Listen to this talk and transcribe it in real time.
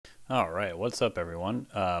All right, what's up, everyone?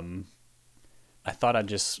 I thought I'd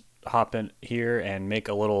just hop in here and make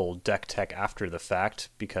a little deck tech after the fact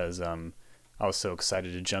because I was so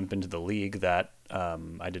excited to jump into the league that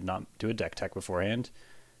I did not do a deck tech beforehand.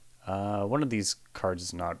 One of these cards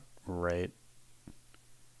is not right.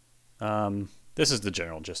 This is the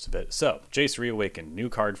general gist of it. So, Jace Reawakened, new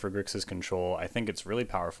card for Grixis Control. I think it's really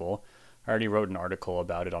powerful. I already wrote an article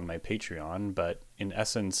about it on my Patreon, but in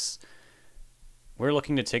essence, we're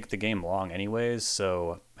looking to take the game long anyways,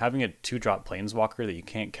 so having a 2-drop planeswalker that you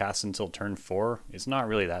can't cast until turn 4 is not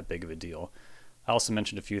really that big of a deal. I also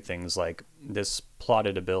mentioned a few things like this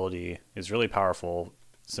plotted ability is really powerful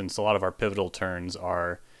since a lot of our pivotal turns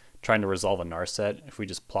are trying to resolve a Narset. If we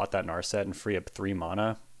just plot that Narset and free up 3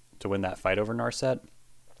 mana to win that fight over Narset,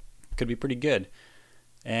 it could be pretty good.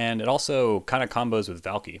 And it also kind of combos with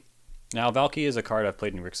Valki. Now, Valki is a card I've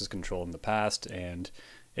played in Grixis Control in the past, and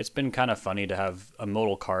it's been kind of funny to have a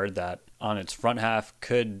modal card that on its front half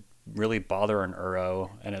could really bother an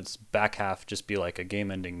Uro, and its back half just be like a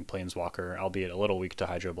game-ending planeswalker, albeit a little weak to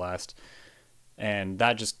Hydroblast. And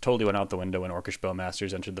that just totally went out the window when Orcish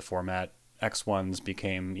Bowmasters entered the format. X1s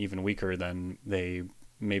became even weaker than they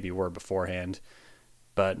maybe were beforehand.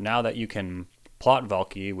 But now that you can plot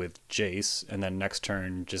Valki with Jace, and then next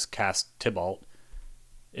turn just cast Tibalt,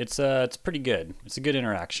 it's pretty good. It's a good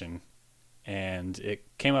interaction. And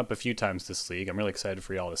it came up a few times this league. I'm really excited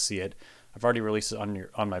for y'all to see it. I've already released it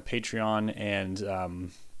on my Patreon,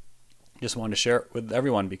 and just wanted to share it with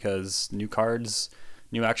everyone because new cards,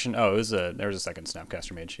 new action. Oh, there was a second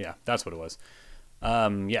Snapcaster Mage. Yeah, that's what it was.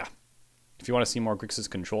 Yeah. If you want to see more Grixis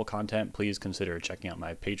Control content, please consider checking out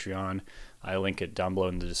my Patreon. I link it down below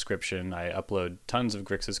in the description. I upload tons of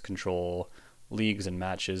Grixis Control leagues and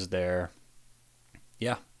matches there.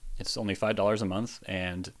 Yeah, it's only $5 a month,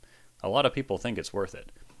 and a lot of people think it's worth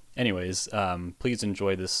it. Anyways, please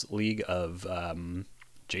enjoy this league of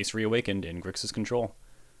Jace Reawakened in Grixis Control.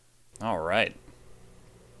 All right.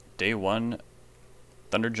 Day 1,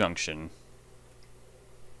 Thunder Junction.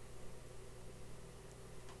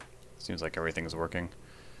 Seems like everything's working.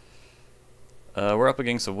 We're up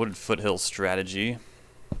against a Wooded Foothill strategy.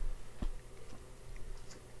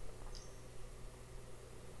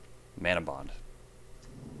 Mana Bond.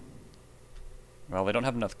 Well, they don't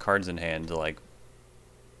have enough cards in hand to, like,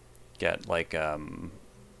 get, like,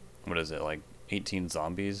 what is it, like, 18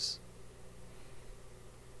 zombies?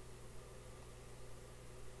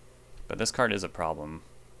 But this card is a problem,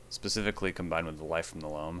 specifically combined with the Life from the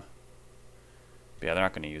Loam. But yeah, they're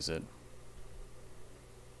not going to use it.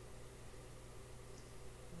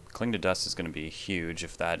 Cling to Dust is going to be huge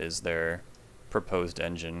if that is their proposed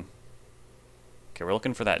engine. Okay, we're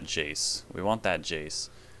looking for that Jace. We want that Jace.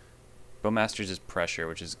 Bowmasters is pressure,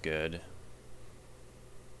 which is good.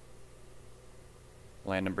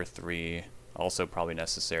 Land number 3, also probably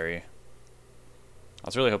necessary. I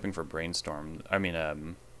was really hoping for Brainstorm. I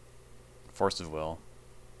mean, Force of Will.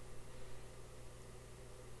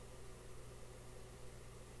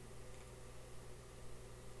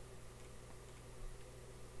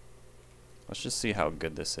 Let's just see how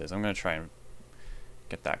good this is. I'm going to try and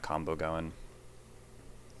get that combo going.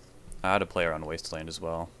 I had to play around Wasteland as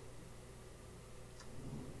well.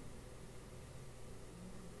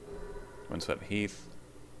 Windswept Heath.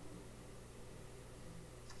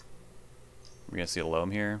 We're going to see a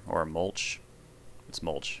Loam here, or a Mulch. It's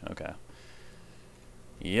Mulch, okay.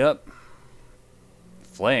 Yep.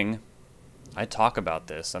 Fling. I talk about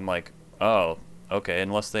this. I'm like, oh, okay,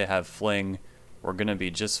 unless they have Fling, we're going to be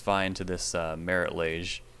just fine to this Merit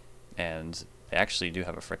Lage. And they actually do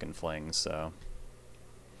have a frickin' Fling, so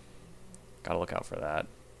gotta look out for that.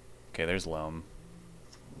 Okay, there's Loam.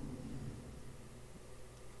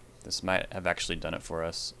 This might have actually done it for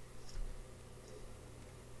us.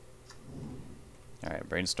 Alright,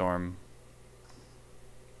 Brainstorm.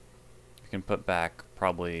 We can put back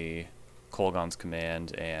probably Kolaghan's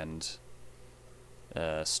Command and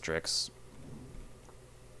Strix.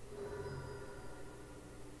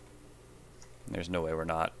 There's no way we're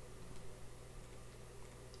not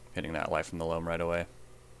hitting that Life from the Loam right away.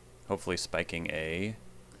 Hopefully spiking a...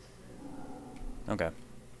 Okay. I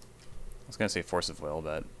was going to say Force of Will,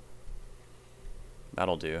 but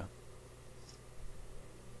that'll do.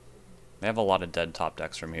 They have a lot of dead top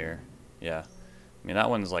decks from here. Yeah. I mean, that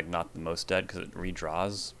one's like not the most dead because it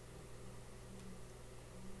redraws.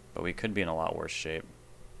 But we could be in a lot worse shape.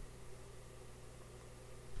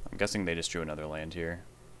 I'm guessing they just drew another land here.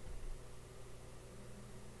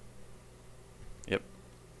 Yep.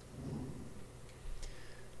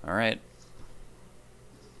 Alright.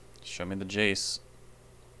 Show me the Jace.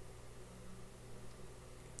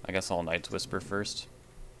 I guess I'll Night's Whisper first.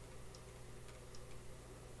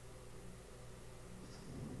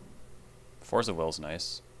 Force of Will's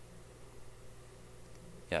nice.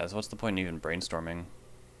 Yeah, so what's the point in even brainstorming?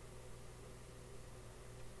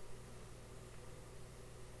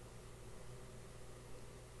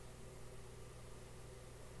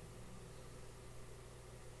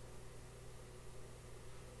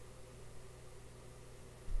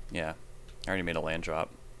 Yeah, I already made a land drop.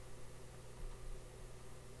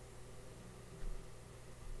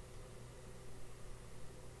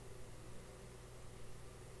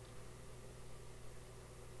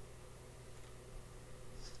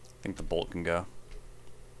 I think the Bolt can go.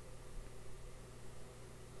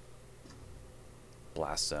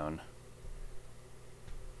 Blast Zone.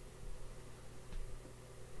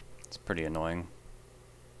 It's pretty annoying.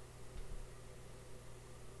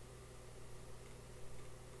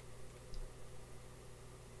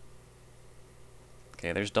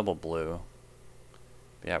 Okay, there's double blue.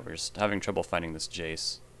 But yeah, we're just having trouble finding this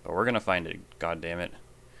Jace. But we're gonna find it, god damn it.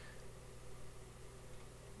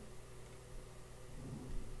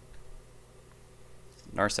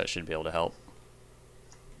 Narset should be able to help.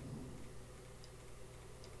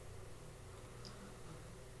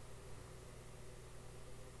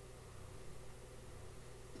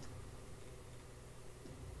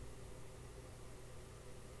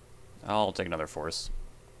 I'll take another force.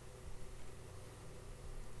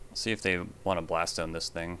 See if they want to blast on this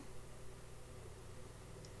thing.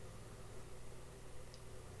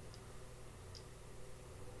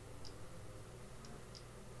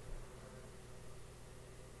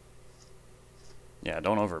 Yeah,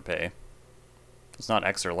 don't overpay. It's not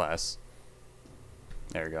X or less.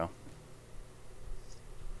 There you go.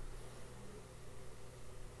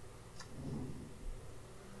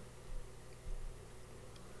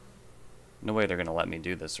 No way they're gonna let me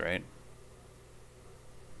do this, right?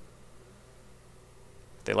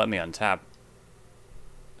 If they let me untap,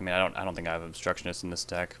 I mean, I don't think I have Obstructionist in this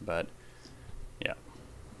deck, but yeah.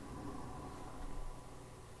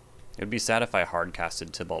 It would be sad if I hard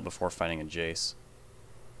casted Tibalt before finding a Jace.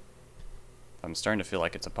 I'm starting to feel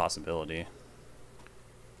like it's a possibility.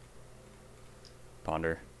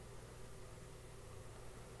 Ponder.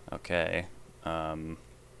 Okay.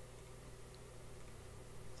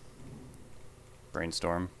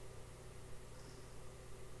 Brainstorm.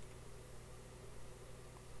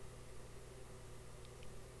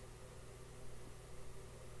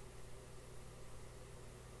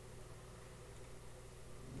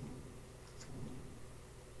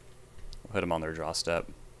 We'll hit them on their draw step.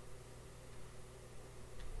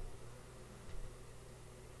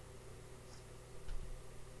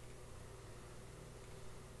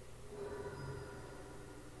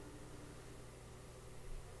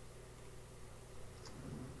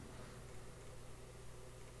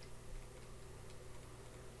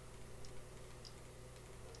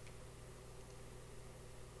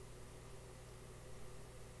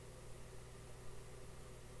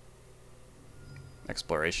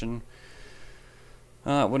 Exploration.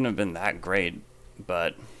 It wouldn't have been that great,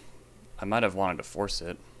 but I might have wanted to force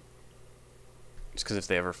it. Just because if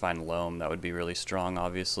they ever find Loam, that would be really strong,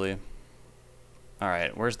 obviously.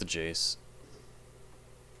 Alright, where's the Jace?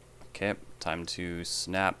 Okay, time to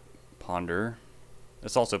snap Ponder.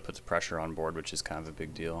 This also puts pressure on board, which is kind of a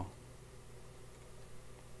big deal.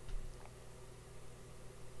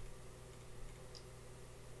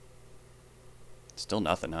 Still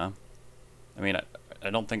nothing, huh? I mean, I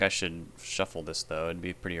don't think I should shuffle this, though. It'd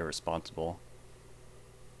be pretty irresponsible.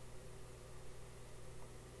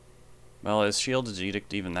 Well, is Shield's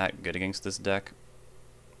Edict even that good against this deck?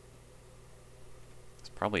 It's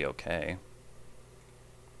probably okay.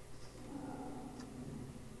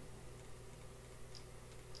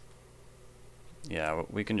 Yeah,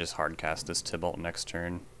 we can just hard cast this Tibalt next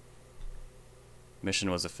turn.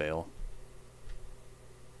 Mission was a fail.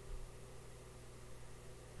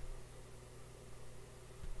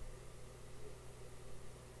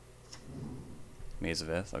 Maze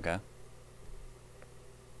of Ith, okay.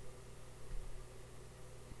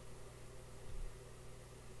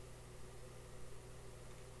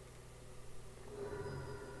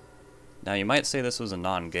 Now you might say this was a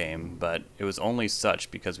non-game, but it was only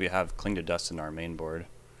such because we have Cling to Dust in our main board.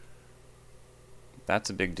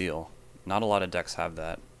 That's a big deal. Not a lot of decks have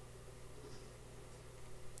that.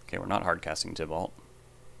 Okay, we're not hard casting Tibalt.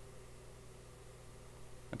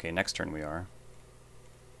 Okay, next turn we are.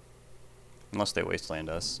 Unless they wasteland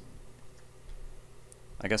us.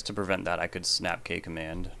 I guess to prevent that I could snap K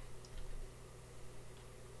command.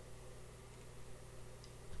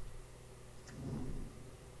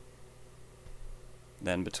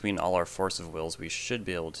 Then between all our Force of Wills we should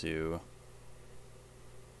be able to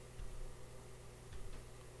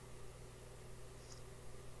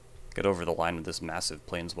get over the line with this massive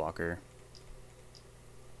planeswalker.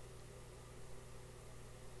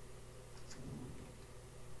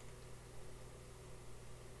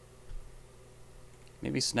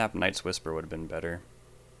 Maybe Snap Knight's Whisper would have been better.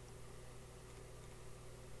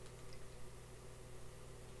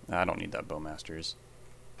 I don't need that Bowmasters.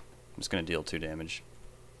 I'm just going to deal 2 damage.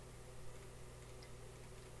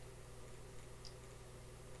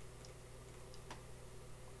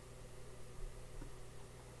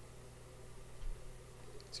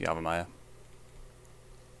 See Avamaya.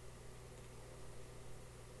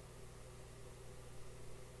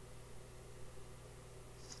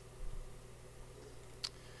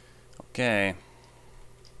 Okay.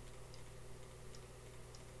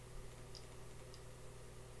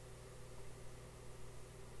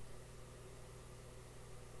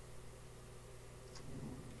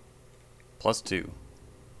 +2.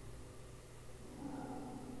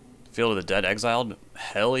 Field of the Dead exiled?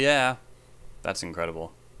 Hell yeah. That's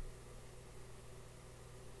incredible.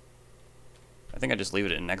 I think I just leave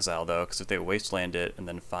it in exile though, because if they wasteland it and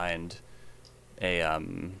then find a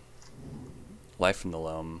Life from the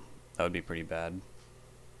Loam, that would be pretty bad.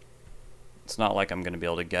 It's not like I'm going to be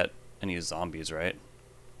able to get any zombies, right?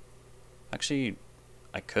 Actually,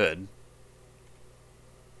 I could.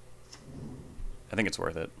 I think it's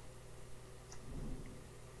worth it.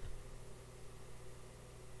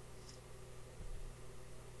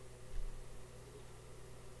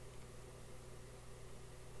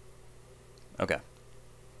 Okay.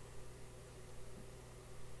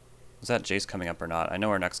 Is that Jace coming up or not? I know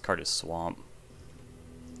our next card is Swamp.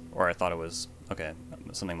 Or I thought it was... Okay,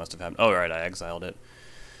 something must have happened. Oh, right, I exiled it.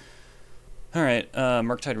 Alright,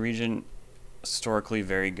 Murktide Regent, historically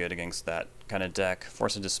very good against that kind of deck.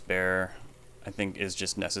 Force of Despair, I think, is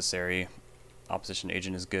just necessary. Opposition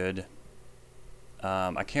Agent is good.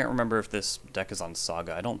 I can't remember if this deck is on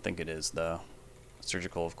Saga. I don't think it is, though.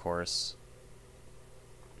 Surgical, of course.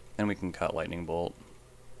 And we can cut Lightning Bolt.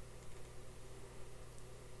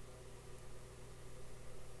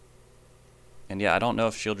 And yeah, I don't know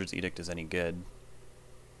if Shieldred's Edict is any good.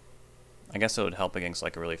 I guess it would help against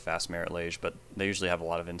like a really fast Merit Lage, but they usually have a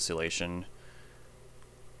lot of insulation.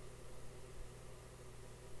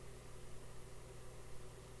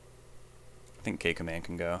 I think K-Command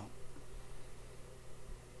can go.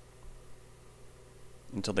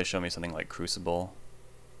 Until they show me something like Crucible.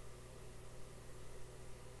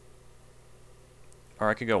 Or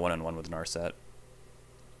I could go 1-on-1 with Narset.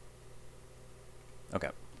 Okay.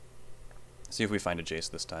 See if we find a Jace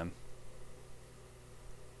this time.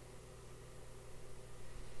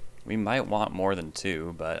 We might want more than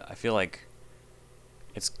 2, but I feel like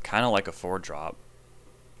it's kind of like a 4-drop,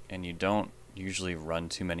 and you don't usually run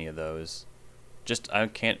too many of those. Just, I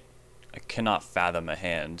cannot fathom a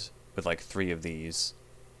hand with like 3 of these.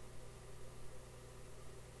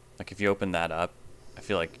 Like if you open that up, I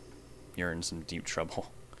feel like you're in some deep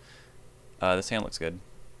trouble. This hand looks good.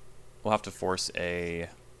 We'll have to force a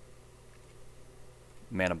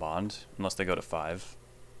Mana Bond, unless they go to 5.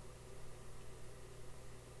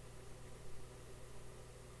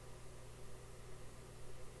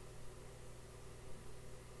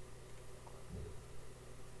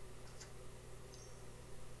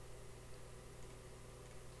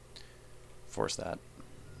 Force that.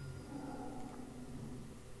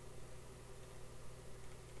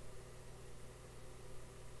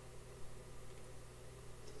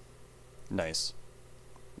 Nice.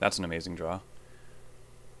 That's an amazing draw.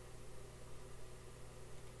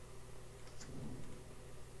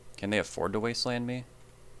 Can they afford to wasteland me?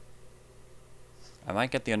 I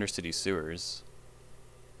might get the Undercity Sewers.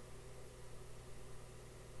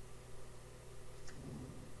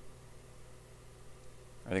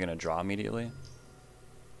 Are they going to draw immediately?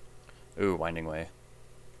 Ooh, Winding Way.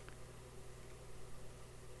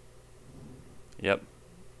 Yep.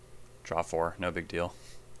 Draw 4, no big deal.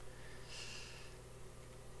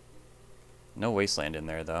 No wasteland in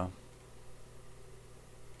there, though.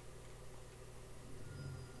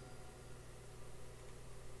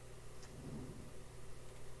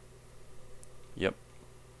 Yep.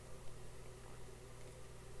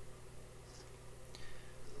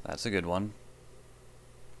 That's a good one.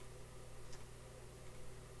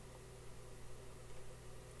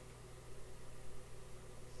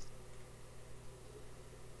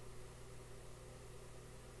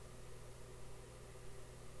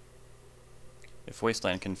 If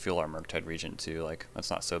Wasteland can fuel our Murktide Regent too, like, that's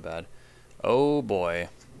not so bad. Oh boy.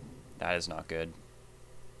 That is not good.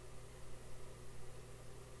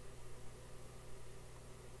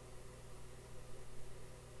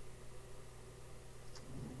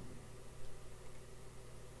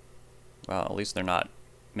 Well, at least they're not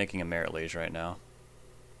making a Merit Lage right now.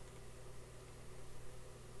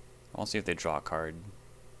 I'll see if they draw a card.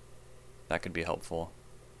 That could be helpful.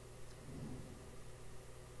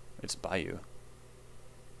 It's Bayou.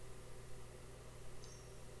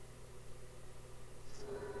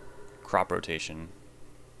 Crop rotation.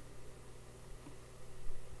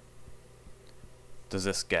 Does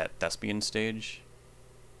this get Thespian Stage?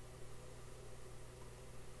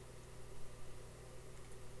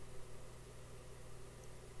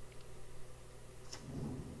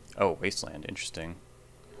 Oh, Wasteland, interesting.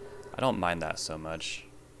 I don't mind that so much.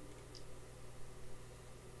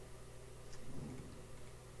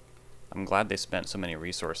 I'm glad they spent so many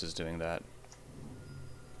resources doing that.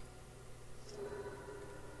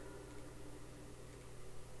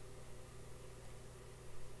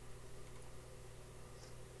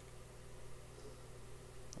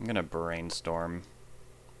 I'm gonna brainstorm,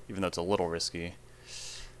 even though it's a little risky.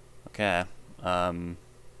 Okay.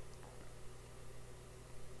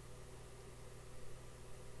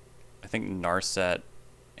 I think Narset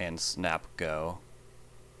and Snap go.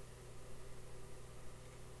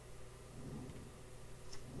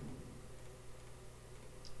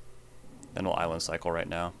 Then we'll Island Cycle right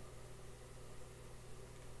now.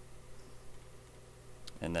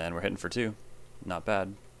 And then we're hitting for 2. Not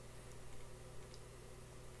bad.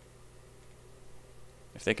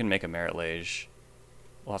 If they can make a Merit Lage,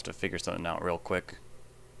 we'll have to figure something out real quick.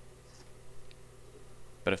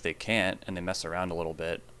 But if they can't, and they mess around a little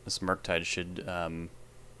bit, this Murktide should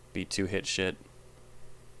be 2-hit shit.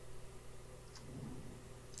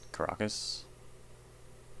 Caracas.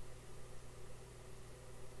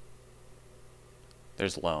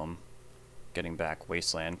 There's Loam. Getting back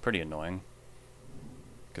Wasteland. Pretty annoying.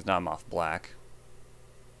 Because now I'm off black.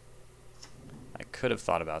 I could have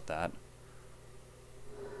thought about that.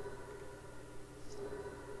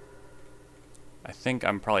 I think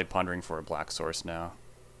I'm probably pondering for a black source now.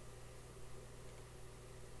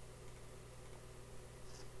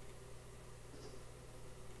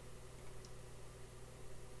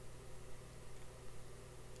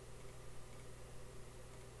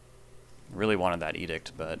 Really wanted that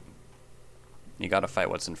Edict, but you gotta fight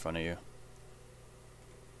what's in front of you.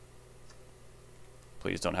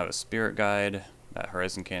 Please don't have a Spirit Guide. That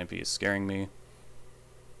Horizon Canopy is scaring me.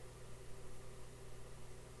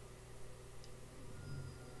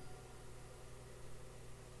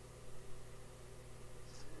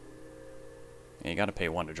 Yeah, you gotta pay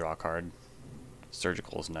 1 to draw a card.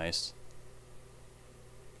 Surgical is nice.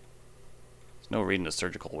 There's no reason to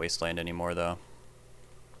Surgical Wasteland anymore, though.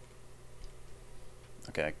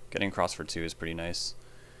 Okay, getting across for 2 is pretty nice.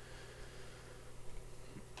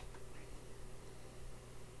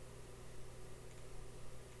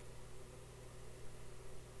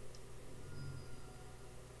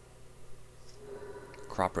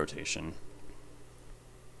 Crop rotation.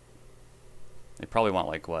 They probably want,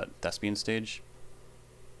 like, what, Thespian Stage?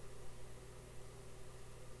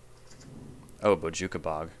 Oh, Bojuka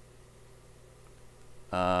Bog.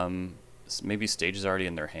 Maybe Stage is already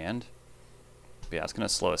in their hand? But yeah, it's going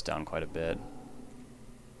to slow us down quite a bit.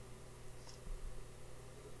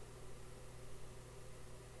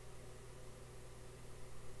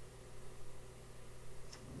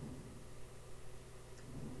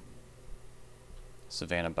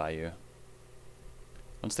 Savannah Bayou.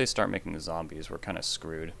 Once they start making zombies, we're kind of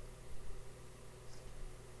screwed.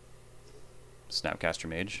 Snapcaster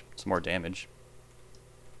Mage. Some more damage.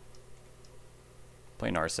 Play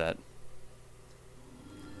Narset.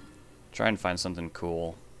 Try and find something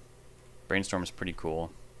cool. Brainstorm is pretty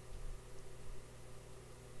cool.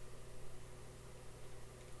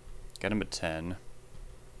 Get him at 10.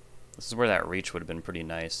 This is where that reach would have been pretty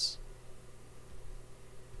nice.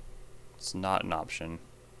 It's not an option.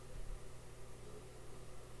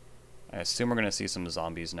 I assume we're going to see some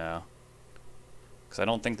zombies now. Because I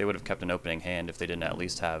don't think they would have kept an opening hand if they didn't at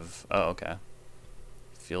least have... Oh, okay.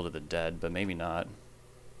 Field of the Dead, but maybe not.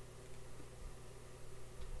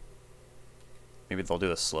 Maybe they'll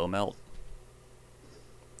do a slow melt.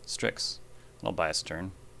 Strix. I'll buy us a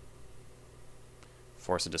turn.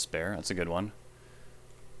 Force of Despair. That's a good one.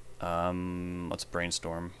 Let's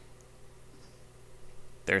brainstorm.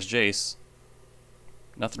 There's Jace.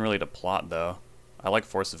 Nothing really to plot, though. I like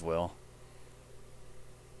Force of Will.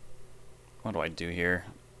 What do I do here?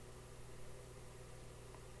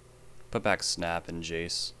 Put back Snap and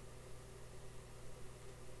Jace.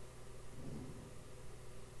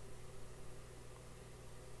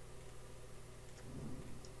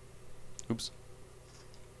 Oops.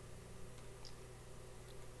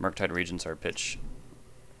 Murktide Regent's our pitch.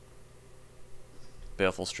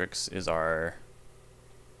 Baleful Strix is our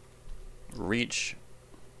reach.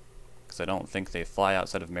 because I don't think they fly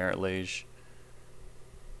outside of Merit Lage.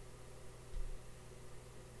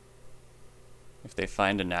 If they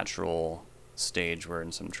find a natural stage, we're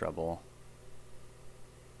in some trouble.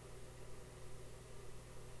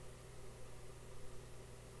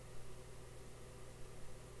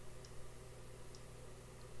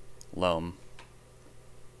 Loam.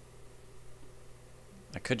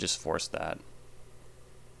 I could just force that.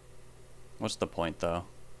 What's the point, though?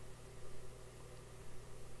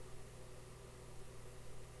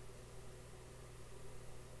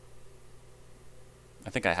 I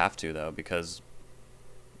think I have to, though, because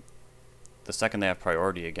the second they have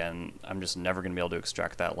priority again, I'm just never going to be able to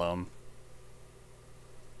extract that loam.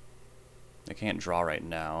 I can't draw right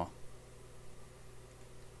now.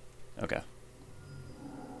 Okay.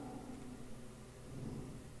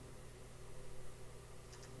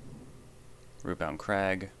 Rootbound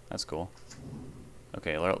Crag, that's cool.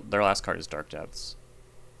 Okay, their last card is Dark Depths.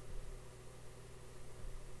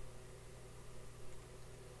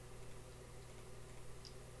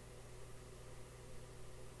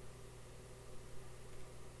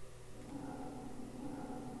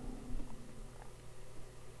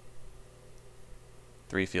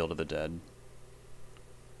 Three Field of the Dead.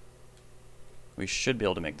 We should be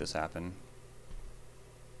able to make this happen.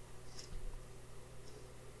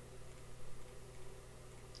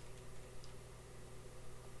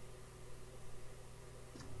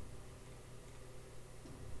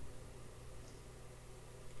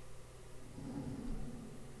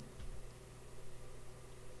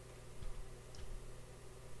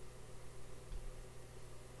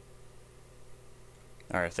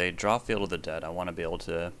 Alright, if they draw Field of the Dead, I want to be able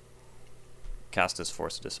to cast this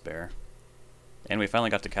Force of Despair. And we finally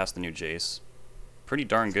got to cast the new Jace. Pretty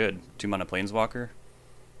darn good. 2-mana Planeswalker.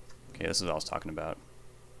 Okay, this is what I was talking about.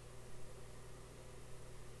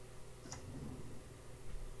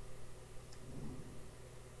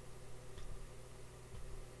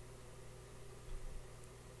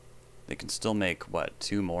 They can still make, what,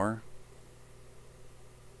 2 more?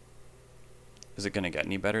 Is it going to get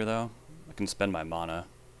any better, though? I can spend my mana.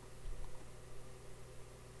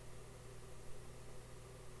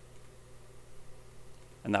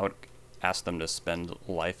 And that would ask them to spend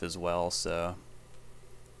life as well, so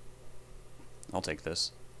I'll take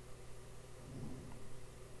this.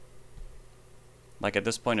 Like, at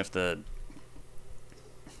this point, if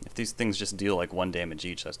these things just deal like 1 damage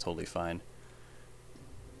each, that's totally fine.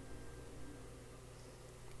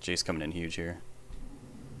 Jace coming in huge here.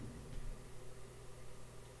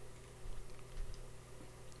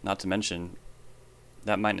 Not to mention,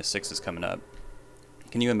 that -6 is coming up.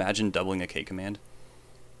 Can you imagine doubling a K command?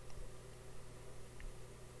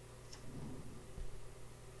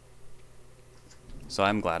 So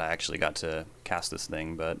I'm glad I actually got to cast this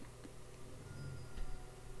thing, but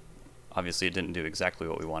obviously it didn't do exactly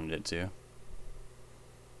what we wanted it to.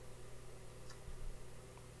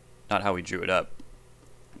 Not how we drew it up.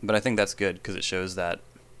 But I think that's good, because it shows that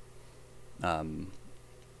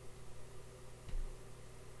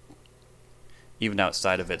even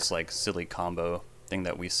outside of its like silly combo thing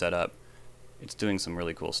that we set up, it's doing some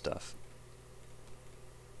really cool stuff.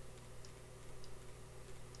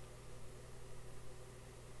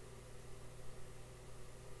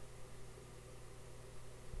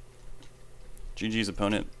 GG's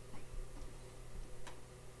opponent.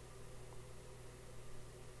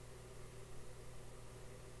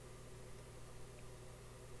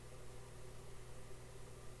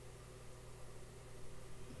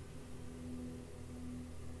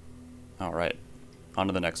 All right, on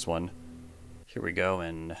to the next one. Here we go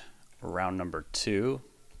in round number 2.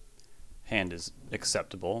 Hand is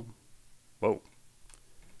acceptable. Whoa.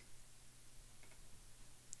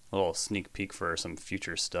 A little sneak peek for some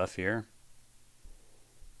future stuff here.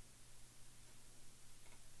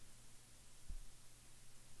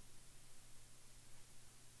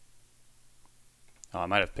 Oh, I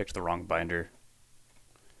might have picked the wrong binder.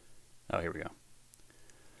 Oh, here we go.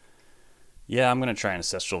 Yeah, I'm going to try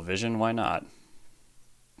Ancestral Vision. Why not?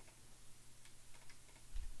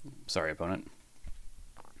 Sorry, opponent.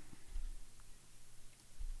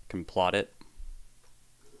 Can plot it.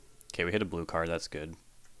 Okay, we hit a blue card. That's good.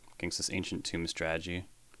 Against this Ancient Tomb strategy.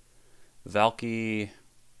 Valky.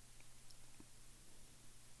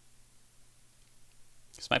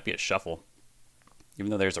 This might be a shuffle. Even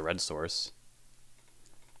though there's a red source.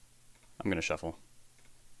 I'm going to shuffle.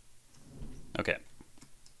 Okay.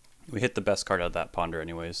 We hit the best card out of that ponder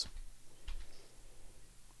anyways.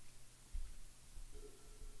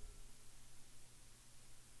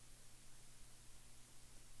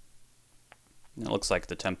 And it looks like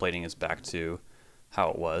the templating is back to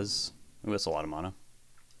how it was. Ooh, that's a lot of mana.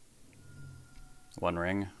 One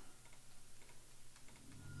ring.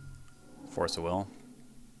 Force of Will.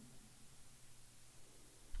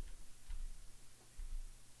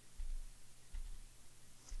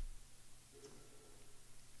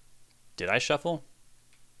 Did I shuffle?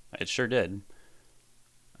 It sure did.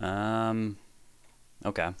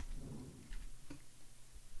 Okay.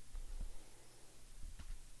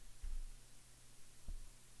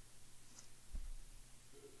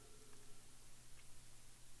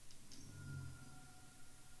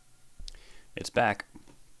 It's back.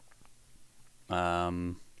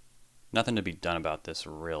 Nothing to be done about this,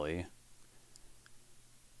 really.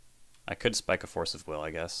 I could spike a Force of Will,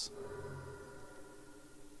 I guess.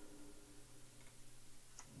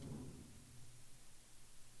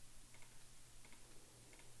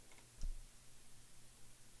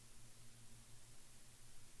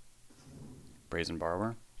 Brazen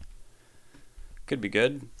Borrower. Could be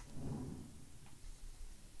good.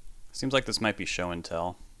 Seems like this might be show and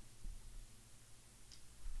tell.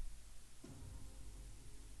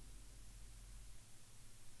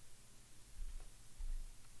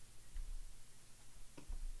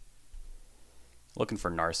 Looking for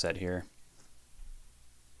Narset here.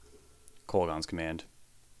 Kolaghan's Command.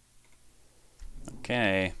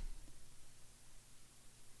 Okay.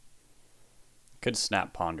 Could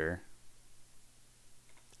snap Ponder.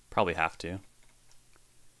 Probably have to.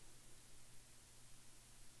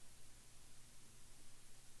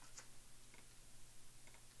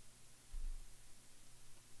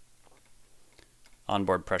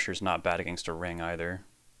 Onboard pressure's not bad against a ring either.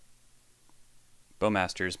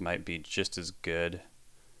 Bowmasters might be just as good.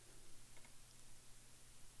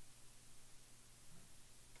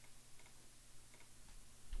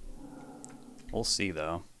 We'll see,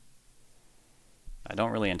 though. I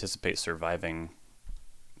don't really anticipate surviving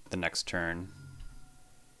the next turn.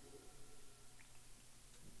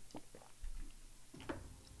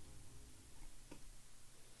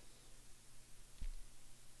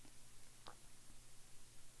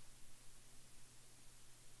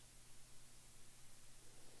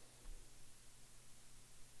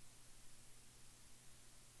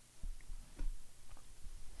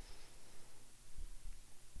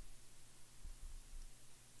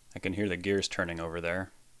 I can hear the gears turning over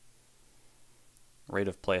there. Rate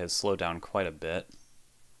of play has slowed down quite a bit.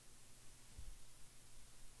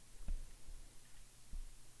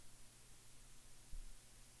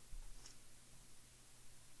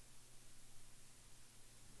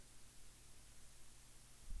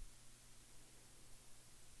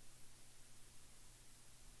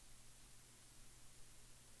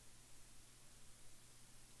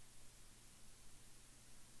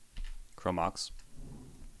 Chromox.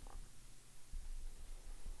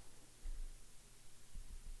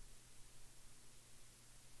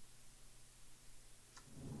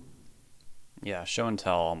 Yeah, show and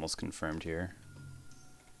tell almost confirmed here.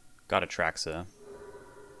 Got Atraxa.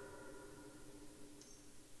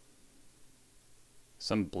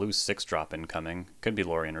 Some blue 6-drop incoming. Could be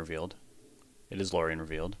Lorien revealed. It is Lorien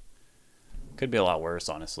revealed. Could be a lot worse,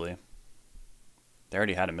 honestly. They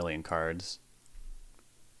already had a million cards.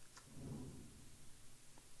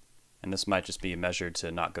 And this might just be measured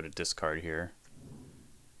to not go to discard here.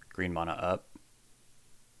 Green mana up.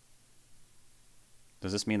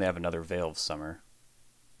 Does this mean they have another Veil of Summer?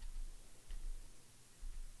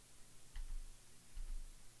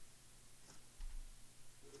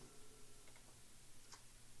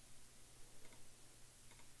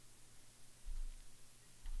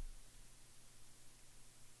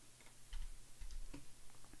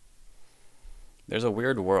 There's a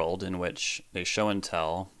weird world in which they show and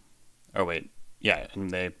tell. Oh wait, yeah,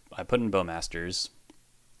 and I put in Bowmasters.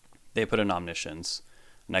 They put in Omniscience,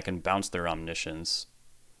 and I can bounce their Omniscience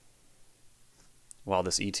while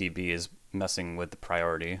this ETB is messing with the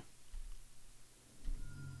priority.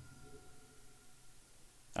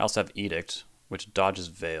 I also have Edict, which dodges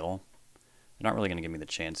Veil. They're not really going to give me the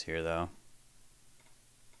chance here, though.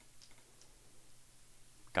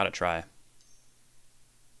 Gotta try.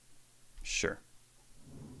 Sure.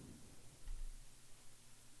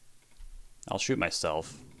 I'll shoot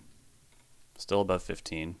myself. Still above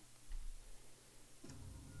 15.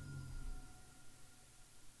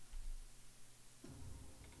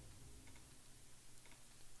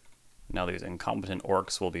 Now these incompetent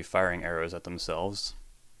orcs will be firing arrows at themselves.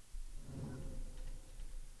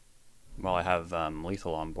 Well, I have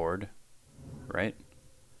lethal on board, right?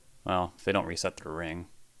 Well, if they don't reset their ring.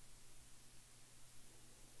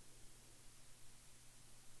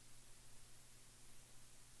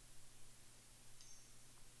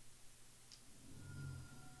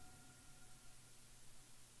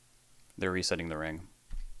 They're resetting the ring.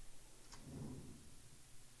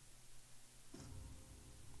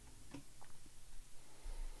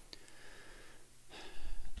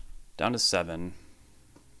 Down to 7.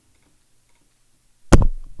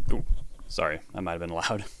 Ooh, sorry, that might have been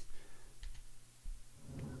loud.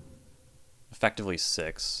 Effectively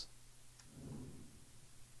 6.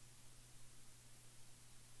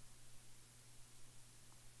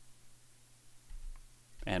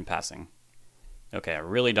 And passing. Okay, I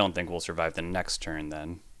really don't think we'll survive the next turn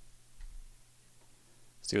then.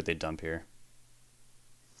 See what they dump here.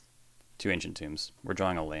 2 Ancient Tombs. We're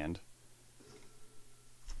drawing a land.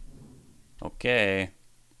 Okay.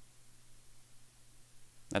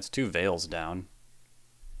 That's 2 Veils down.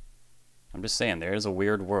 I'm just saying, there is a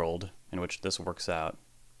weird world in which this works out.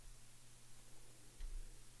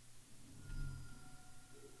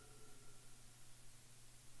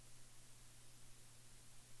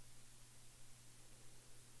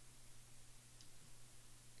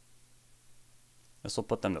 This will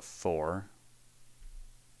put them to 4.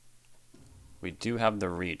 We do have the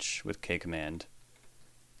reach with K command.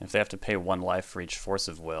 If they have to pay 1 life for each Force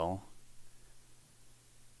of Will,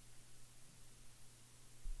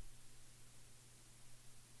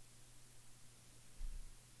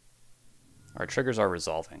 our triggers are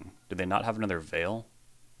resolving. Do they not have another Veil?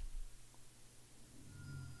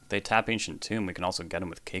 If they tap Ancient Tomb, we can also get them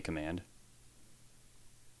with K command.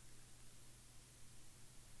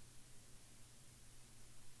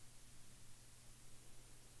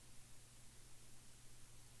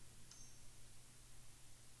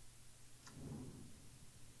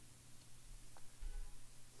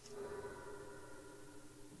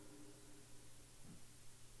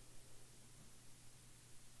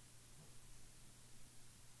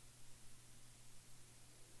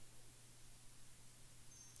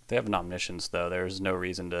 They have an Omniscience, though. There's no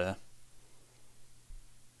reason to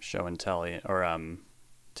show and tell or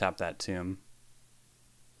tap that tomb.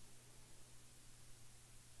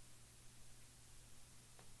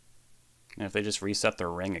 And if they just reset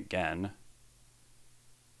their ring again,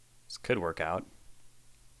 this could work out.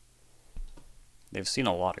 They've seen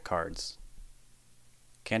a lot of cards.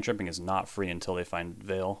 Cantripping is not free until they find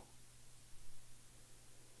Veil.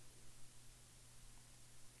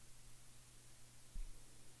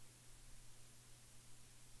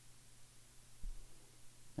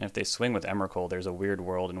 And if they swing with Emrakul, there's a weird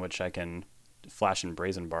world in which I can flash in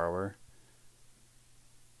Brazen Borrower.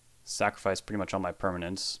 Sacrifice pretty much all my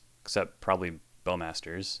permanents, except probably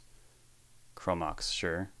Bowmasters. Chromox,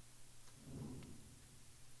 sure.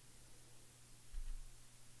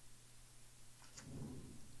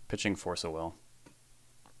 Pitching Force of Will.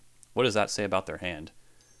 What does that say about their hand?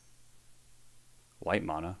 White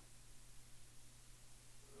mana.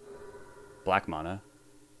 Black mana.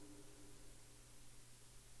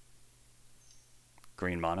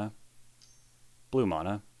 Green mana. Blue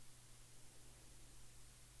mana.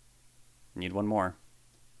 Need one more.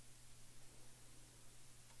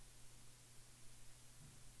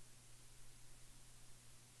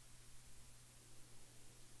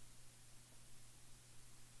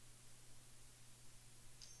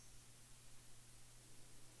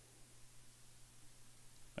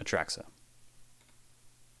 Atraxa.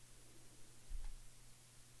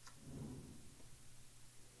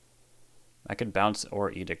 I could bounce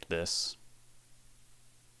or edict this.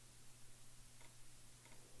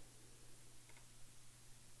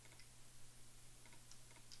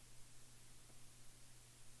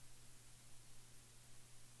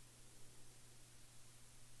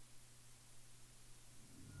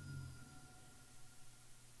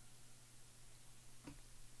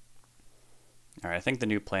 Alright, I think the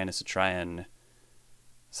new plan is to try and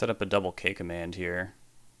set up a double K command here.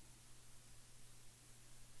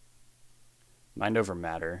 Mind over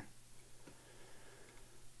matter.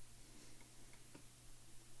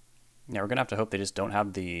 Yeah, we're going to have to hope they just don't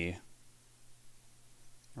have the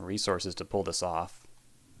resources to pull this off.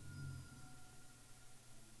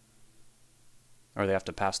 Or they have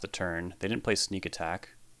to pass the turn. They didn't play sneak attack.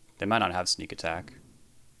 They might not have sneak attack.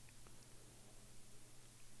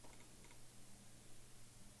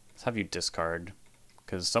 Let's have you discard,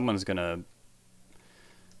 because someone's going to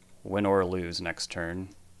win or lose next turn.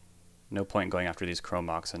 No point going after these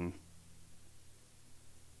Chromox and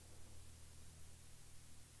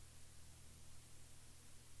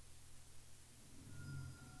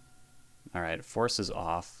alright, Force is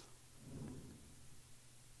off.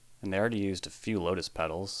 And they already used a few Lotus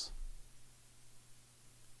Petals.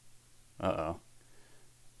 Uh-oh.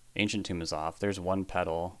 Ancient Tomb is off. There's one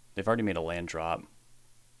petal. They've already made a land drop.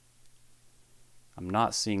 I'm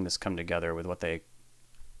not seeing this come together with what they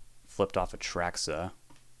flipped off Atraxa.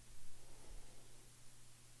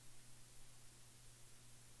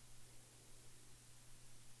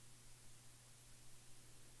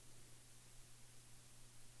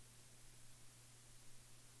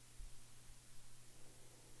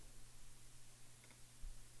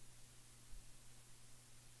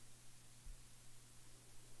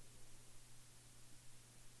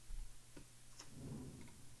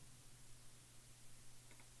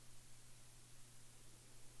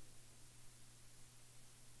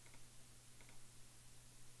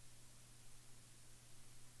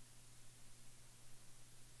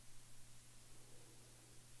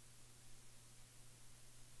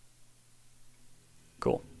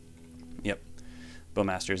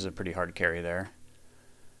 Bowmaster is a pretty hard carry there.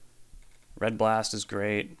 Red Blast is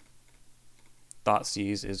great.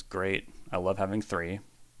 Thoughtseize is great. I love having 3.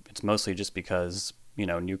 It's mostly just because, you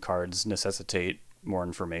know, new cards necessitate more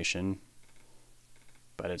information.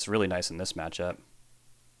 But it's really nice in this matchup.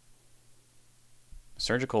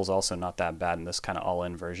 Surgical is also not that bad in this kind of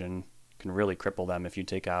all-in version. Can really cripple them if you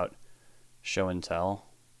take out Show and Tell.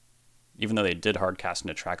 Even though they did hardcast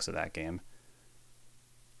an Atraxa that game.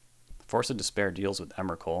 Force of Despair deals with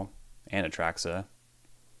Emrakul and Atraxa.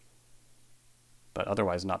 But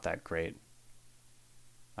otherwise not that great.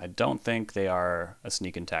 I don't think they are a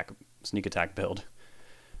sneak attack build.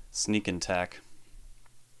 Sneak attack.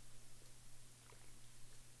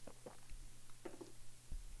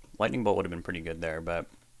 Lightning Bolt would have been pretty good there, but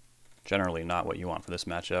generally not what you want for this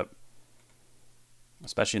matchup.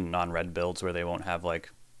 Especially in non-red builds where they won't have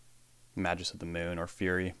like Magus of the Moon or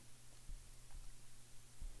Fury.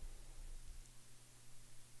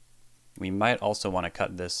 We might also want to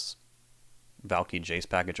cut this Valky Jace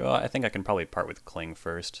package. Oh, I think I can probably part with Cling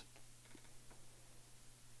first.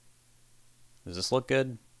 Does this look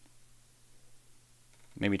good?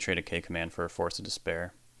 Maybe trade a K command for a Force of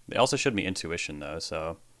Despair. They also showed me Intuition though,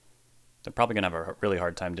 so they're probably going to have a really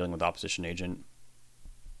hard time dealing with Opposition Agent.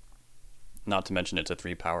 Not to mention it's a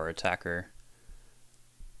 3-power attacker.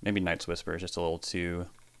 Maybe Night's Whisper is just a little too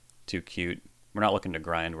cute. We're not looking to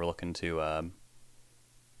grind, we're looking to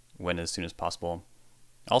win as soon as possible.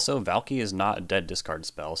 Also, Valky is not a dead discard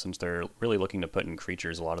spell, since they're really looking to put in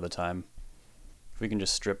creatures a lot of the time. If we can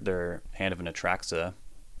just strip their hand of an Atraxa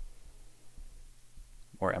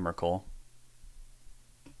or Emrakul,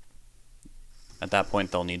 at that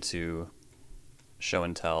point they'll need to Show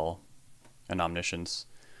and Tell and Omniscience.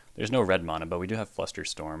 There's no red mana, but we do have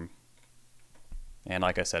Flusterstorm. And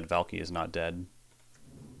like I said, Valky is not dead.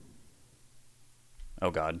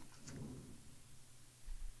 Oh god.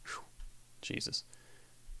 Whew. Jesus.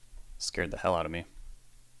 Scared the hell out of me.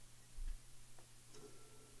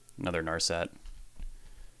 Another Narset.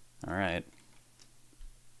 Alright.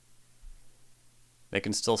 They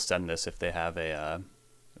can still send this if they have a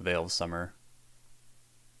Veil of Summer.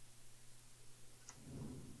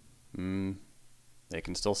 They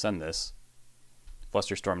can still send this.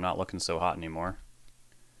 Flusterstorm not looking so hot anymore.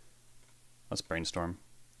 Let's Brainstorm.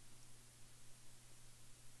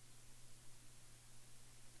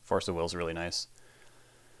 Force of Will's really nice.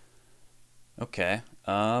 Okay.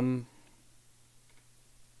 Go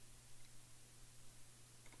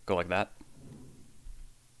like that.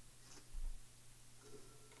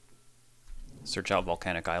 Search out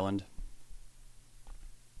Volcanic Island.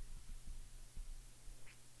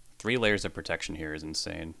 3 layers of protection here is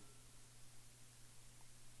insane.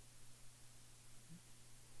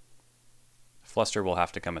 Fluster will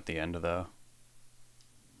have to come at the end, though.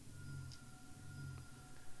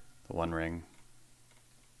 The One Ring.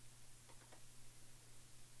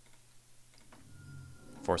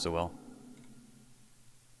 Force of Will.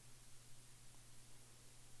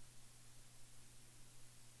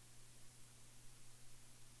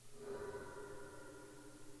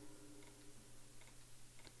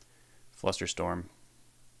 Flusterstorm.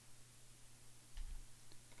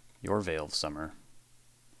 Your Veil of Summer.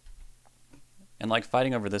 And like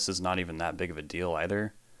fighting over this is not even that big of a deal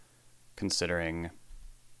either, considering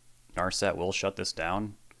Narset will shut this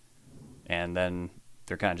down, and then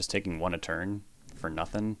they're kind of just taking 1 a turn for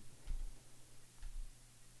nothing.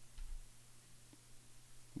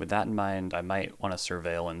 With that in mind, I might want to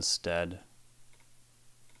Surveil instead.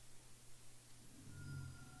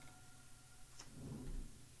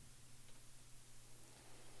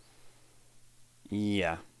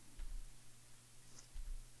 Yeah.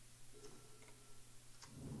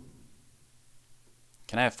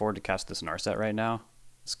 Can I afford to cast this Narset right now?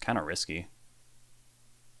 It's kind of risky.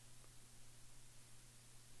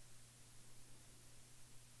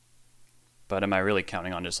 But am I really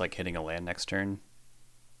counting on just like hitting a land next turn?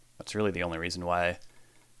 That's really the only reason why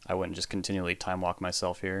I wouldn't just continually time walk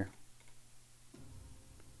myself here.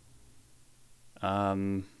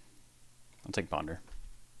 I'll take Ponder.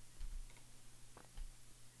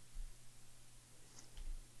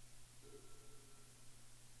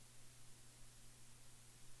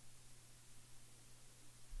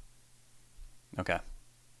 Okay.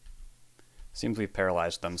 Seems we've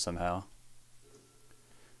paralyzed them somehow.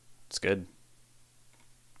 It's good.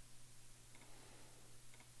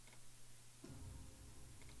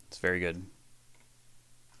 It's very good.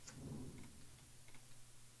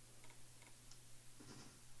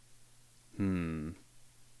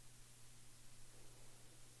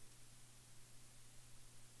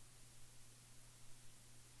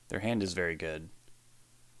 Their hand is very good.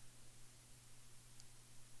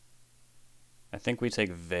 I think we take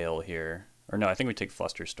Veil here. Or no, I think we take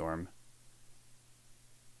Flusterstorm.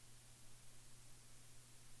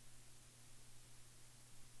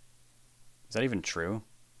 Is that even true?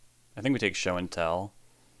 I think we take Show and Tell.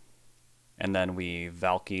 And then we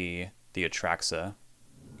Valky the Atraxa.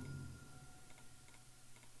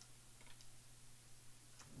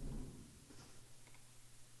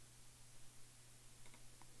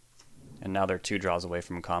 And now they're 2 draws away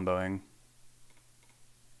from comboing.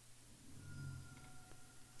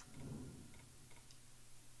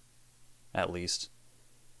 At least.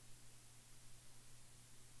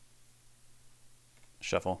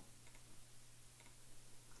 Shuffle.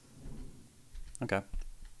 Okay.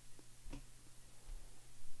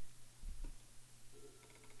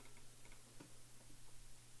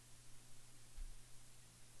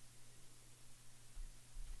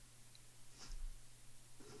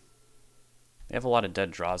 They have a lot of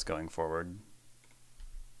dead draws going forward.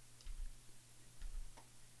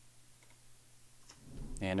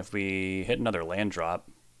 And if we hit another land drop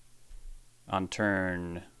on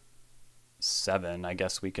turn 7, I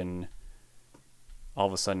guess we can all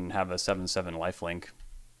of a sudden have a 7/7 lifelink.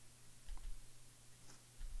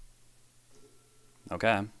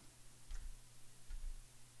 Okay.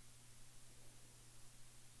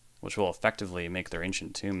 Which will effectively make their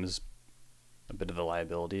Ancient Tombs a bit of a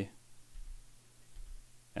liability.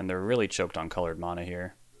 And they're really choked on colored mana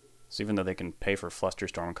here. So even though they can pay for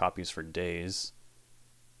Flusterstorm copies for days,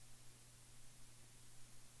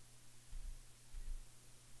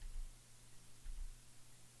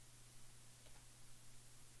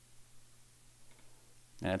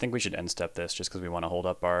 and I think we should end step this just because we want to hold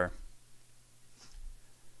up our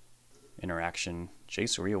interaction.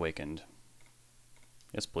 Jace Reawakened.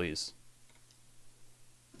 Yes, please.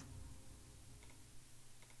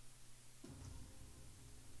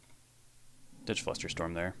 Ditch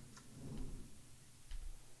Flusterstorm there.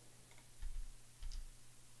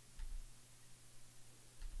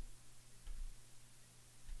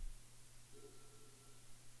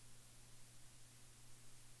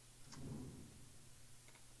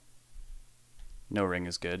 No ring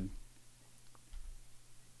is good.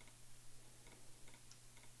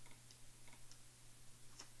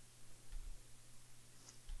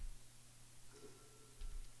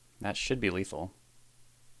 That should be lethal.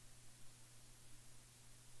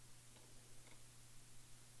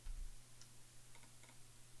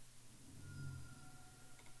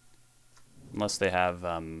 Unless they have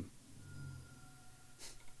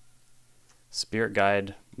Spirit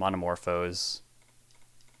Guide, Monomorphose,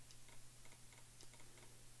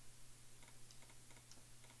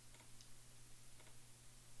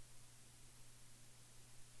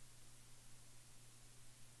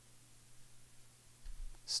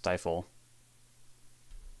 Stifle.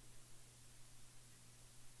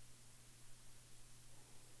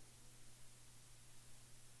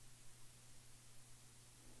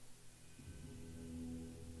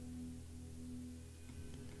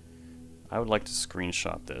 I would like to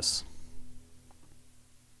screenshot this.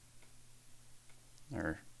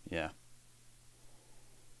 Or, yeah.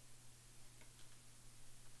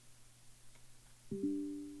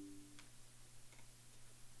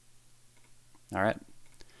 All right.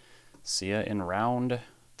 See ya in round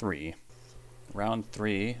 3. Round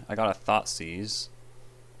 3, I got a Thoughtseize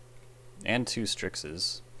and 2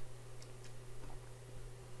 Strixes.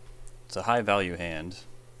 It's a high value hand.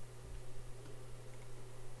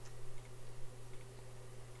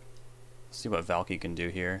 Let's see what Valky can do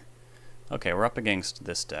here. Okay, we're up against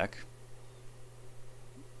this deck.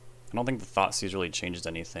 I don't think the Thoughtseize really changes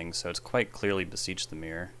anything, so it's quite clearly Beseech the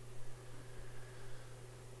Mirror.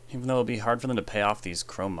 Even though it'll be hard for them to pay off these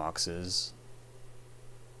Chrome Moxes.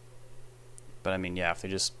 But I mean, yeah, if they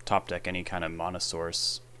just top deck any kind of mana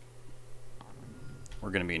source,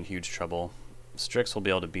 we're going to be in huge trouble. Strix will be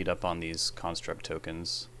able to beat up on these Construct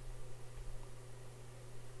tokens.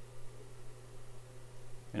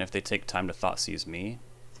 And if they take time to Thoughtseize me,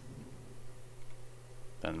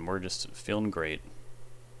 then we're just feeling great.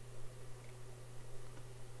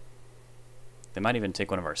 They might even take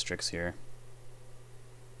one of our Strix here.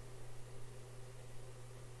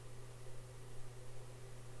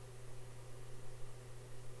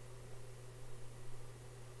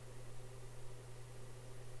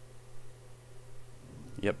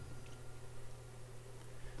 Yep.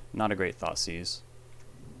 Not a great Thoughtseize.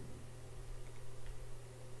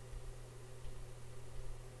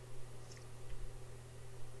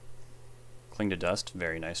 Cling to Dust,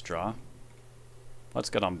 very nice draw.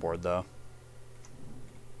 Let's get on board though.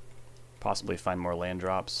 Possibly find more land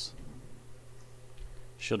drops.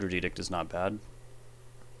 Shieldred Edict is not bad.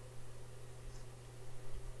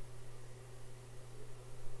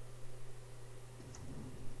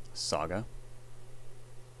 Saga.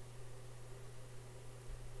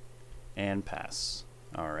 And pass.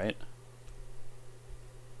 Alright.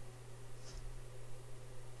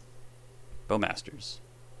 Bowmasters.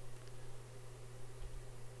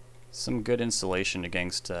 Some good insulation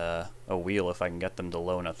against a wheel if I can get them to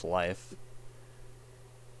low enough life.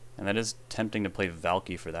 And that is tempting to play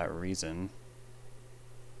Valky for that reason.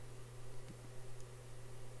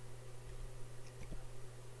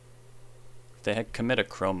 If they commit a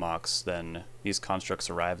Chromox, then these constructs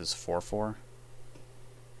arrive as 4/4.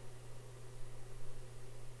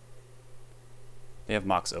 They have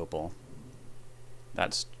Mox Opal.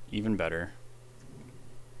 That's even better.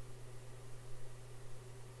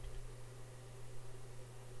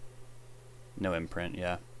 No imprint,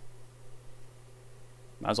 yeah.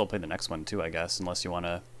 Might as well play the next one too, I guess, unless you want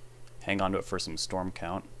to hang on to it for some storm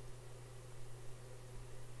count.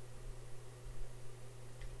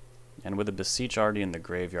 And with the Beseech already in the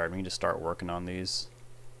graveyard, we need to start working on these.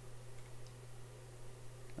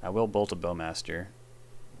 I will bolt a Bowmaster.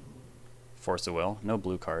 Force a Will. No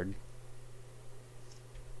blue card.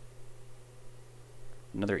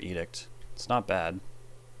 Another Edict. It's not bad.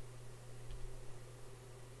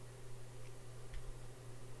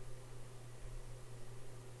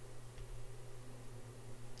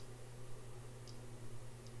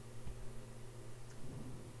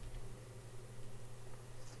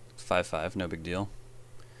 Five, no big deal.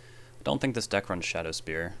 I don't think this deck runs Shadow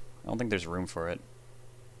Spear. I don't think there's room for it.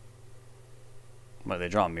 What, they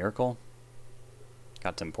draw a Miracle?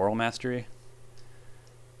 Got Temporal Mastery?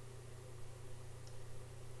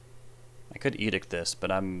 I could Edict this, but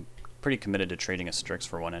I'm pretty committed to trading a Strix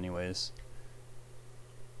for one anyways.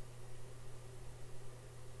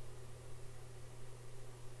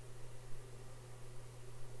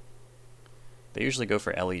 They usually go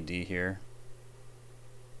for LED here.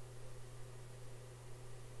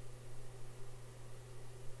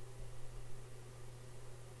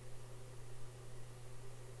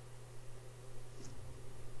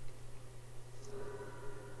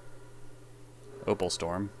 Opal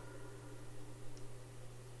Storm.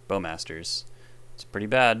 Bowmasters. It's pretty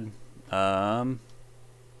bad. Yeah,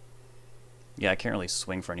 I can't really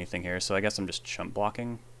swing for anything here, so I guess I'm just chump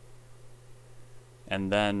blocking.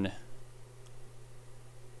 And then...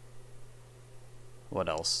 what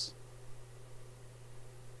else?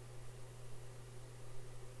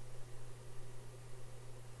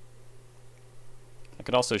 I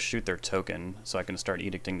could also shoot their token, so I can start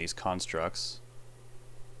edicting these constructs.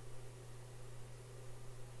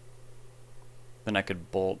 Then I could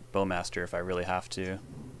bolt Bowmaster if I really have to.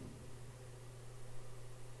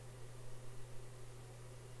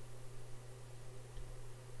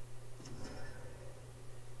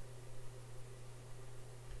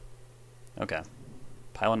 Okay.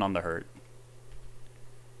 Piling on the hurt.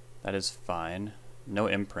 That is fine. No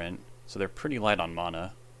imprint, so they're pretty light on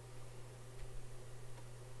mana.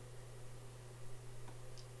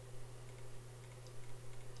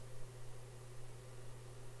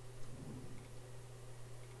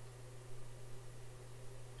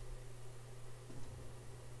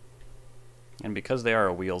 And because they are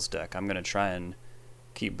a wheels deck, I'm going to try and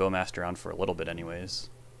keep Bowmaster around for a little bit anyways.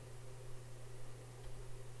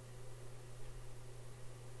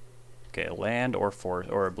 Okay, a land or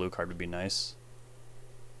a blue card would be nice.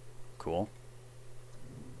 Cool.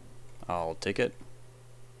 I'll take it.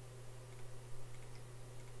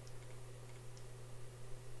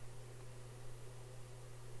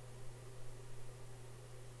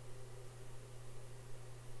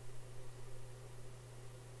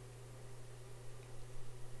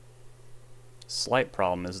 Slight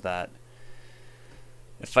problem is that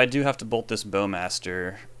if I do have to bolt this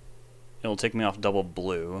Bowmaster, it'll take me off double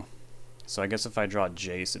blue. So I guess if I draw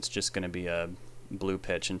Jace, it's just going to be a blue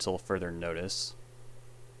pitch until further notice.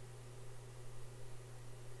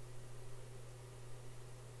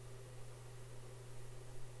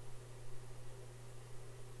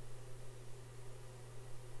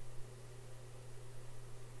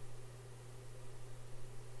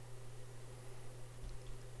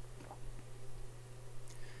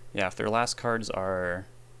 Yeah, if their last cards are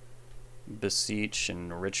Beseech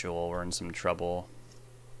and Ritual, we're in some trouble.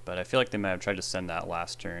 But I feel like they might have tried to send that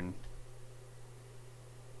last turn.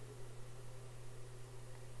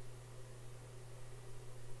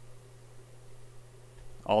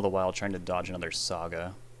 All the while trying to dodge another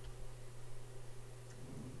Saga.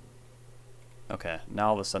 Okay, now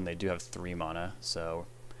all of a sudden they do have 3 mana, so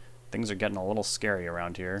things are getting a little scary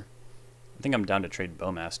around here. I think I'm down to trade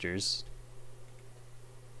Bowmasters.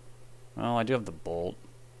 Well, I do have the Bolt.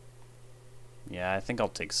 Yeah, I think I'll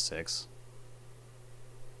take 6.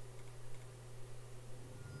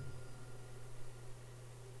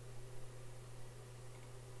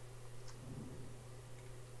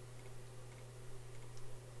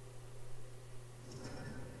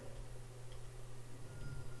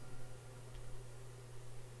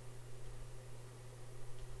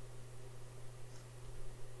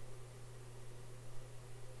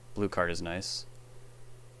 Blue card is nice.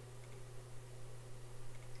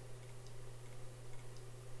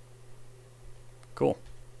 Cool.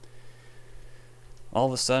 All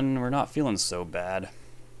of a sudden, we're not feeling so bad.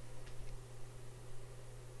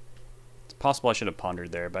 It's possible I should have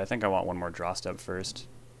pondered there, but I think I want one more draw step first.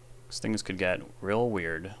 Because things could get real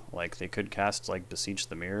weird. Like, they could cast, like, Beseech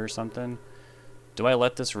the Mirror or something. Do I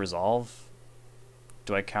let this resolve?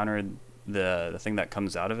 Do I counter the thing that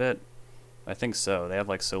comes out of it? I think so. They have,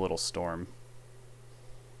 like, so little storm.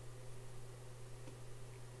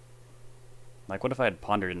 Like, what if I had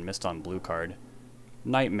pondered and missed on blue card?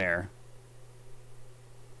 Nightmare.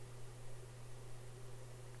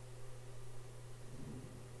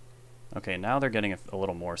 Okay, now they're getting a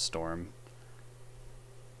little more storm.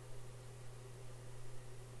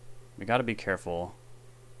 We gotta be careful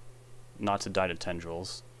not to die to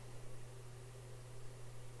tendrils.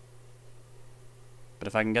 But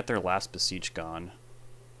if I can get their last Beseech gone...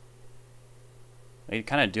 They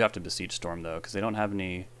kind of do have to Beseech Storm, though, because they don't have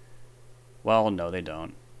any... Well, no, they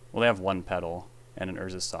don't. Well, they have one Petal and an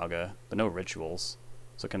Urza's Saga, but no rituals.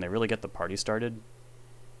 So can they really get the party started?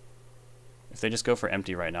 If they just go for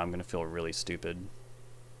empty right now, I'm going to feel really stupid.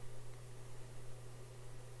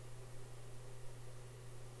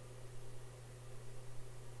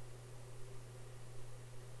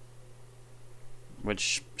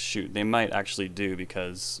 Which, shoot, they might actually do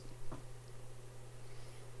because...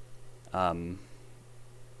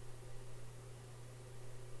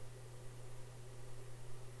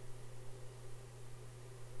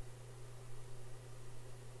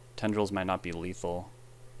 Tendrils might not be lethal.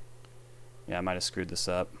 Yeah, I might have screwed this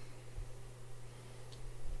up.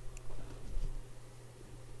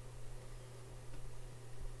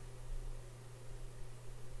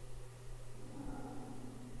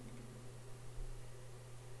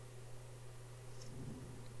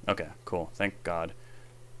 Okay, cool. Thank God.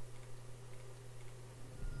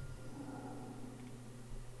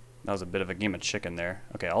 That was a bit of a game of chicken there.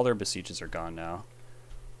 Okay, all their Beseeches are gone now.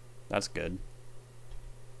 That's good.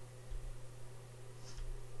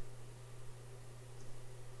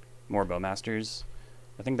 More Bowmasters.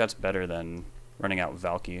 I think that's better than running out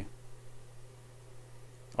Valky.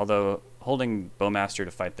 Although, holding Bowmaster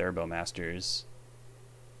to fight their Bowmasters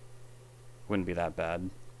wouldn't be that bad.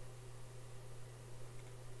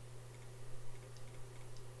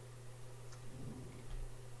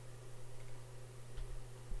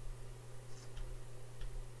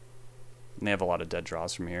 And they have a lot of dead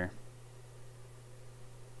draws from here.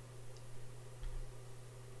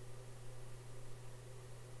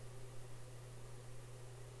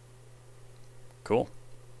 Cool.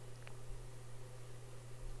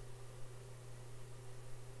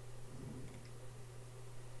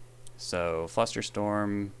 So,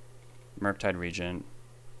 Flusterstorm, Murktide Regent.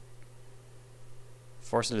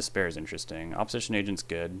 Force of Despair is interesting. Opposition Agent's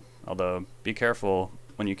good, although be careful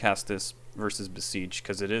when you cast this versus Beseech,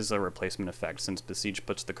 because it is a replacement effect since Beseech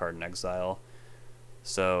puts the card in exile.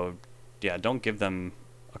 So, yeah, don't give them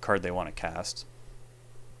a card they want to cast.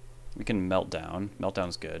 We can Meltdown.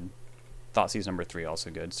 Meltdown's good. Thoughtseize number 3 also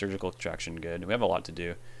good. Surgical Extraction good. We have a lot to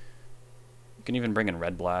do. We can even bring in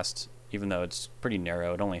Red Blast, even though it's pretty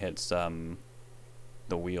narrow. It only hits the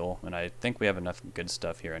wheel, and I think we have enough good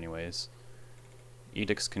stuff here anyways.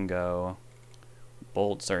 Edicts can go.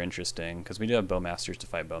 Bolts are interesting, because we do have Bowmasters to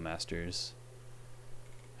fight Bowmasters.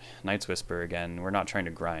 Night's Whisper again. We're not trying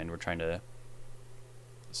to grind. We're trying to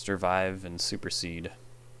survive and supersede.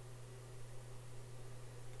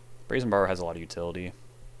 Brazen Borrower has a lot of utility.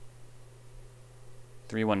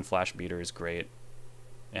 3/1 Flash Beater is great.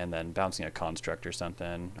 And then bouncing a Construct or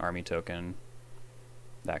something. Army Token.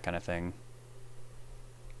 That kind of thing.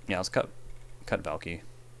 Yeah, let's cut Valky.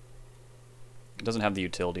 It doesn't have the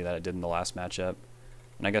utility that it did in the last matchup.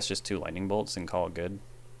 And I guess just 2 Lightning Bolts and call it good.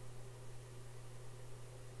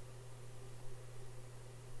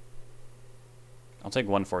 I'll take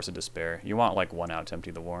 1 Force of Despair. You want like 1 out to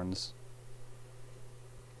empty the Warrens.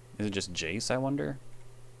 Is it just Jace, I wonder?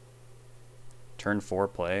 Turn 4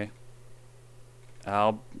 play.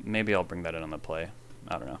 Maybe I'll bring that in on the play.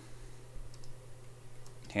 I don't know.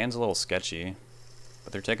 Hand's a little sketchy,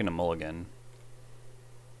 but they're taking a mulligan.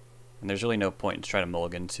 And there's really no point to try to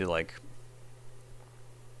mulligan to like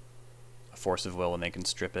a Force of Will when they can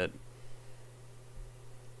strip it.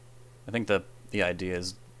 I think the idea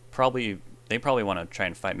is they probably want to try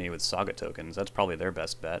and fight me with Saga tokens. That's probably their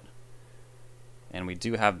best bet. And we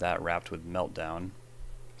do have that wrapped with Meltdown,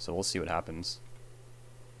 so we'll see what happens.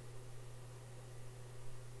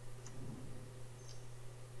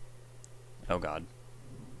 Oh god.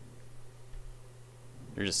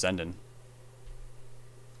 They're just sending.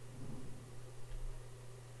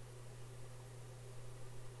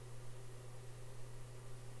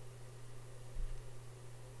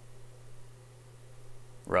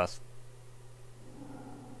 Rough.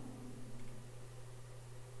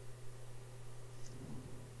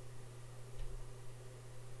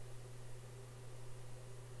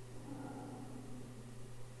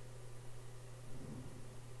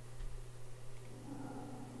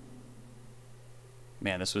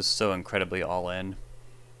 Man, this was so incredibly all in.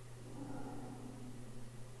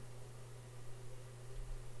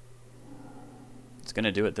 It's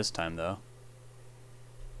gonna do it this time, though.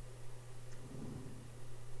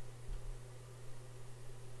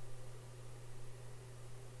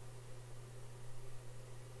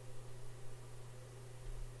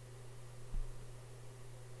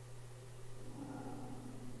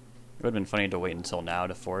 It would have been funny to wait until now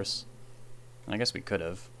to force. And I guess we could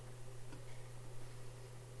have.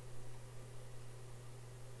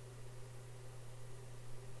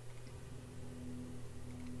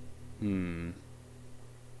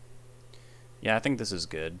 Yeah, I think this is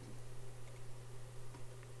good.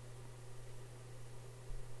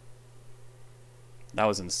 That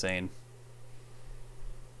was insane.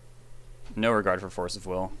 No regard for force of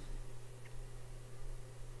will.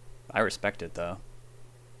 I respect it, though.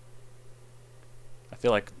 I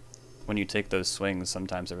feel like when you take those swings,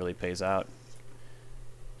 sometimes it really pays out.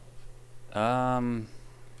 Not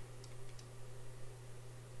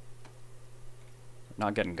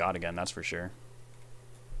getting got again, that's for sure.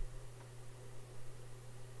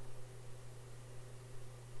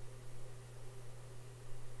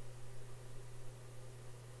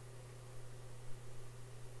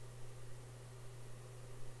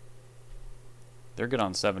 They're good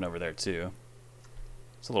on 7 over there, too.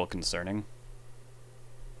 It's a little concerning.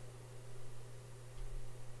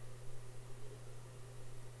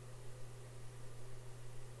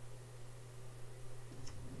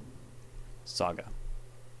 Saga.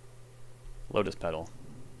 Lotus Petal.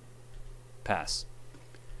 Pass.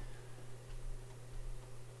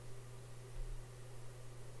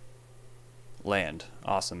 Land.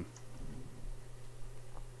 Awesome.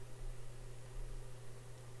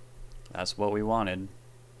 That's what we wanted.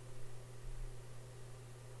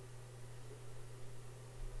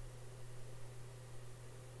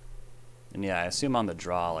 And yeah, I assume on the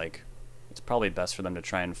draw, like, it's probably best for them to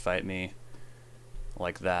try and fight me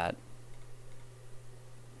like that.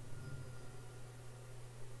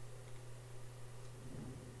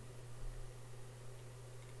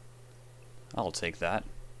 I'll take that.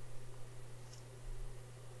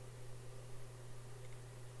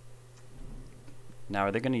 Now,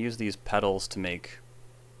 are they going to use these petals to make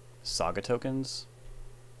Saga tokens?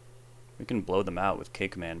 We can blow them out with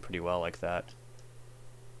K-Command pretty well like that.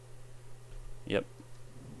 Yep.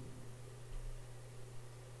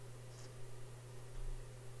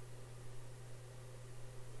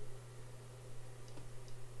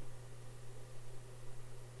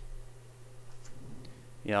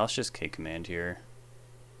 Yeah, let's just K-Command here.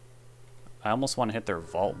 I almost want to hit their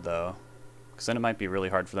Vault, though, because then it might be really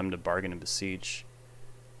hard for them to bargain and beseech.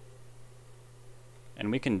 And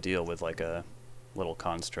we can deal with, like, a little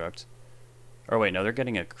construct. Or wait, no, they're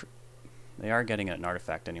getting a... They are getting an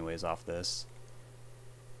artifact anyways off this.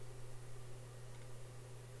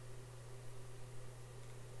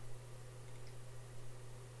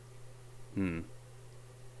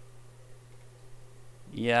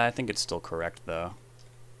 Yeah, I think it's still correct, though.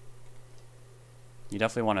 You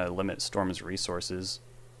definitely want to limit Storm's resources.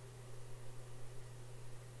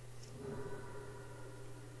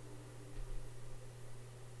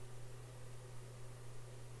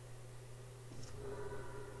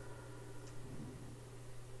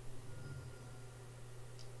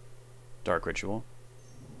 Dark Ritual.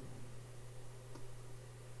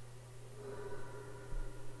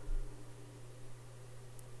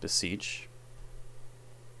 Beseech.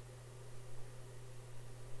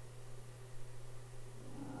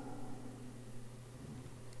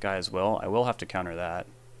 Guys, well, I will have to counter that.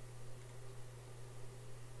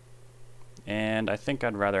 And I think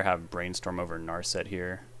I'd rather have Brainstorm over Narset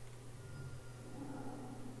here.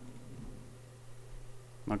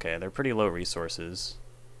 Okay, they're pretty low resources.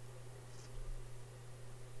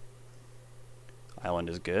 Island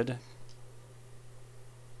is good.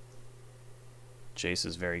 Jace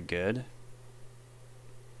is very good.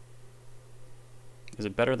 Is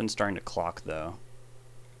it better than starting to clock, though?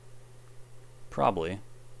 Probably.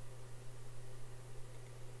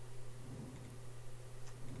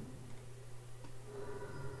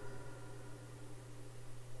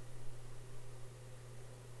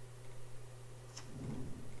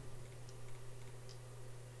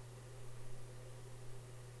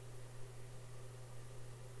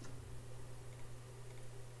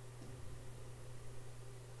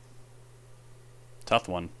 Tough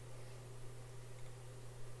one.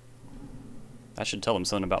 That should tell them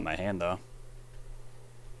something about my hand, though.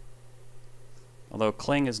 Although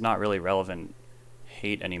Cling is not really relevant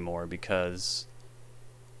hate anymore because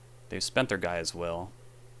they've spent their guy as well.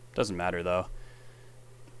 Doesn't matter, though.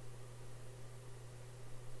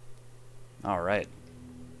 Alright.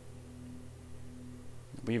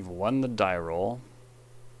 We've won the die roll.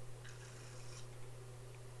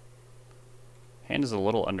 Hand is a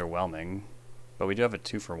little underwhelming, but we do have a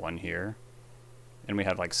 2-for-1 here. And we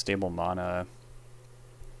have like stable mana.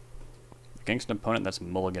 Against an opponent that's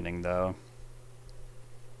mulliganing, though,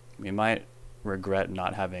 we might regret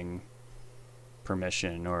not having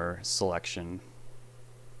permission or selection.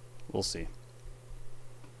 We'll see.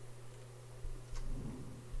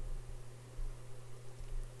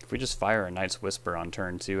 If we just fire a Night's Whisper on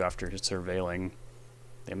turn 2 after surveilling,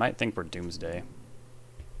 they might think we're Doomsday.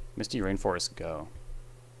 Misty Rainforest, go.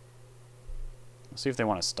 Let's see if they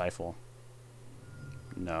want to stifle.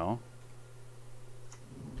 No.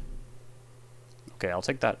 Okay, I'll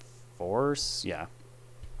take that force. Yeah.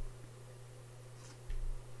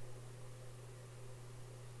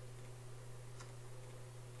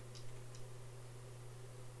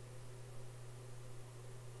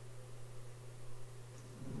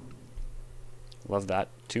 Love that.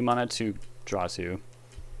 2 mana to draw 2.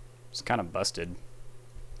 It's kind of busted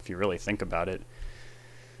if you really think about it.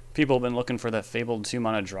 People have been looking for that fabled 2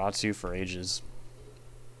 mana draw 2 for ages.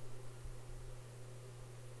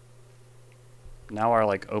 Now our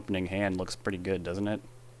like opening hand looks pretty good, doesn't it?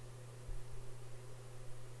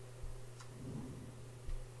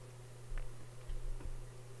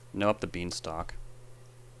 No up the beanstalk.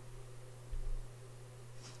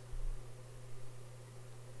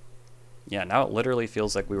 Yeah, now it literally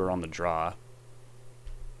feels like we were on the draw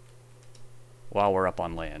while we're up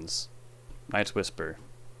on lands. Night's Whisper.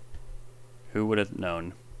 Who would have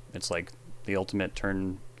known? It's like the ultimate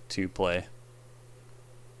turn 2 play.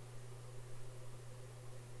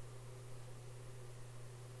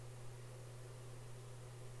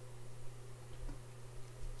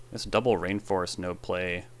 This double Rainforest no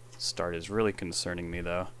play start is really concerning me,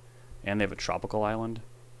 though. And they have a tropical island.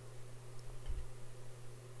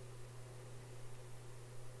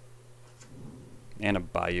 And a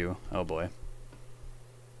bayou. Oh boy.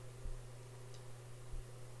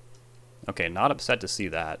 Okay, not upset to see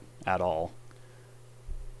that at all.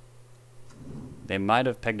 They might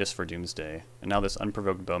have pegged us for Doomsday, and now this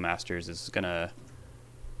Unprovoked Bowmasters is gonna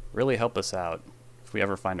really help us out if we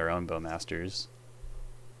ever find our own Bowmasters.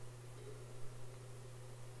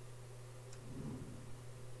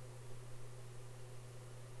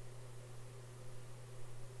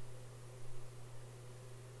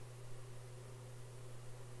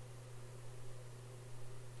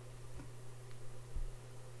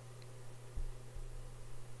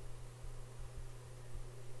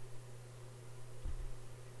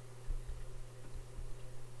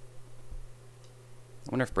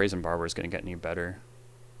 I wonder if Brazen Barber is going to get any better.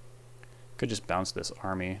 Could just bounce this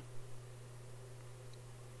army.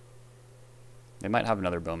 They might have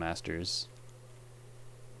another Bowmasters.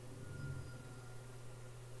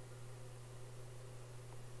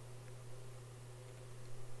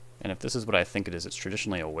 And if this is what I think it is, it's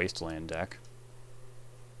traditionally a Wasteland deck.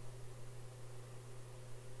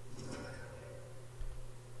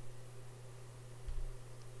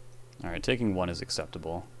 Alright, taking 1 is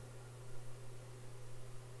acceptable.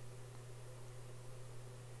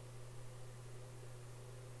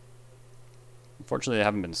 Unfortunately, they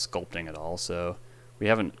haven't been sculpting at all, so we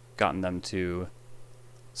haven't gotten them to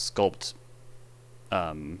sculpt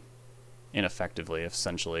ineffectively,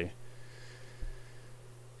 essentially.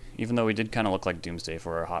 Even though we did kind of look like Doomsday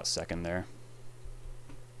for a hot second there.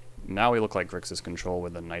 Now we look like Grixis Control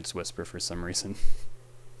with a Night's Whisper for some reason.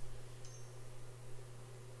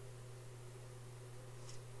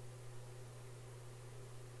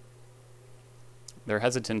 Their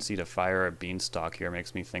hesitancy to fire a Beanstalk here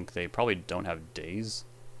makes me think they probably don't have Daze.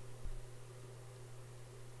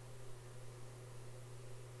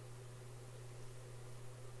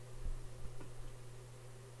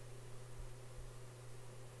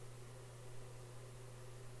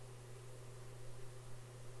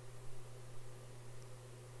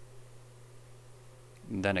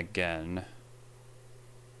 And then again,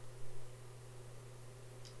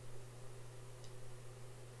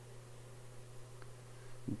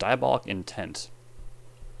 Diabolic Intent.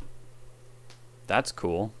 That's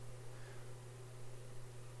cool.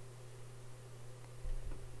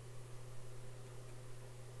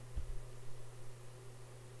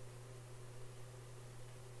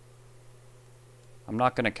 I'm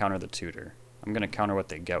not going to counter the tutor. I'm going to counter what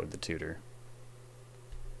they get with the tutor.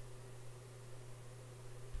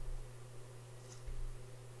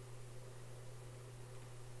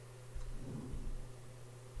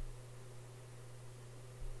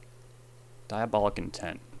 Diabolic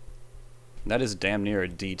Intent. That is damn near a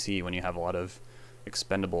DT when you have a lot of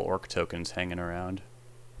expendable orc tokens hanging around.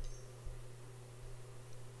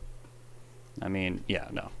 I mean, yeah,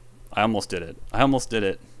 no. I almost did it. I almost did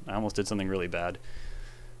it. I almost did something really bad.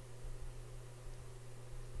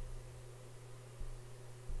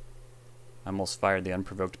 I almost fired the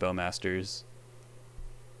Unprovoked Bowmasters.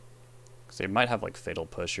 Because they might have like Fatal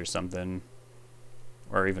Push or something.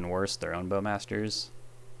 Or even worse, their own Bowmasters.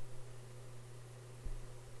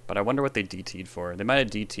 But I wonder what they DT'd for. They might have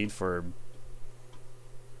DT'd for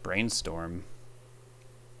Brainstorm.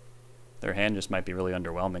 Their hand just might be really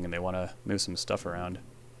underwhelming and they want to move some stuff around.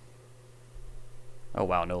 Oh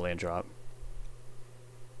wow, no land drop.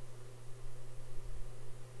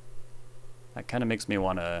 That kind of makes me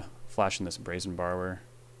want to flash in this Brazen Borrower.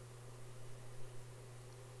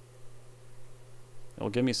 It'll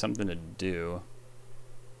give me something to do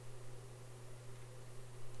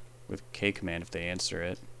with K command if they answer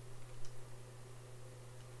it.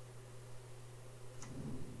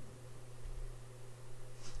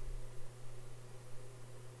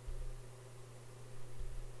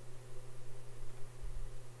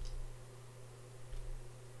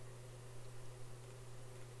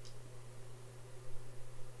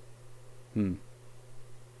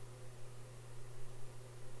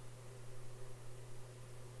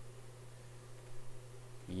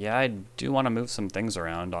 Yeah, I do want to move some things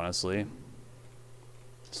around, honestly.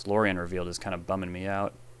 This Lorien revealed is kind of bumming me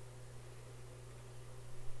out.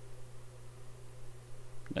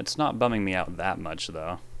 It's not bumming me out that much,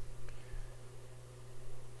 though.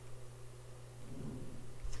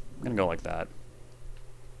 I'm gonna go like that.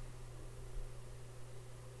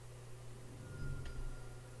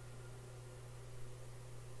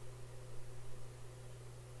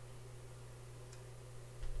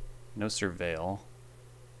 No Surveil.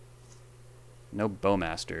 No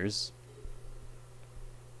Bowmasters.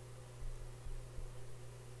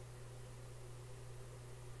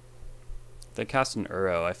 If they cast an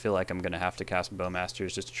Uro, I feel like I'm going to have to cast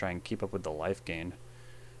Bowmasters just to try and keep up with the life gain.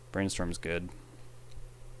 Brainstorm's good.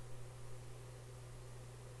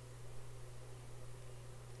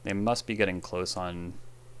 They must be getting close on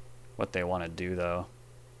what they want to do, though.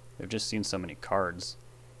 They've just seen so many cards.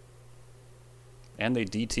 And they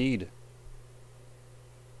DT'd.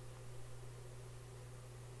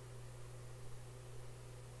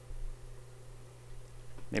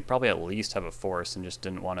 They probably at least have a forest and just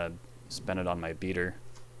didn't want to spend it on my beater.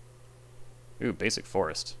 Ooh, basic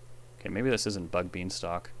forest. Okay, maybe this isn't Bug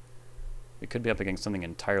Beanstalk. We could be up against something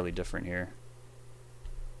entirely different here.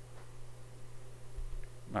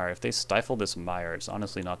 Alright, if they stifle this Mire, it's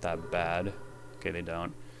honestly not that bad. Okay, they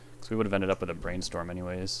don't. Because we would have ended up with a Brainstorm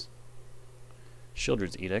anyways.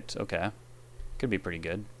 Shieldred's Edict, okay. Could be pretty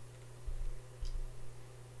good.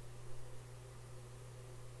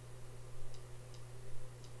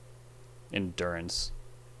 Endurance.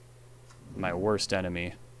 My worst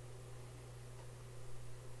enemy.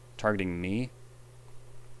 Targeting me?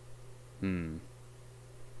 Okay,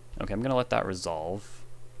 I'm gonna let that resolve.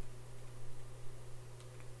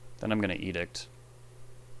 Then I'm gonna Edict.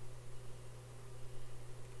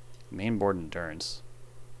 Main board Endurance.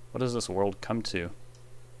 What does this world come to?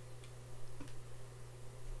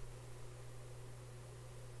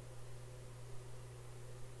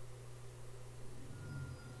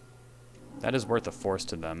 That is worth a force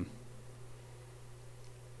to them.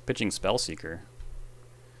 Pitching Spellseeker.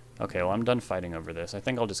 Okay, well I'm done fighting over this. I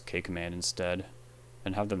think I'll just K-Command instead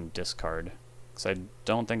and have them discard. Because I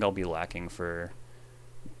don't think I'll be lacking for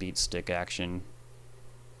beat stick action.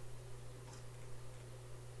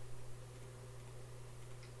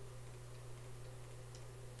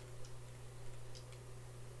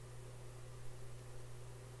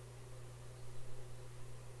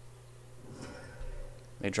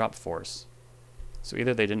 They drop Force. So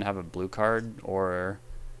either they didn't have a blue card, or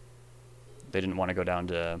they didn't want to go down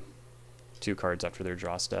to 2 cards after their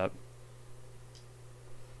draw step.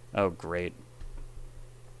 Oh, great.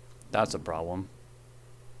 That's a problem.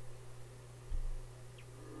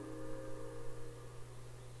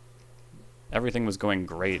 Everything was going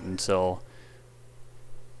great until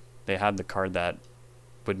they had the card that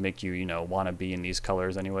would make you, you know, want to be in these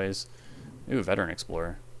colors anyways. Ooh, Veteran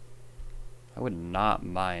Explorer. I would not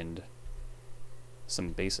mind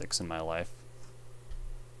some basics in my life.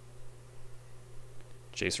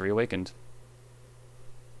 Jace Reawakened.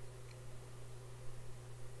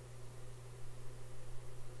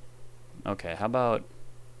 Okay, how about...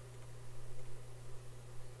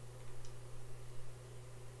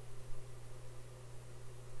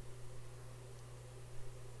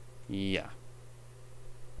 Yeah.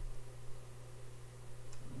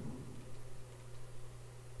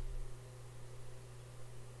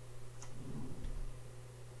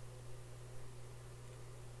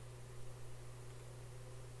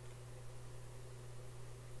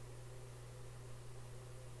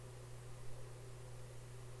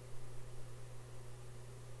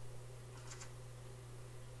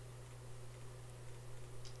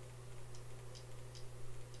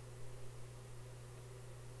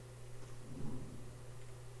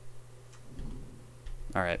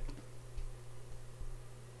 Alright.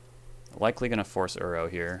 Likely going to force Uro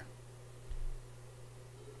here.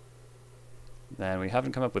 Then we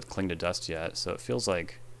haven't come up with Cling to Dust yet, so it feels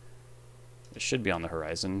like it should be on the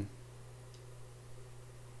horizon.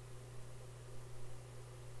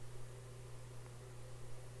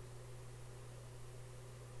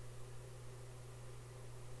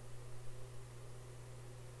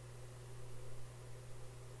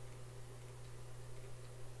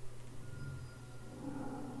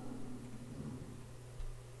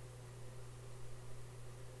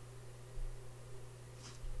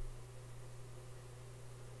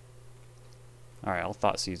 Alright, I'll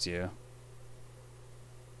Thought Seize you.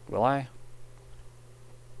 Will I?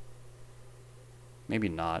 Maybe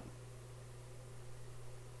not.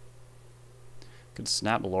 Could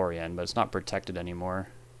snap Lorien, but it's not protected anymore.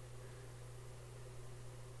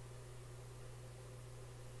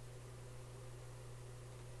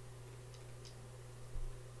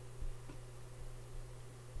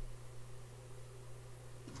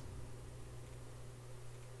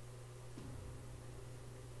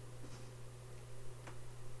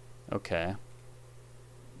 Okay.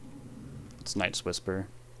 It's Night's Whisper.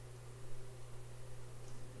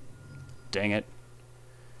 Dang it.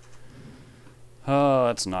 Oh,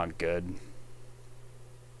 that's not good.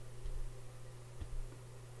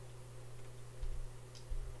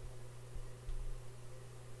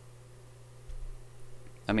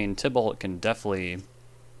 I mean, Tibalt can definitely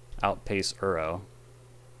outpace Uro.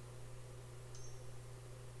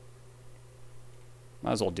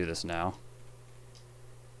 Might as well do this now.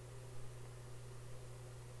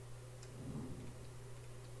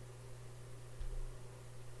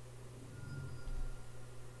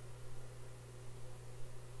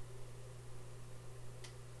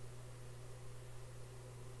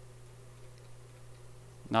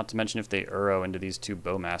 Not to mention if they Uro into these two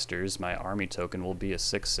Bowmasters, my army token will be a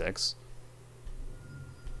 6/6.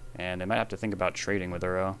 And they might have to think about trading with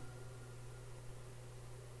Uro.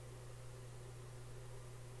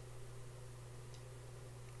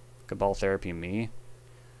 Cabal Therapy me.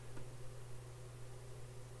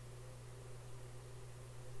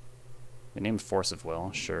 They named Force of Will,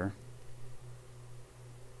 sure.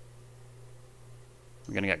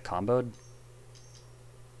 We're gonna get comboed?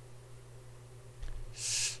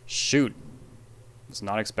 Shoot. Was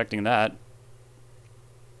not expecting that.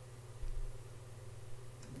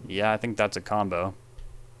 Yeah, I think that's a combo.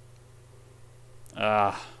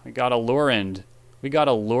 We got a Lurend. We got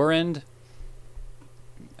a Lurend?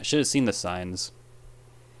 I should have seen the signs.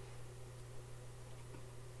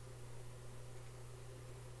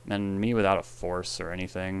 And me without a force or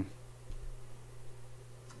anything.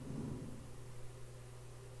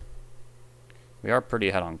 We are pretty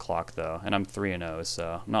ahead on clock, though, and I'm 3-0,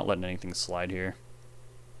 so I'm not letting anything slide here.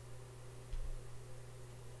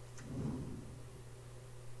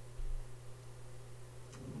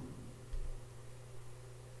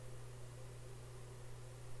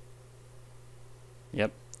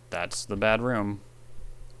 Yep, that's the bad room.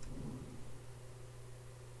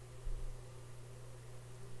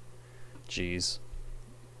 Jeez.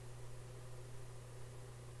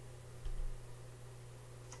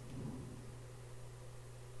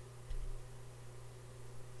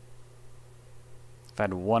 If I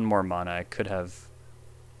had one more mana, I could have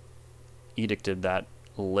edicted that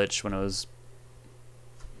Lich when it was...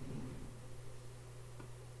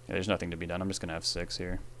 Yeah, there's nothing to be done. I'm just going to F6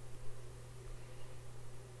 here.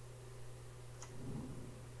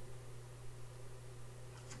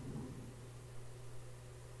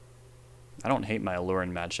 I don't hate my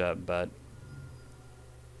Allurin matchup, but...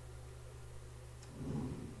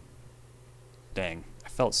 Dang. I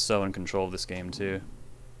felt so in control of this game, too.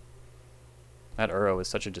 That Uro is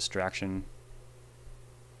such a distraction.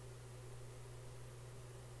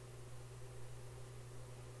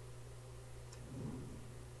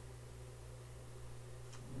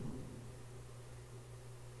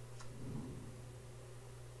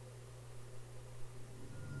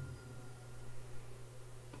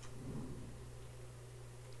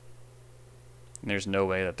 There's no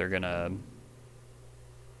way that they're gonna...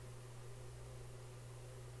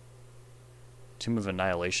 Tomb of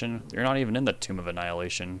Annihilation? They're not even in the Tomb of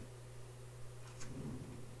Annihilation.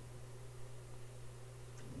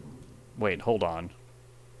 Wait, hold on.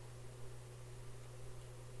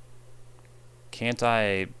 Can't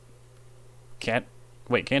I cast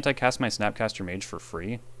my Snapcaster Mage for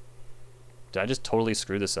free? Did I just totally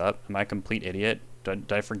screw this up? Am I a complete idiot?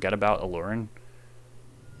 Did I forget about Allurin?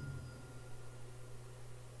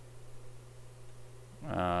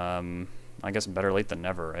 I guess better late than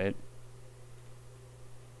never, right?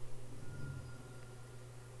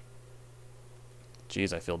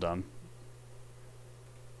 Jeez, I feel dumb.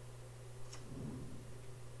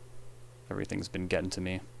 Everything's been getting to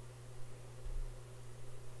me.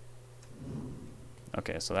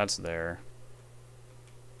 Okay, so that's there.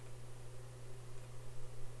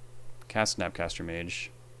 Cast Snapcaster Mage.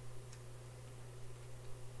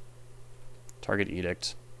 Target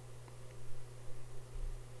Edict.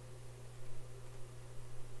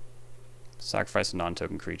 Sacrifice a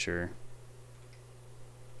non-token creature.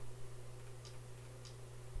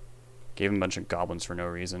 Gave him a bunch of goblins for no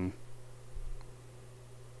reason.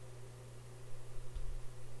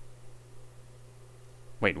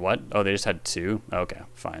 Wait, what? Oh, they just had 2? Okay,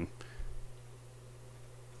 fine.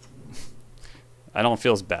 I don't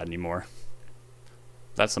feel as bad anymore.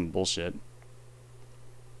 That's some bullshit.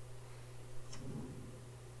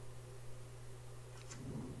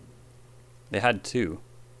 They had 2.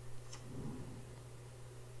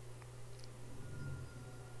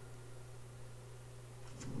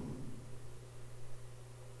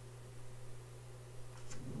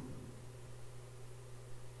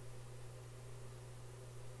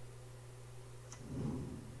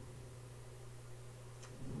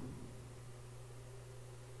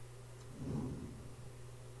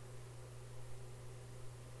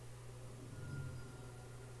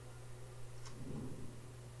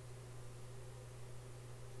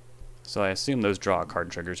 So I assume those draw a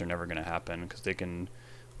card triggers are never going to happen, because they can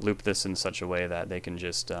loop this in such a way that they can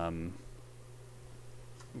just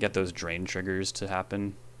get those drain triggers to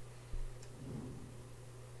happen.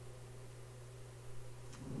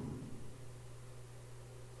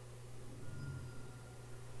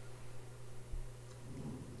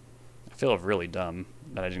 I feel really dumb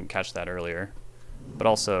that I didn't catch that earlier, but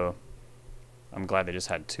also I'm glad they just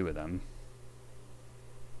had 2 of them.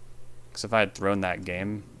 Because if I had thrown that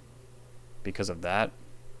game because of that,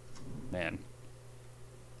 man,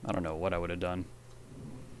 I don't know what I would have done.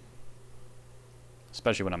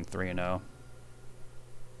 Especially when I'm 3-0.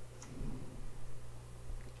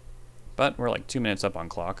 But we're like 2 minutes up on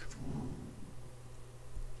clock.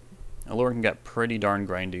 Allure can get pretty darn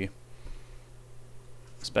grindy.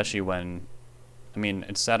 Especially when, I mean,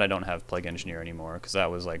 it's sad I don't have Plague Engineer anymore, because that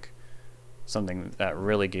was like something that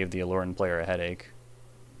really gave the Alluran player a headache.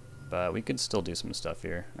 But we could still do some stuff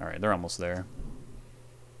here. Alright, they're almost there.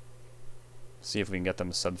 See if we can get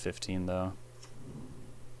them sub 15 though.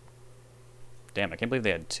 Damn, I can't believe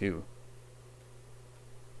they had 2.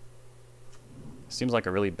 Seems like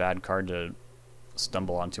a really bad card to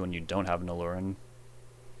stumble onto when you don't have an Alluran.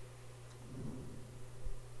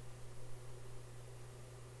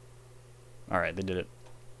 Alright, they did it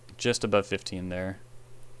just above 15 there.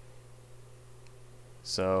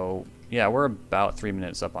 So, yeah, we're about 3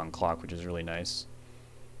 minutes up on clock, which is really nice.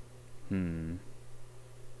 If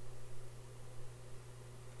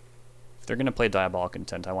they're going to play Diabolic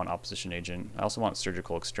Intent, I want Opposition Agent. I also want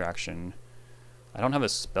Surgical Extraction. I don't have a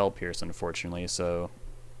Spell Pierce, unfortunately, so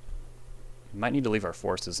we might need to leave our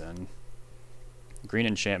forces in. Green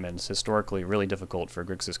Enchantment's historically really difficult for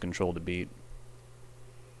Grixis Control to beat.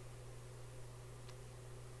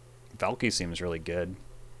 Valky seems really good.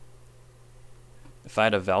 If I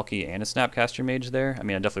had a Valky and a Snapcaster Mage there, I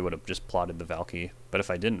mean, I definitely would have just plotted the Valky. But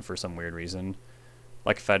if I didn't for some weird reason,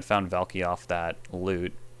 like if I'd found Valky off that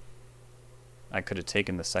loot, I could have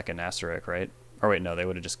taken the second Asurek, right? Or wait, no, they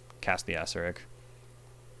would have just cast the Asurek.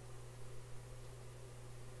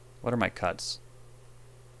 What are my cuts?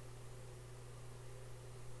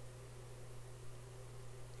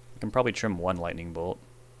 I can probably trim 1 Lightning Bolt,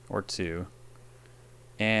 or 2.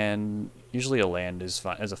 And usually a land is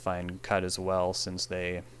a fine cut as well, since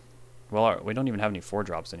they, well, we don't even have any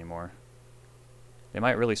 4-drops anymore. They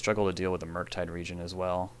might really struggle to deal with the Murktide region as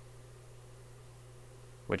well.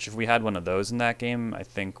 Which, if we had one of those in that game, I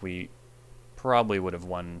think we probably would have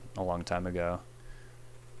won a long time ago.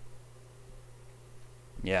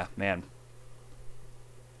 Yeah, man.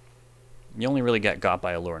 You only really get got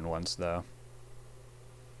by Alluran once, though.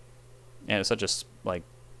 And it's such a, like,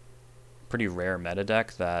 pretty rare meta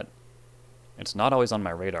deck that it's not always on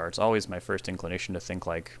my radar. It's always my first inclination to think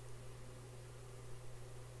like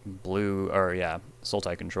blue, or yeah,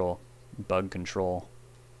 Sultai Control, Bug Control,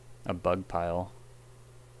 a Bug Pile.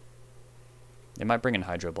 They might bring in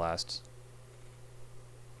Hydroblast.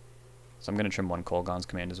 So I'm going to trim 1 Kolaghan's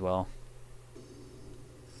Command as well.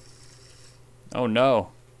 Oh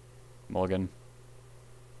no! Mulligan.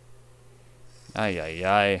 Ay ay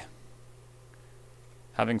ay.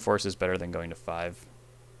 Having force is better than going to 5.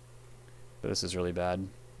 But this is really bad.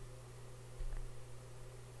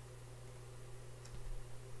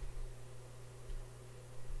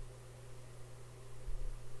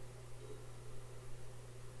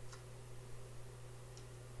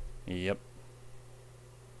 Yep.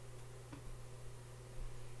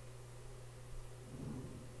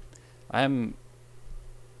 I'm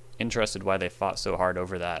interested why they fought so hard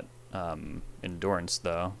over that endurance,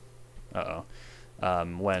 though.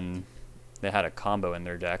 When they had a combo in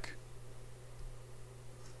their deck.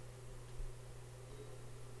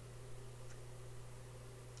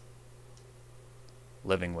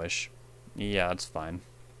 Living Wish. Yeah, that's fine.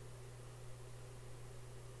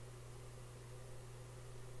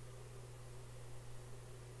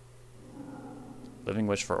 Living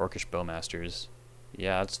Wish for Orcish Bowmasters.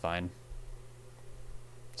 Yeah, that's fine.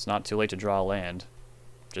 It's not too late to draw a land.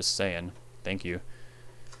 Just saying. Thank you.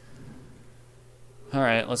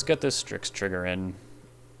 Alright, let's get this Strix trigger in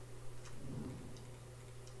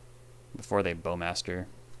before they Bowmaster.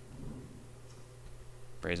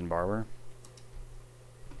 Brazen Barber.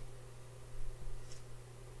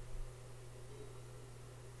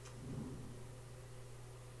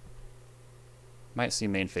 Might see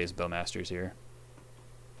main phase Bowmasters here.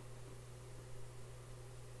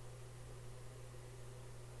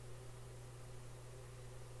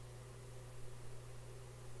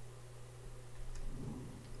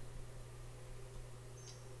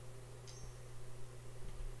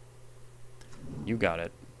 You got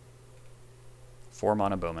it. 4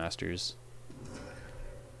 mana Bowmasters.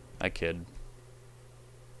 I kid.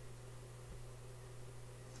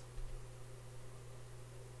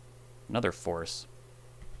 Another Force.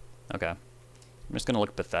 Okay. I'm just going to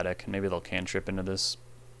look pathetic, and maybe they'll cantrip into this.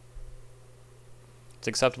 It's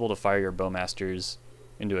acceptable to fire your Bowmasters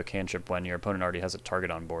into a cantrip when your opponent already has a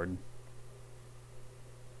target on board.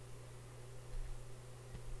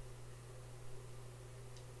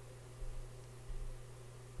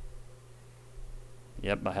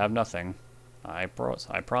 Yep, I have nothing. I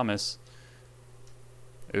promise.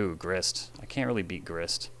 Ooh, Grist. I can't really beat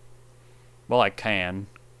Grist. Well, I can,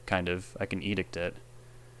 kind of. I can Edict it.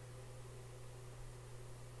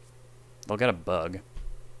 They'll get a bug.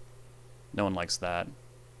 No one likes that.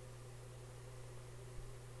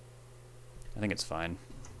 I think it's fine.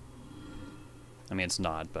 I mean, it's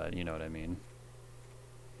not, but you know what I mean.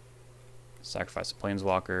 Sacrifice a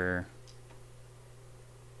planeswalker.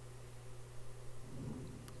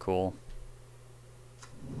 Cool.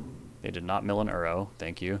 They did not mill an Uro.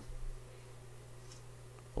 Thank you.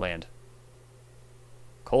 Land.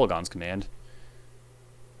 Kolagon's command.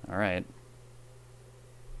 Alright.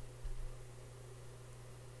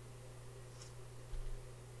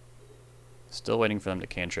 Still waiting for them to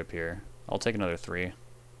cantrip here. I'll take another 3.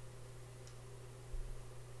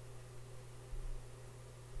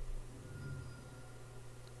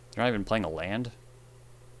 They're not even playing a land?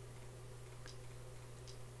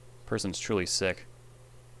 Person's truly sick.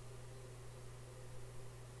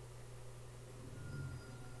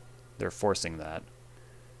 They're forcing that.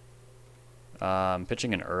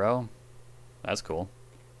 Pitching an Uro? That's cool.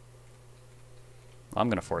 I'm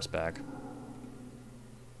gonna force back.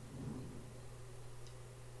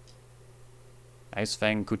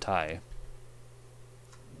 Icefang Kutai.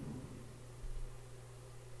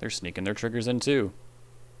 They're sneaking their triggers in too.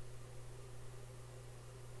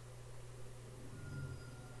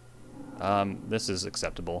 This is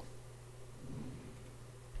acceptable.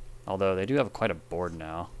 Although they do have quite a board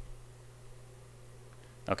now.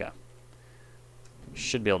 Okay.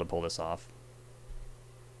 Should be able to pull this off.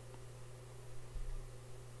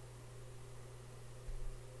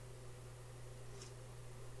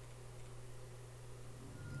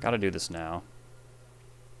 Gotta do this now.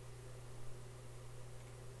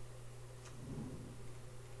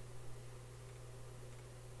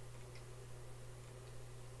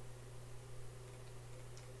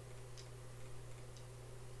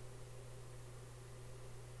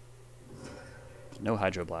 No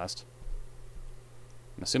Hydroblast.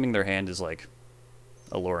 I'm assuming their hand is like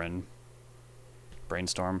Aloran.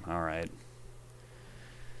 Brainstorm? Alright.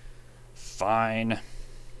 Fine.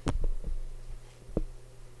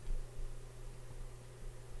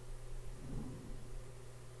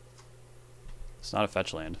 It's not a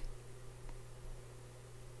fetch land.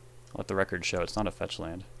 Let the record show it's not a fetch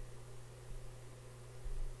land.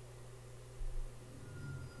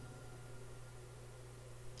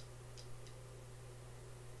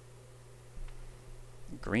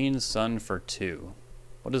 Green Sun for 2.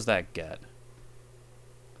 What does that get?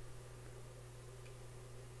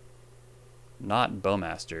 Not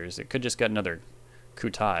Bowmasters. It could just get another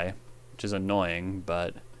Kutai, which is annoying,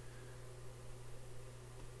 but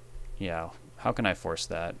yeah, how can I force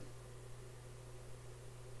that?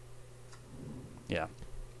 Yeah,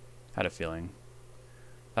 had a feeling.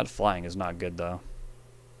 That flying is not good though.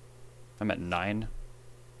 I'm at 9.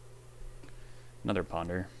 Another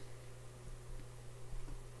Ponder.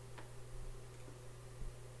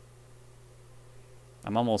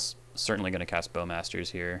 I'm almost certainly going to cast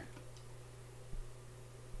Bowmasters here.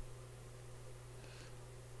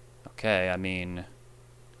 Okay, I mean,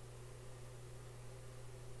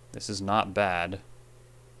 this is not bad.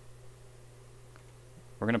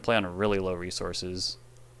 We're going to play on really low resources.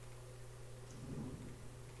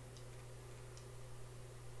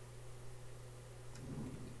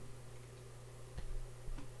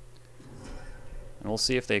 And we'll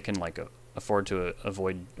see if they can like afford to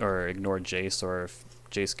avoid or ignore Jace, or if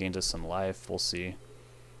Jace gains us some life. We'll see.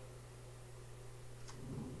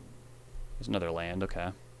 There's another land,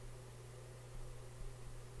 okay.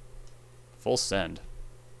 Full send.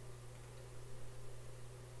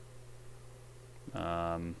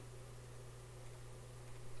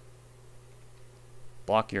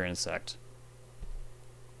 Block your insect.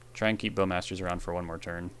 Try and keep Bowmasters around for one more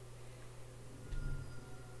turn.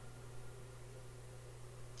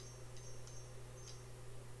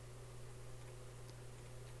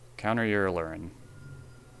 Counter your Wrenn.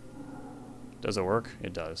 Does it work?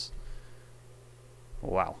 It does.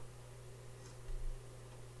 Wow.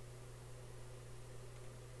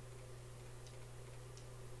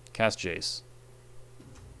 Cast Jace.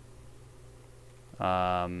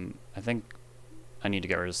 I think I need to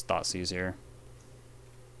get rid of Thoughtseize here.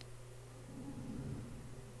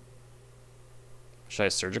 Should I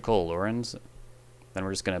Surgical Allurans? Then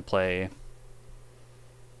we're just going to play...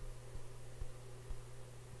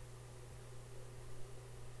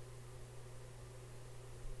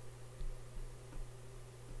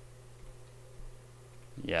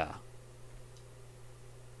 Yeah.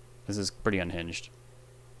 This is pretty unhinged.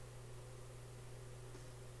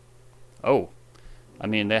 Oh. I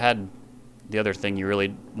mean, they had the other thing you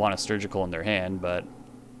really want a Surgical in their hand, but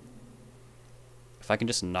if I can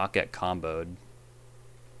just not get comboed,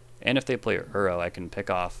 and if they play Uro, I can pick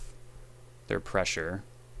off their pressure.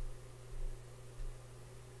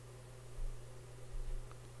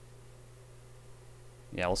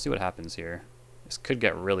 Yeah, we'll see what happens here. This could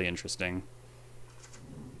get really interesting.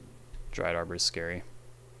 Dryad Arbor is scary.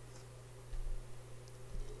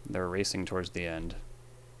 They're racing towards the end.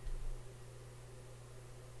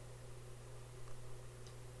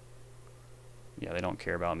 Yeah, they don't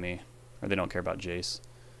care about me. Or they don't care about Jace.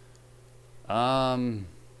 I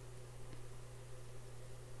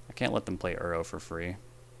can't let them play Uro for free.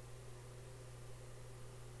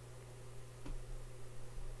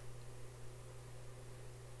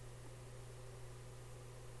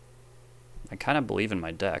 I kind of believe in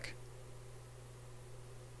my deck.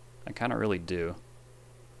 I kind of really do.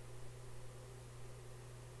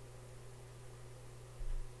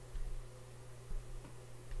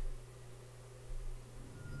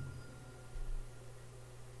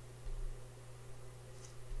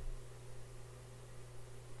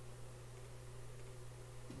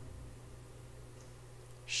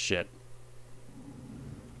 Shit.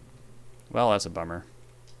 Well, that's a bummer.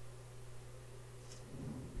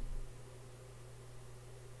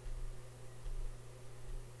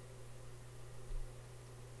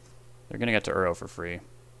 They're gonna get to Uro for free. It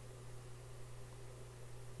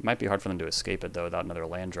might be hard for them to escape it, though, without another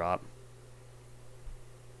land drop.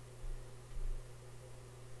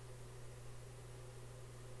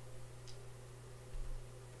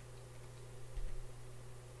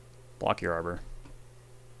 Block your Arbor.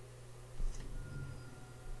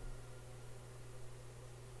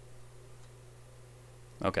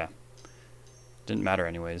 Okay. Didn't matter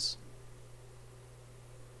anyways.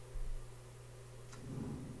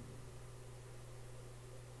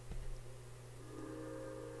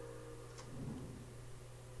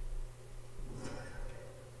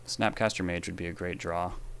 Snapcaster Mage would be a great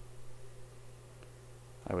draw.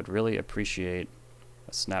 I would really appreciate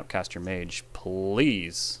a Snapcaster Mage,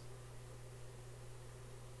 please.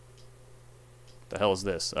 The hell is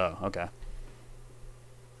this? Oh, okay.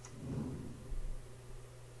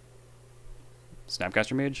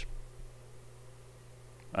 Snapcaster Mage?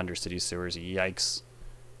 Undercity Sewers, yikes.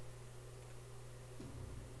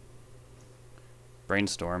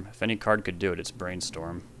 Brainstorm. If any card could do it, it's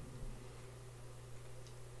Brainstorm.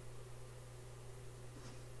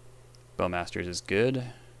 Bowmasters is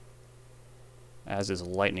good, as is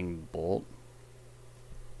Lightning Bolt.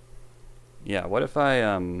 Yeah, what if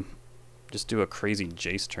I just do a crazy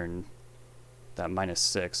Jace turn, that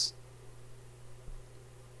 -6?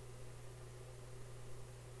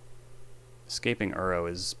 Escaping Uro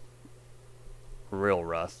is real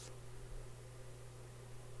rough.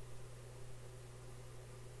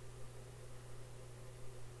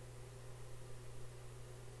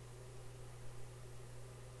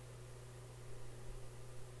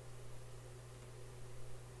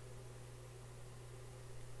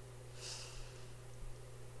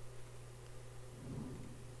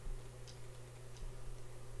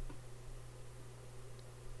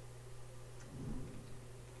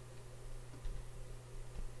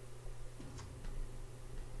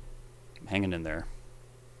 hanging in there.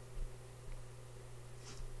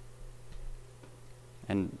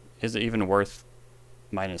 And is it even worth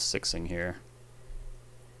 -6ing here?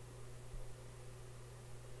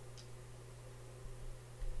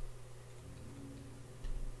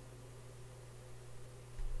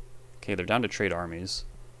 Okay, they're down to trade armies.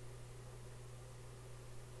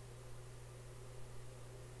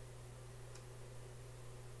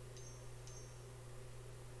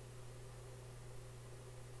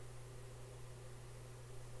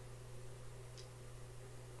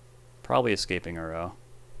 Probably escaping Uro.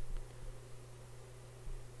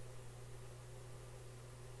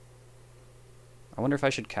 I wonder if I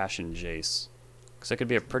should cash in Jace, because that could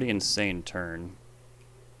be a pretty insane turn.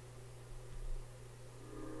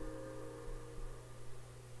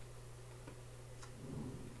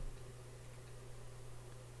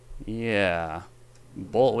 Yeah.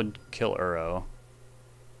 Bolt would kill Uro.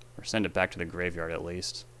 Or send it back to the graveyard at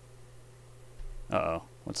least. Uh-oh.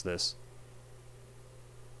 What's this?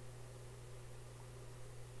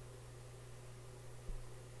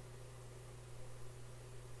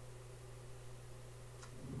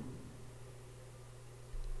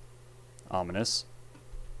 Ominous.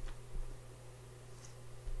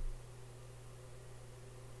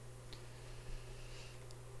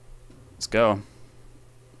 Let's go.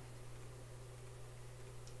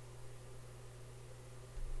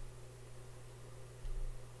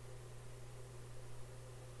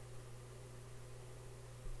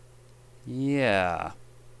 Yeah.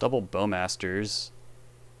 Double Bowmasters.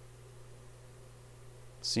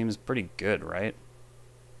 Seems pretty good, right?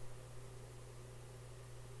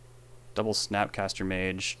 Double Snapcaster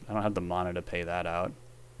Mage. I don't have the mana to pay that out.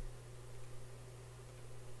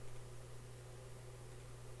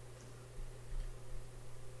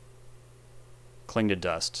 Cling to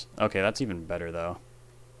Dust. Okay, that's even better, though.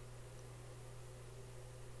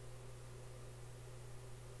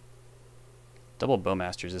 Double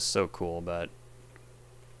Bowmasters is so cool, but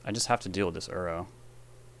I just have to deal with this Uro.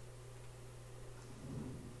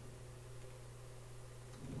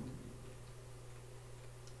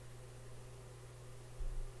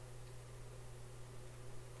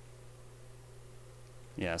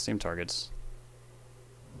 Yeah, same targets.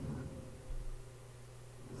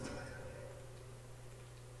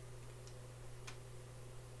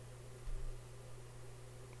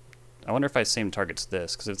 I wonder if I same targets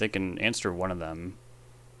this, because if they can answer one of them...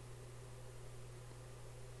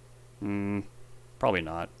 probably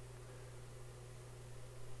not.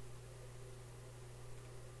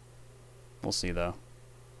 We'll see, though.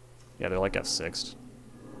 Yeah, they're like F6'd.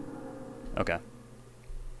 Okay.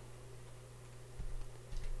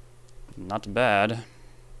 Not bad.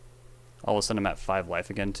 All of a sudden I'm at 5 life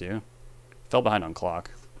again, too. Fell behind on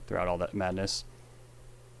clock throughout all that madness.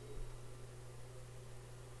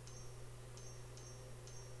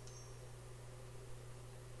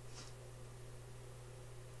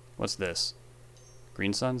 What's this?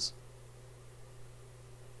 Green Suns?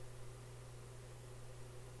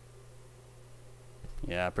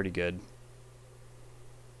 Yeah, pretty good.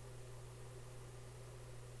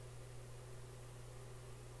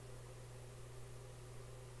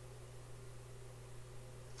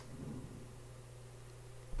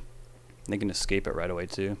 They can escape it right away,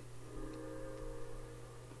 too.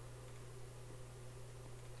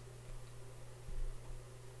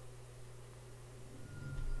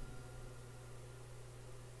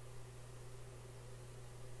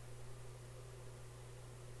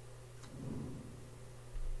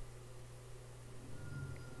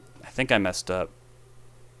 I think I messed up.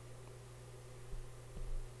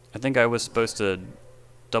 I think I was supposed to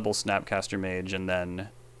double Snapcaster Mage and then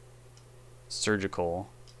Surgical.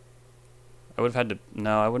 I would have had to...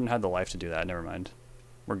 No, I wouldn't have the life to do that. Never mind.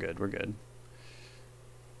 We're good, we're good.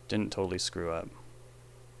 Didn't totally screw up.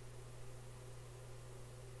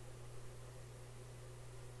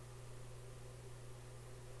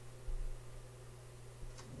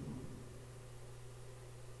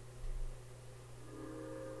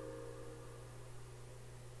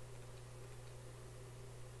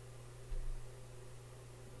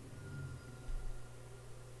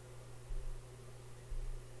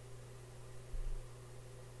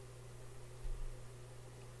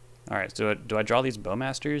 Alright, so do I draw these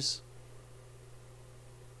Bowmasters?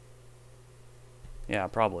 Yeah,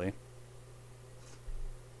 probably.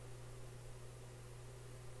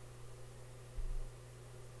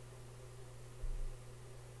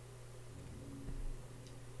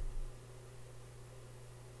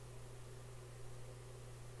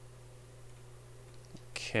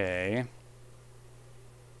 Okay.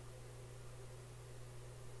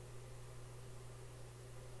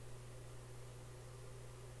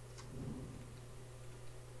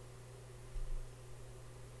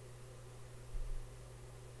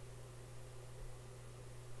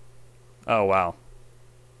 Oh, wow.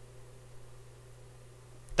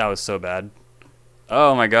 That was so bad.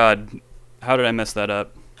 Oh my god. How did I mess that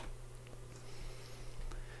up?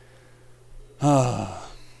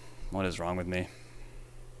 What is wrong with me?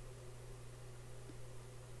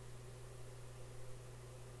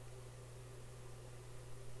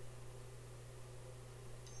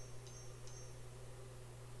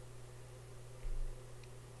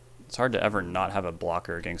 It's hard to ever not have a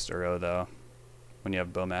blocker against Uro, though, when you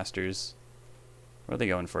have Bowmasters. What are they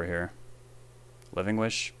going for here? Living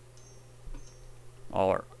Wish?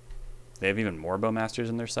 They have even more Bowmasters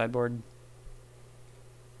in their sideboard?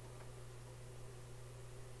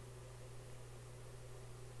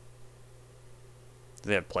 Do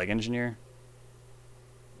they have Plague Engineer?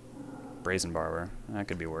 Brazen Borrower. That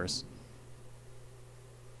could be worse.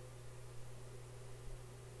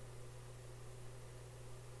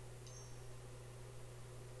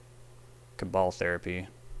 Cabal Therapy.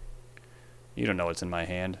 You don't know what's in my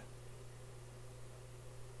hand.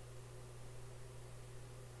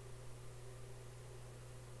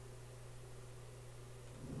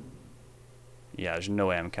 Yeah, there's no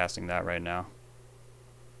way I'm casting that right now.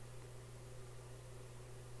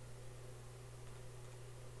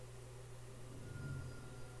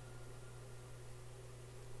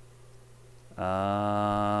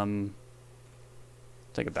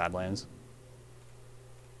 Take a Badlands.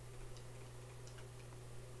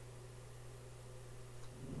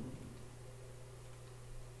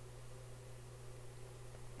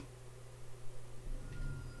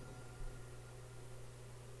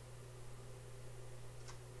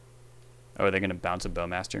 Oh, are they going to bounce a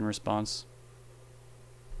Bowmaster in response?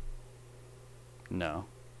 No.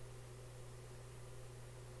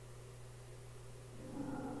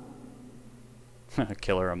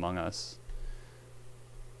 Killer Among Us.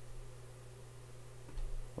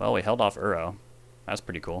 Well, we held off Uro. That's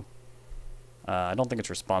pretty cool. I don't think it's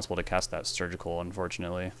responsible to cast that Surgical,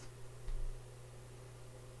 unfortunately.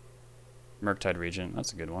 Murktide Regent,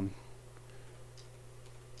 that's a good one.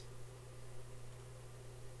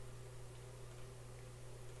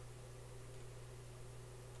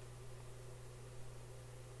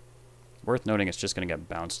 Worth noting it's just going to get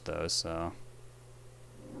bounced, though, so...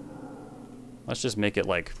 Let's just make it,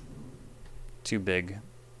 like, too big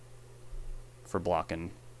for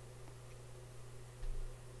blocking.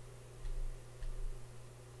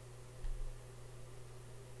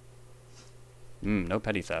 No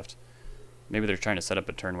Petty Theft. Maybe they're trying to set up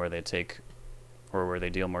a turn where they take, or where they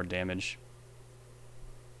deal more damage.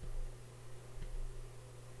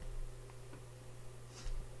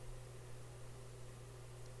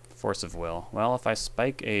 Force of Will. Well, if I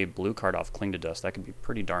spike a blue card off Cling to Dust, that could be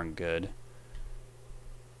pretty darn good.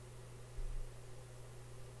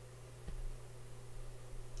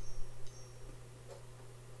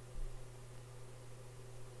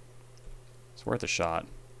 It's worth a shot.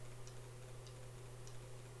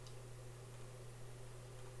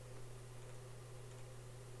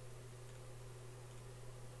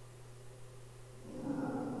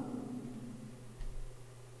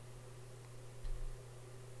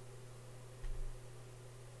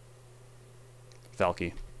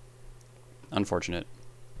 Valky. Unfortunate.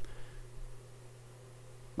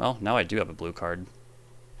 Well, now I do have a blue card.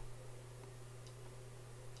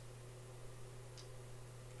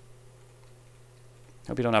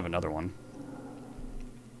 Hope you don't have another one.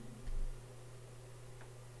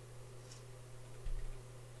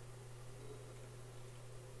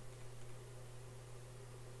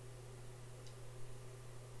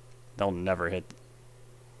 They'll never hit.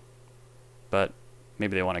 But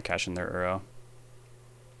maybe they want to cash in their Uro.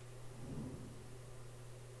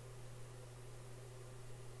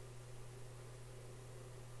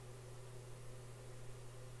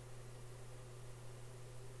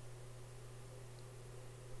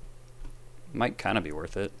 Might kind of be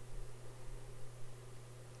worth it.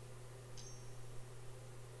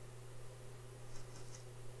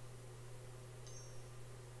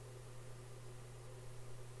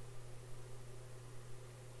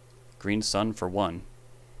 Green Sun for 1.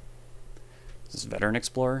 Is this Veteran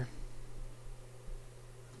Explorer?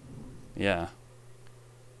 Yeah.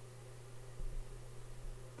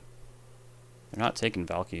 They're not taking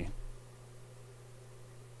Valky.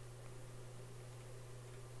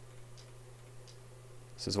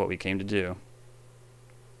 This is what we came to do.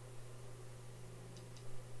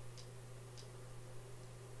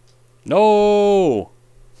 No!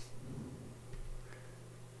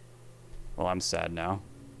 Well, I'm sad now.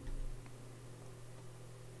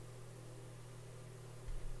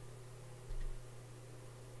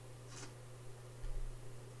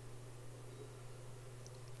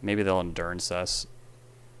 Maybe they'll endurance us.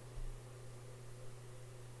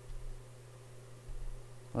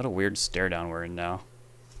 What a weird stare down we're in now.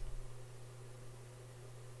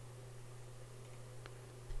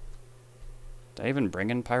 Did I even bring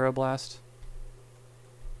in Pyroblast?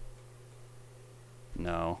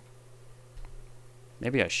 No.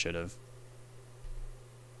 Maybe I should have.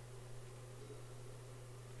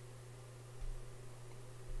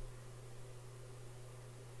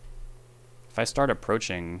 If I start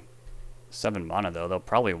approaching 7 mana, though, they'll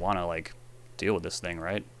probably want to, like, deal with this thing,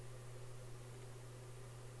 right?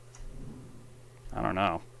 I don't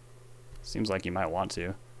know. Seems like you might want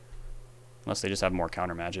to. Unless they just have more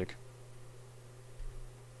counter magic.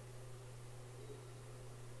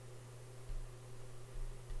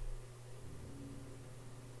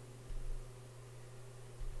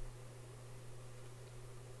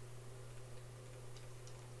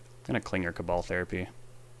 I'm gonna cling your Cabal Therapy.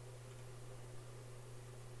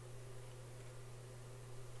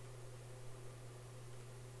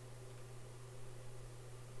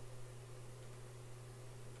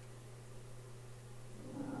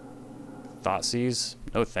 Thoughtseize?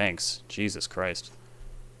 No thanks. Jesus Christ.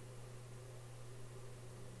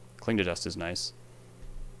 Cling to Dust is nice.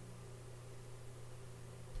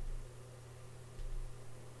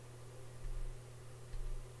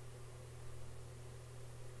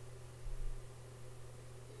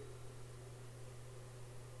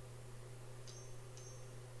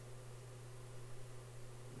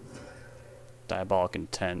 Diabolic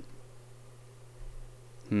Intent.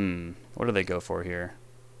 What do they go for here?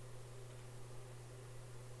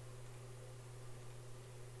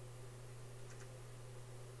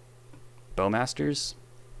 Bowmasters?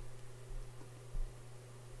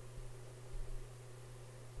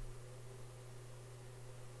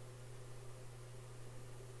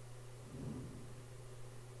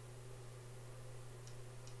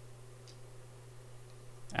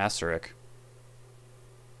 Asterisk.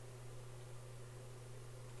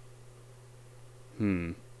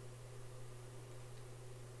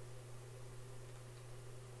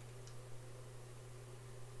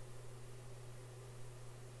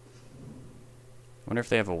 Wonder if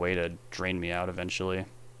they have a way to drain me out eventually.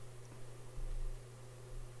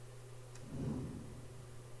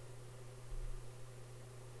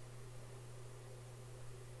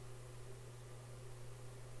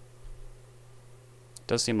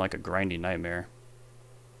 Does seem like a grindy nightmare.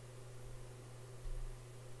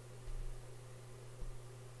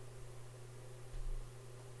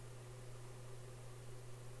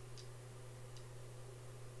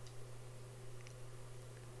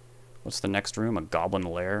 What's the next room? A Goblin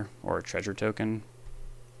Lair or a treasure token?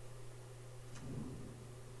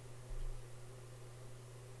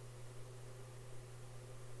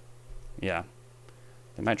 Yeah.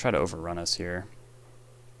 They might try to overrun us here.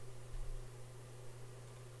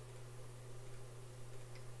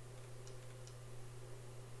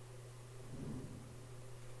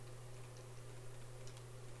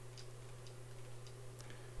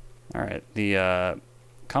 Alright, the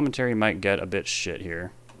commentary might get a bit shit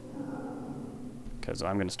here, because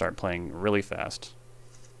I'm going to start playing really fast.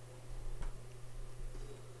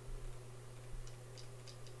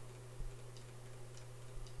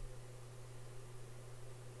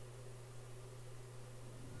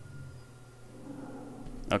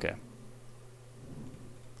 Okay.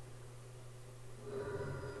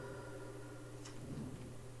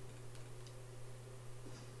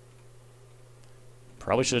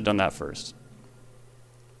 Probably should have done that first.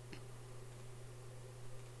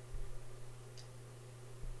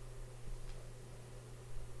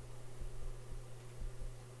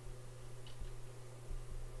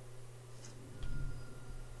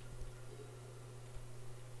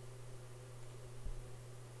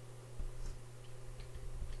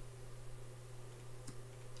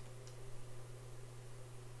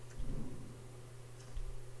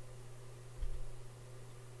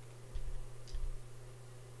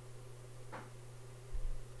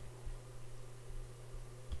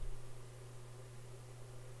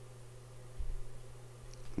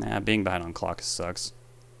 Nah, being behind on clock sucks.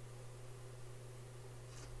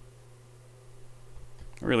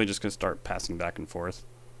 I'm really just gonna start passing back and forth.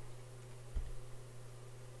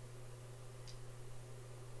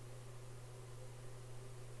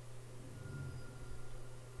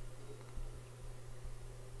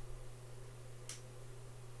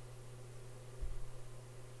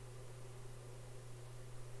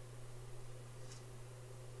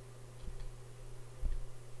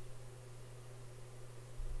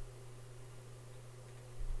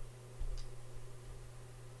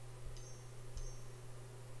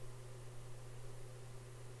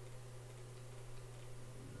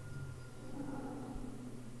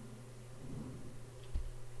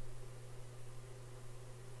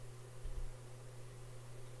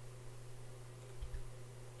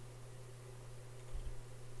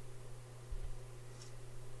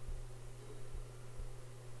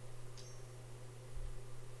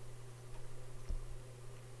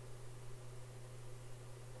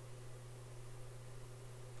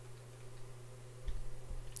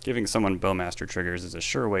 Giving someone Bowmaster triggers is a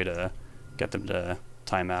sure way to get them to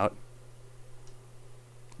time out.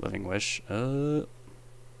 Living Wish.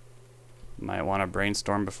 Might want to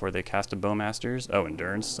brainstorm before they cast a Bowmasters. Oh,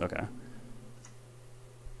 Endurance. Okay.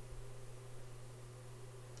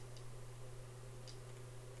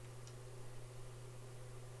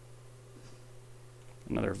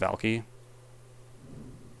 Another Valky.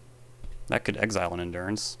 That could exile an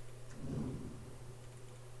Endurance.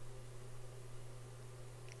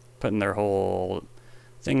 Putting their whole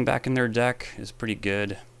thing back in their deck is pretty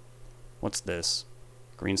good. What's this?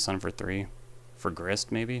 Green Sun for 3? For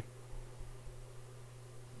Grist, maybe?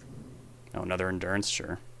 Oh, another Endurance?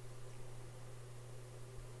 Sure.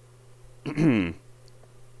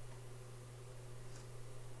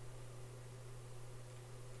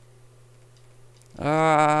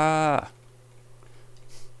 Ah!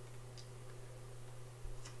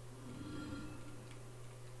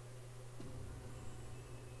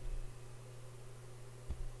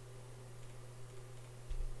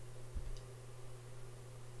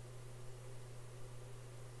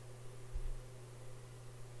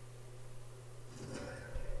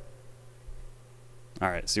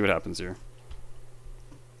 Alright, see what happens here.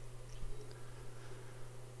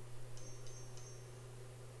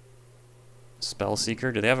 Spell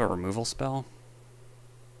Seeker? Do they have a removal spell?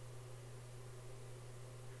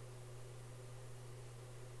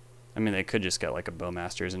 I mean, they could just get like a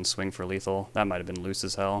Bowmasters and swing for lethal. That might have been loose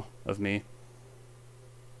as hell of me.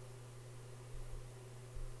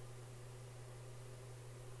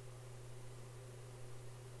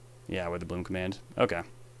 Yeah, with the Bloom Command. Okay.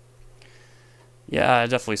 Yeah, I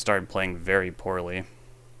definitely started playing very poorly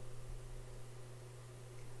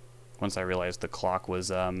once I realized the clock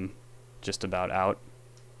was just about out.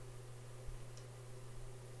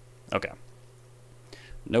 Okay.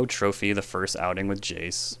 No trophy the first outing with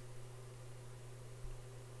Jace.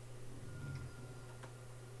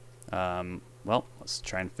 Well, let's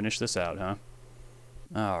try and finish this out, huh?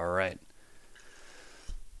 Alright.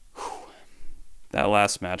 That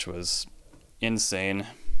last match was insane.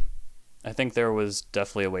 I think there was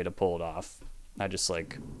definitely a way to pull it off. I just,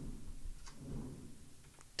 like,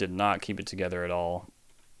 did not keep it together at all.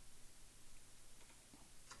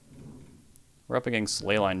 We're up against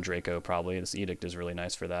Leyline Draco, probably. This Edict is really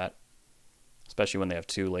nice for that. Especially when they have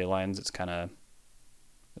 2 Leylines. It's kind of...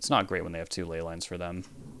 It's not great when they have 2 Leylines for them.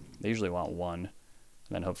 They usually want 1. And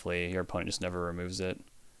then hopefully your opponent just never removes it.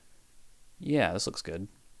 Yeah, this looks good.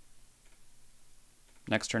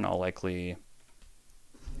 Next turn I'll likely...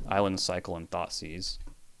 Island Cycle and Thoughtseize.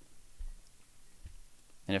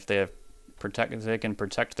 And if they have if they can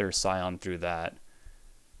protect their Scion through that,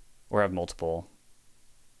 or have multiple.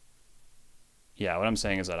 Yeah, what I'm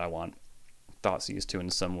saying is that I want Thoughtseize to in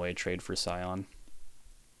some way trade for Scion.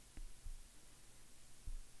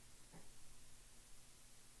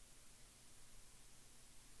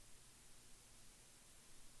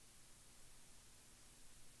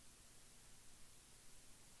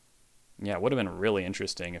 Yeah, it would have been really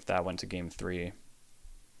interesting if that went to game 3.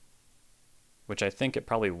 Which I think it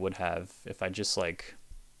probably would have if I just, like...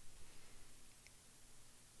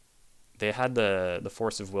 They had the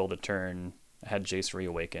Force of Will to turn. I had Jace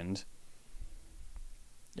Reawakened.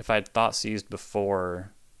 If I had Thoughtseized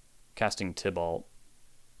before casting Tibalt...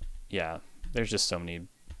 Yeah, there's just so many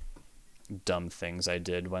dumb things I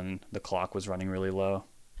did when the clock was running really low.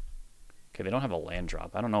 Okay, they don't have a land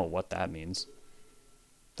drop. I don't know what that means.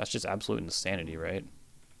 That's just absolute insanity, right?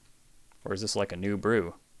 Or is this like a new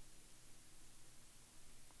brew?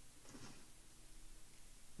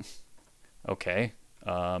 Okay.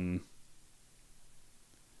 Why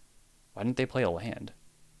didn't they play a land?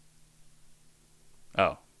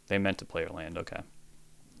 Oh, they meant to play a land, okay.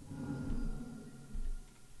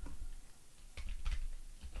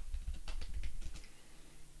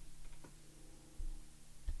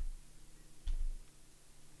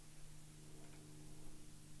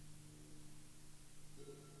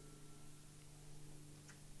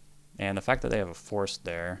 And the fact that they have a force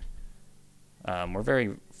there, we're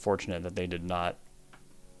very fortunate that they did not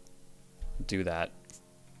do that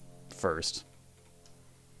first.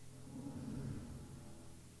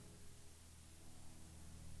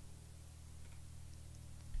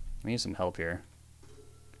 We need some help here.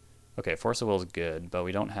 Okay, Force of Will is good, but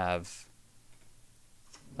we don't have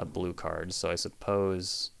a blue card, so I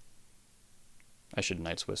suppose I should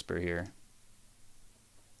Night's Whisper here.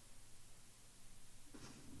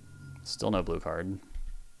 Still no blue card.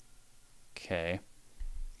 Okay.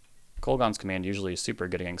 Kolaghan's Command usually is super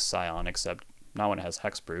good against Scion, except not when it has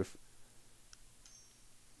hexproof.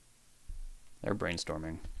 They're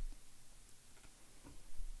brainstorming.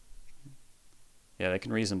 Yeah, they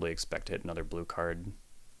can reasonably expect to hit another blue card.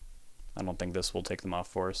 I don't think this will take them off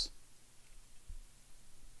force.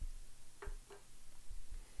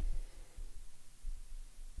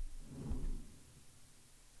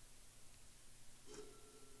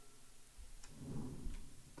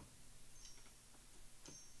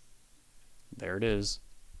 There it is.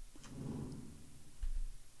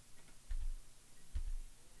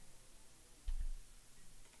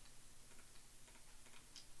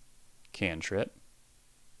 Cantrip.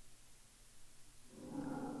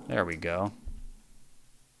 There we go.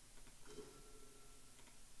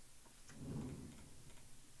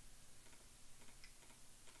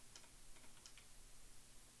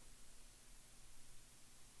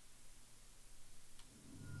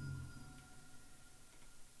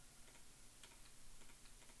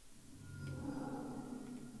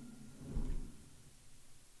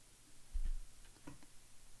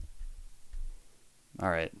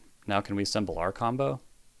 Alright, now can we assemble our combo?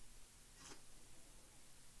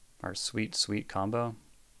 Our sweet, sweet combo?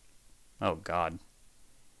 Oh god.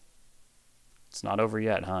 It's not over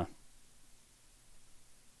yet, huh?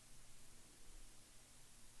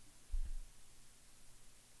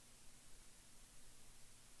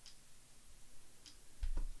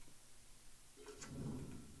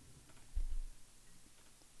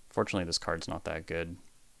 Fortunately, this card's not that good.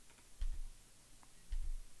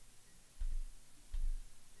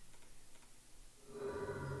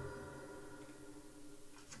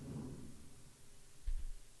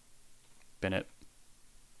 Bennett.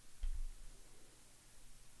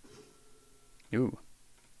 Ooh.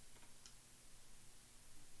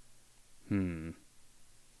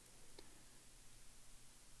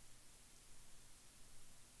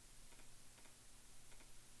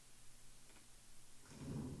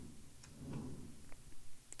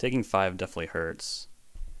 Taking 5 definitely hurts.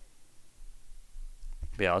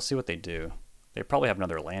 But yeah, let's see what they do. They probably have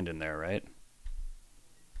another land in there, right?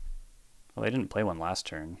 Well, they didn't play one last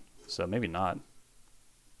turn, so maybe not.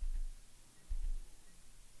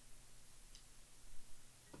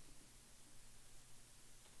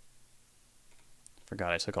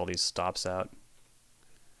 Forgot I took all these stops out.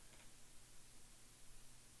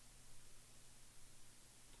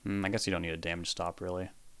 I guess you don't need a damage stop, really.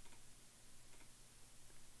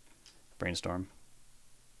 Brainstorm.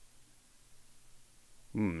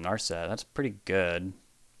 Narset, that's pretty good.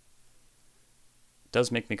 It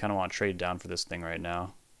does make me kind of want to trade down for this thing right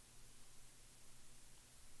now.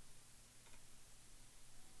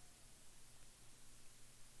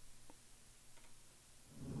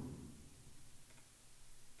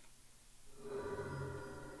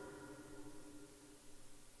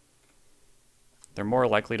 They're more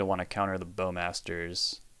likely to want to counter the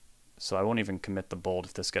Bowmasters, so I won't even commit the Bolt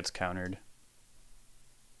if this gets countered.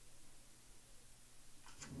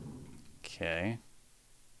 Okay.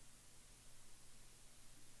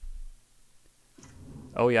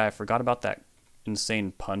 Oh yeah, I forgot about that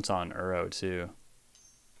insane punt on Uro too.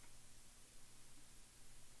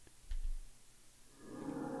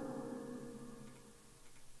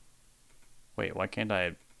 Wait, why can't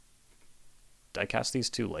I... Did I cast these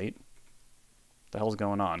too late? What the hell's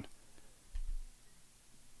going on?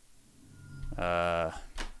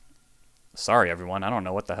 Sorry everyone, I don't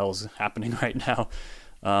know what the hell's happening right now.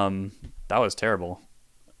 That was terrible.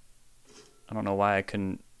 I don't know why I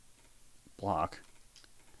couldn't block.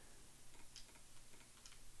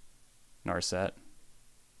 Narset.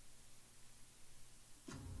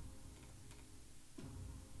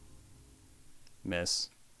 Miss.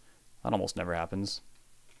 That almost never happens.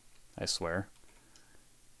 I swear.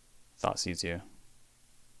 Thought sees you.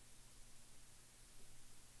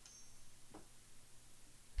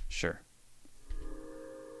 Sure.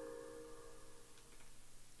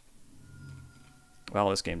 Well,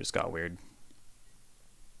 this game just got weird.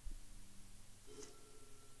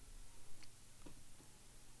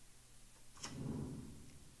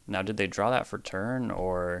 Now, did they draw that for turn,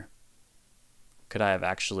 or could I have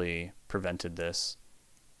actually prevented this?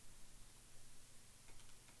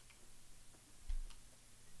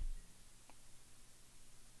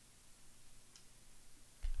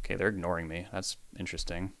 Okay, they're ignoring me. That's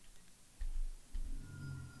interesting.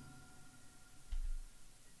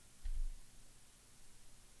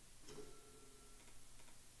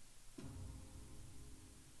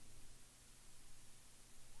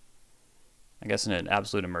 I guess in an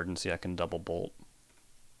absolute emergency, I can double bolt.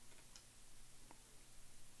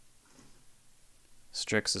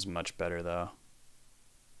 Strix is much better, though.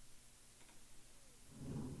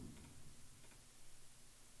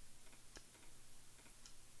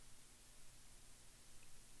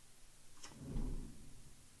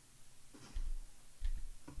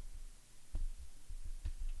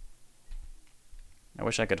 I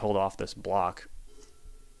wish I could hold off this block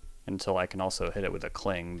until I can also hit it with a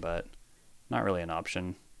cling, but not really an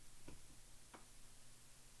option.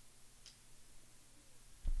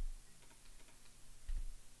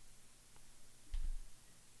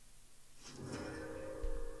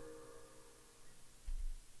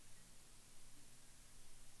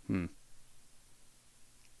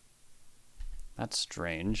 That's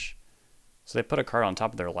strange. So they put a card on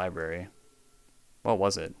top of their library. What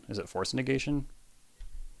was it? Is it Force Negation?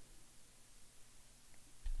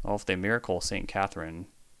 Well, if they Miracle St. Catherine,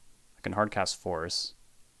 I can hardcast Force.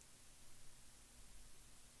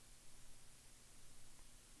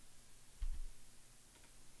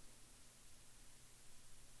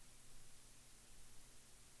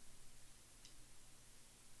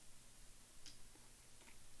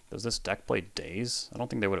 Does this deck play Daze? I don't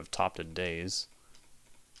think they would have topped a Daze.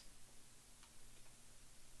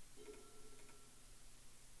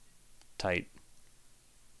 Tight.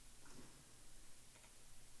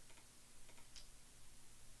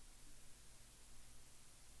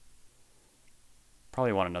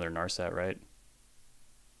 Probably want another Narset, right?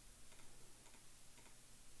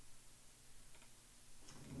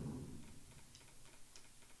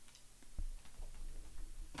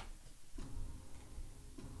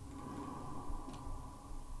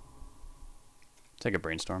 Take a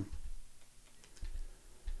Brainstorm.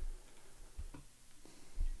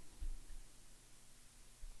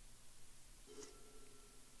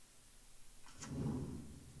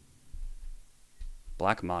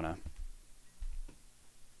 Black mana.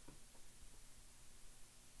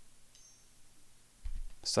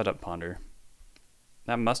 Setup Ponder.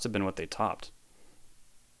 That must have been what they topped.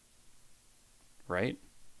 Right?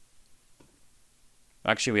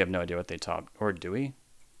 Actually, we have no idea what they topped. Or do we?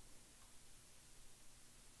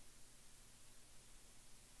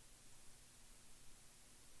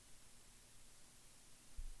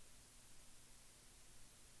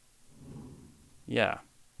 Yeah.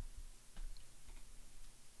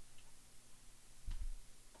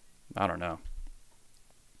 I don't know.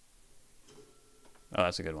 Oh,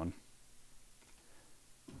 that's a good one.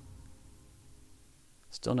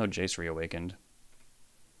 Still no Jace Reawakened.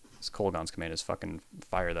 This Kolaghan's command is fucking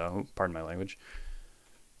fire, though. Ooh, pardon my language.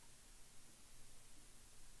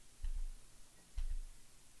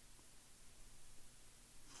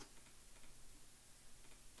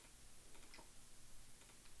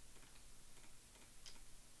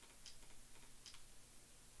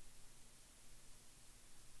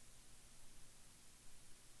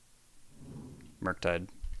 Murktide.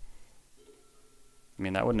 I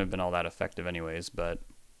mean, that wouldn't have been all that effective anyways, but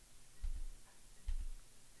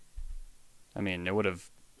I mean, it would have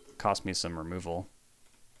cost me some removal.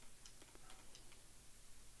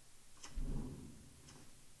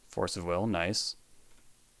 Force of Will, nice.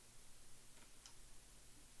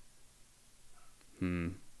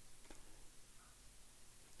 They're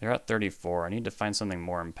at 34. I need to find something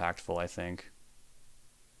more impactful, I think.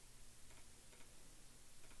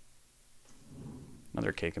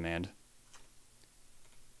 Another K command.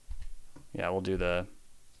 Yeah, we'll do the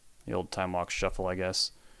old Time Walk Shuffle, I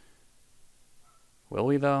guess. Will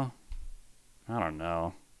we, though? I don't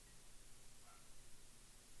know.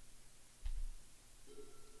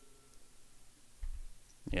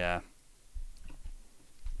 Yeah.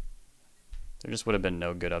 There just would have been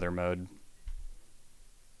no good other mode.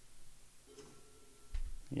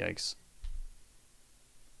 Yikes.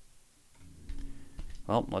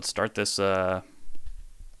 Well, let's start this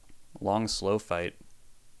long, slow fight.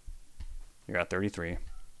 You're at 33.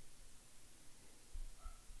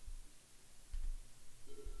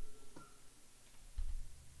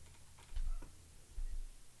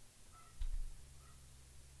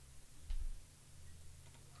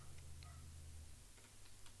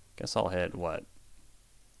 Guess I'll hit what?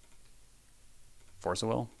 Force of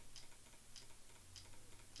Will?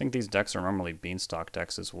 I think these decks are normally Beanstalk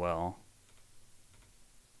decks as well.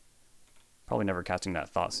 Probably never casting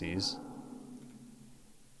that Thoughtseize.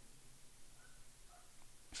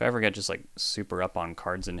 If I ever get just like super up on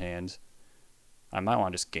cards in hand, I might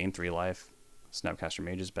want to just gain 3 life. Snapcaster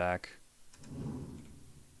Mage is back.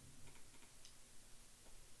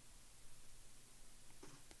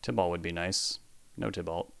 Tibalt would be nice. No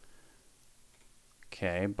Tibalt.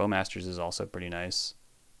 Okay, Bowmasters is also pretty nice.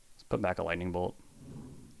 Let's put back a Lightning Bolt.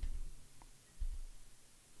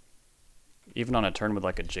 Even on a turn with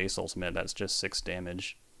like a Jace ultimate, that's just 6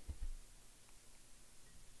 damage.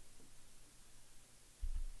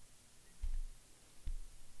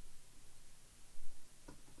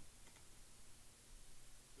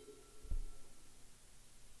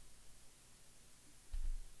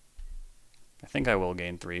 I think I will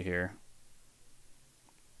gain 3 here.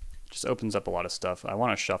 Just opens up a lot of stuff. I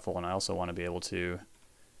want to shuffle, and I also want to be able to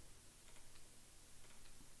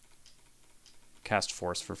cast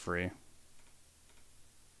Force for free.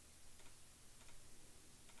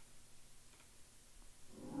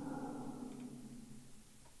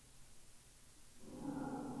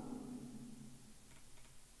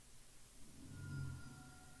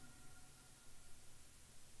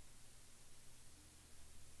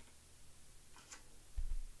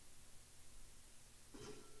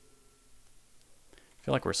 I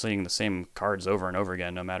feel like we're seeing the same cards over and over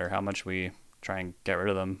again, no matter how much we try and get rid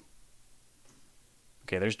of them.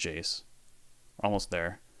 Okay, there's Jace. Almost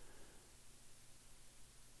there.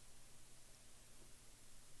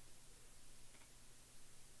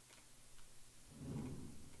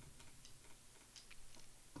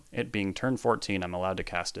 It being turn 14, I'm allowed to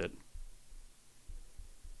cast it.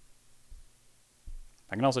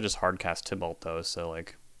 I can also just hard cast Tibalt though, so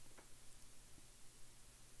like...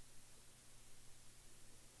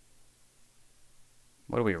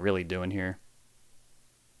 What are we really doing here?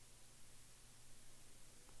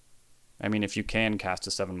 I mean, if you can cast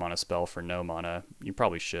a 7 mana spell for no mana, you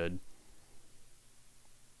probably should.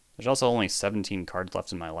 There's also only 17 cards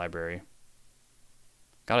left in my library.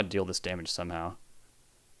 Gotta deal this damage somehow.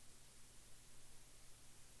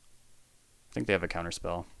 I think they have a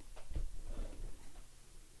counterspell.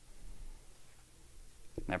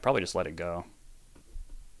 I probably just let it go.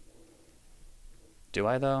 Do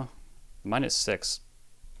I though? -6.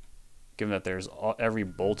 Given that there's every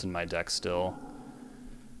bolt in my deck still.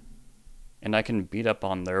 And I can beat up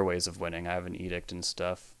on their ways of winning. I have an edict and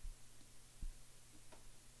stuff.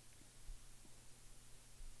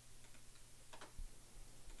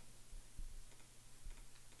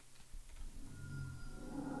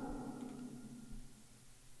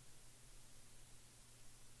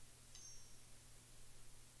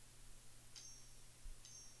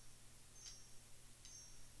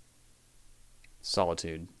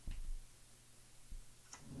 Solitude.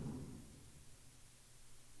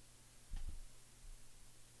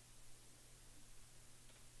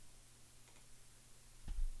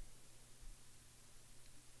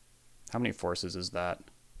 How many forces is that?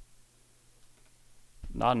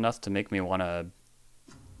 Not enough to make me want to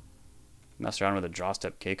mess around with a draw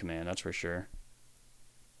step K command, that's for sure.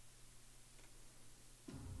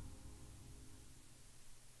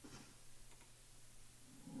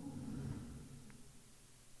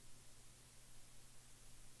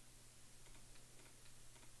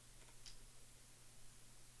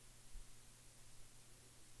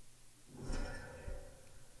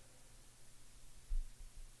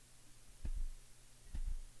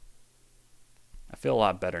 I feel a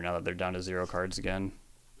lot better now that they're down to 0 cards again.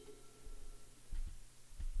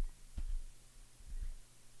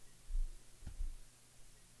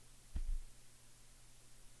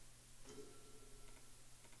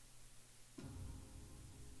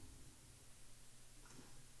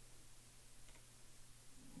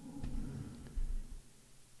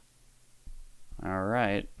 All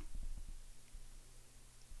right.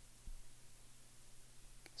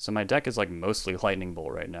 So my deck is like mostly Lightning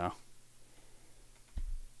Bolt right now.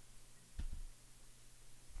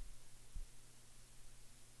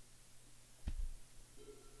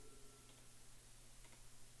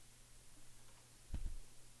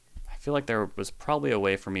 I feel like there was probably a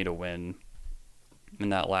way for me to win in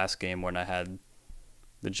that last game when I had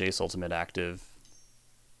the Jace Ultimate active.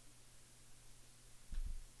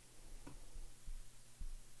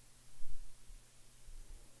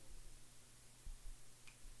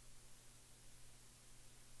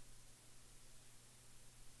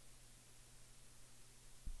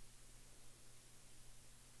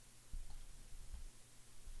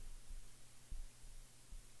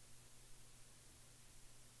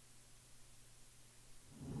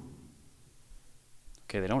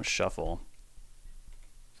 Okay, they don't shuffle.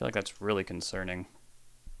 I feel like that's really concerning.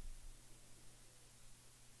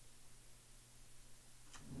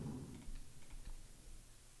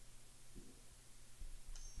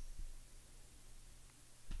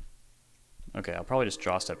 Okay, I'll probably just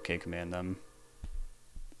draw step K command them.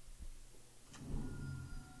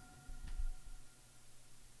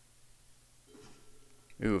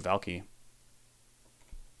 Ooh, Valky.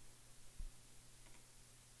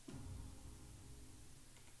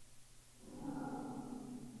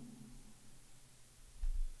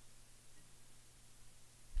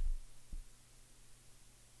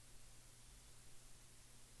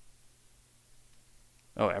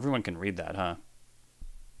 Oh, everyone can read that, huh?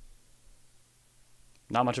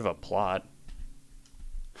 Not much of a plot.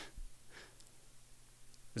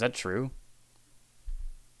 Is that true?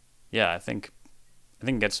 Yeah, I think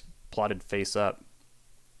it gets plotted face up.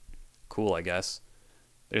 cool, I guess.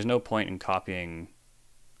 There's no point in copying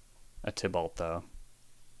a Tibalt, though.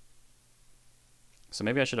 So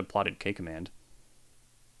maybe I should have plotted K-Command.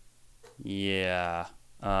 Yeah.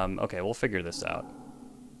 Okay, we'll figure this out.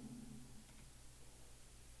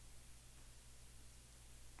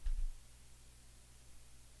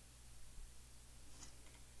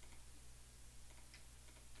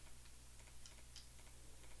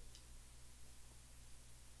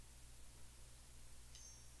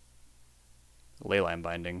 Leyline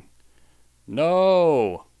binding.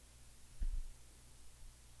 No!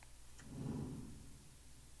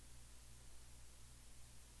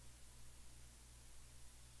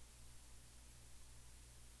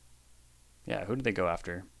 Yeah, who did they go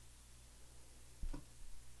after?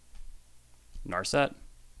 Narset?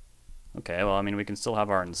 Okay, well, I mean, we can still have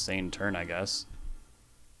our insane turn, I guess.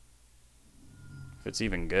 If it's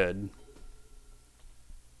even good.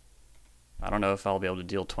 I don't know if I'll be able to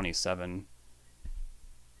deal 27.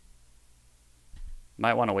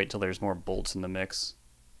 Might want to wait till there's more bolts in the mix.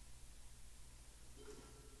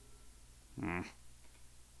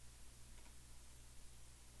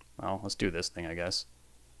 Well, let's do this thing, I guess.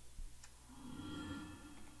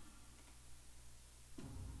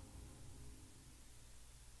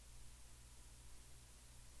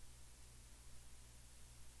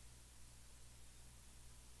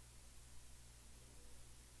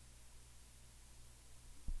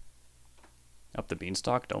 Up the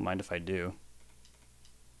beanstalk? Don't mind if I do.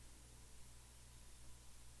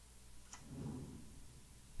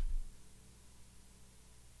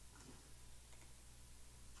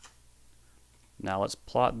 Now let's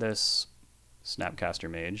plot this Snapcaster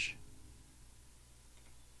Mage.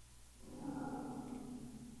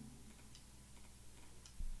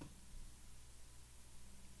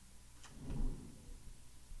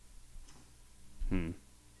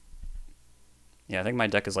 Yeah, I think my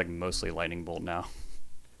deck is like mostly Lightning Bolt now.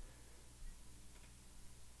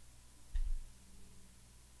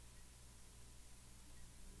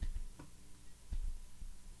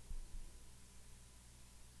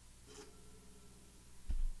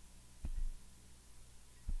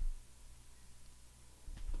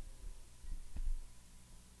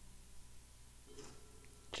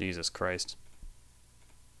 Jesus Christ.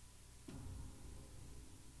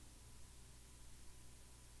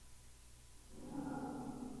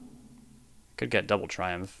 Could get double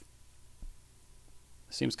triumph.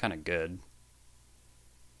 Seems kind of good.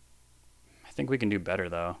 I think we can do better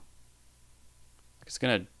though. It's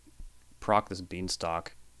gonna proc this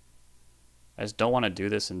beanstalk. I just don't want to do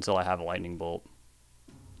this until I have a lightning bolt.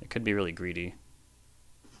 It could be really greedy.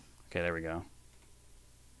 Okay, there we go.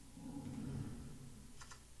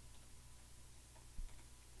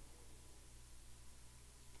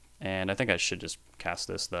 And I think I should just cast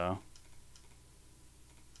this though.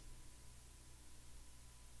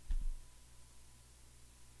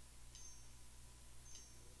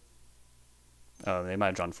 Oh, they might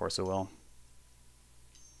have drawn Force of Will.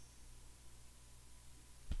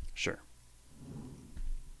 Sure.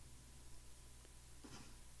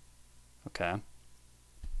 Okay.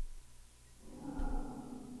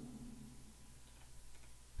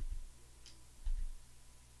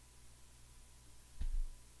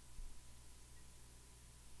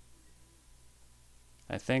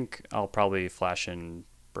 I think I'll probably flash in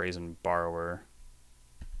Brazen Borrower.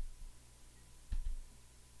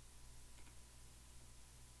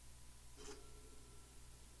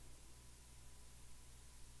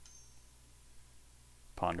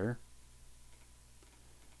 Ponder.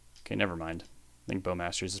 Okay, never mind. I think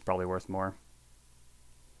Bowmasters is probably worth more.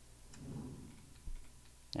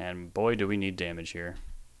 And boy, do we need damage here.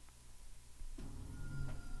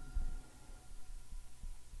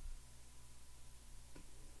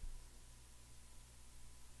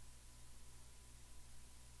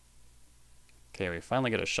 Okay, we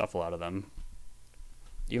finally get a shuffle out of them.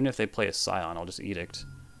 Even if they play a Scion, I'll just Edict.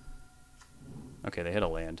 Okay, they hit a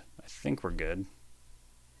land. I think we're good.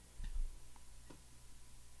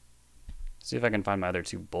 See if I can find my other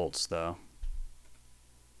two bolts, though.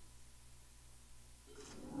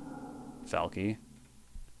 Falky.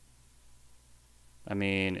 I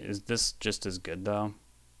mean, is this just as good, though?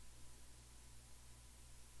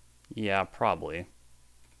 Yeah, probably.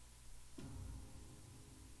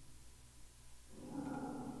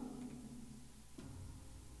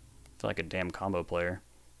 I feel like a damn combo player.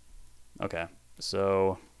 Okay,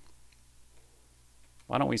 so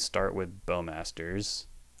why don't we start with Bowmasters?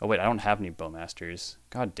 Oh wait, I don't have any Bowmasters.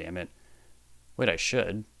 God damn it. Wait, I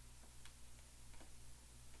should.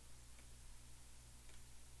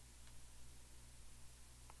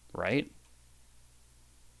 Right?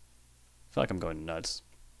 I feel like I'm going nuts.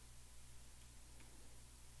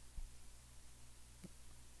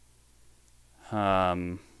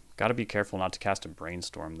 Gotta be careful not to cast a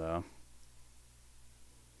Brainstorm, though.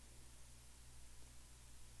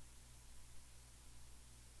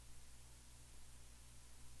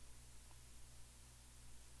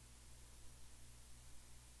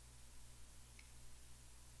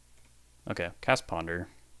 Okay, cast Ponder.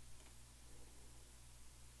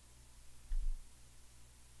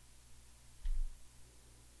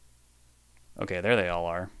 Okay, there they all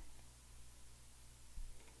are.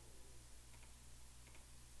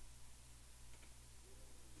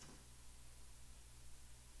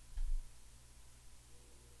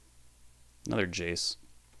 Another Jace.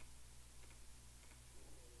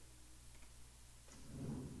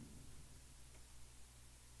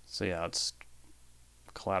 So yeah, let's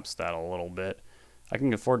collapse that a little bit. I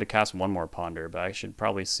can afford to cast one more Ponder, but I should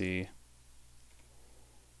probably see...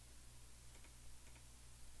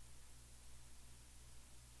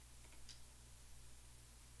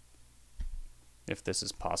 if this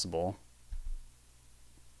is possible.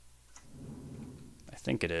 I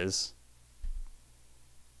think it is.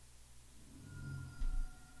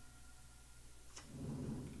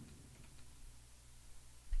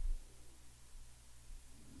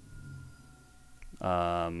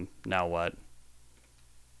 Now what?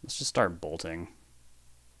 Let's just start bolting.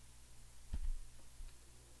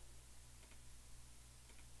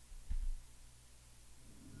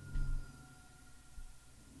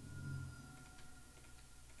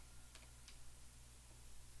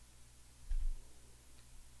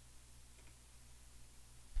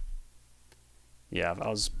 Yeah, if I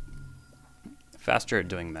was faster at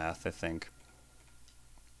doing math, I think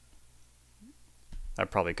I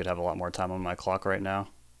probably could have a lot more time on my clock right now.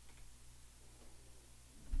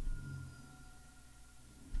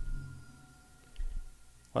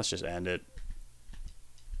 Let's just end it.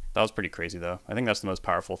 That was pretty crazy, though. I think that's the most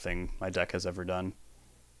powerful thing my deck has ever done.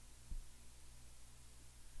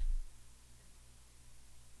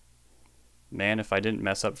 Man, if I didn't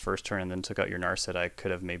mess up first turn and then took out your Narset, I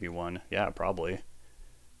could have maybe won. Yeah, probably.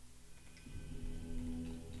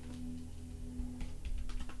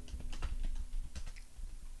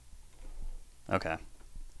 Okay.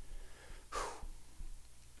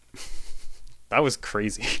 That was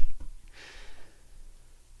crazy.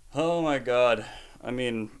 Oh my god. I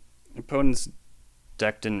mean, opponent's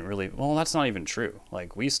deck didn't really... Well, that's not even true.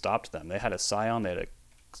 Like, we stopped them. They had a Scion, they had a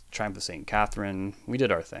Triumph of St. Catherine. We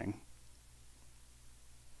did our thing.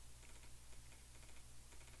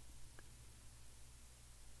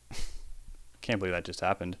 Can't believe that just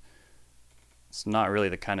happened. It's not really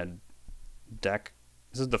the kind of deck...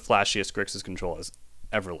 This is the flashiest Grixis Control has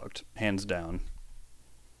ever looked. Hands down.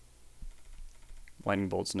 Lightning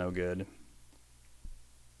Bolt's no good.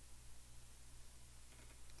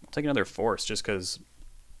 I'll take another Force just because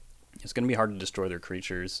it's going to be hard to destroy their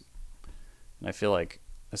creatures. And I feel like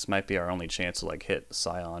this might be our only chance to like hit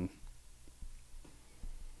Scion.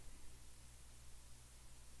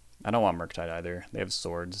 I don't want Murktide either. They have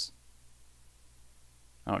swords.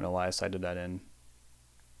 I don't know why I sided that in.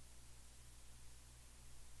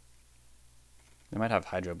 They might have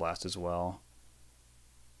Hydroblast as well.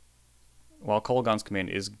 While Kolaghan's Command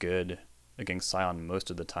is good against Scion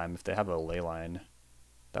most of the time, if they have a Leyline,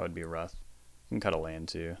 that would be rough. You can cut a land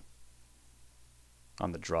too.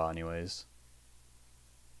 On the draw anyways.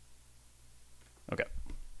 Okay.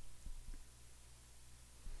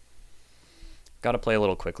 Gotta play a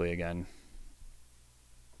little quickly again.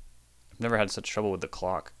 I've never had such trouble with the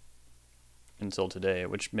clock until today,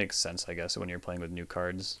 which makes sense, I guess, when you're playing with new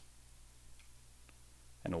cards.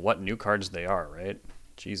 And what new cards they are, right?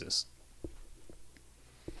 Jesus.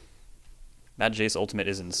 That Jace ultimate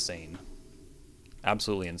is insane.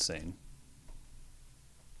 Absolutely insane.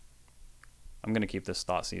 I'm going to keep this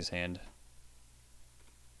Thoughtseize hand.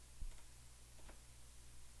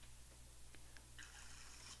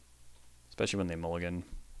 Especially when they mulligan.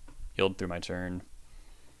 Yield through my turn.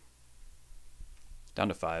 Down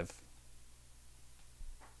to 5.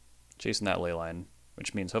 Chasing that Leyline,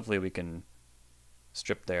 which means hopefully we can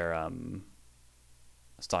strip their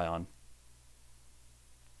Scion.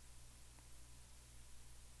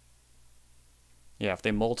 Yeah, if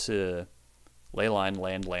they mull to Leyline,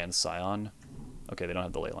 land, Scion. Okay, they don't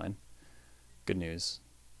have the Leyline. Good news.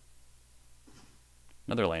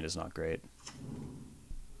 Another land is not great.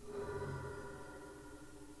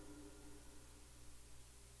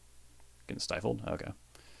 Getting stifled? Okay.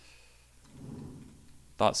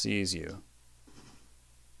 Thoughtseize you.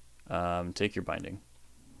 Take your binding.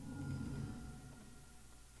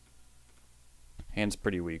 Hand's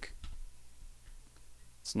pretty weak.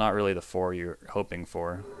 It's not really the 4 you're hoping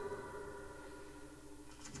for.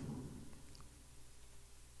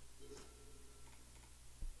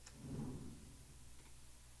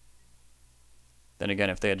 Then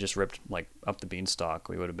again, if they had just ripped like up the beanstalk,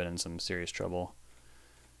 we would have been in some serious trouble.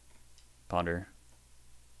 Ponder.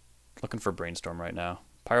 Looking for Brainstorm right now.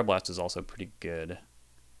 Pyroblast is also pretty good.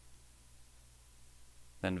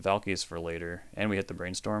 Then Valky's for later. And we hit the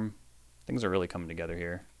Brainstorm. Things are really coming together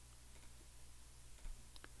here.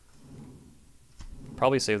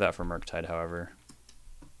 Probably save that for Murktide, however.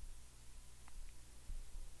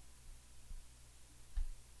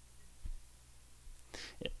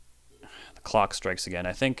 Yeah. The clock strikes again.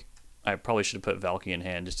 I think I probably should have put Valky in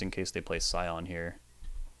hand just in case they play Scion here.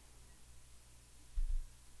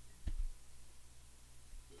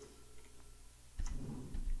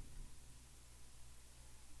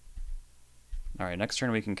 Alright, next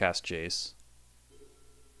turn we can cast Jace.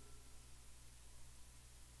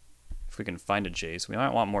 If we can find a Jace. We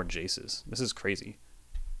might want more Jaces. This is crazy.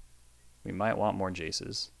 We might want more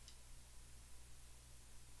Jaces.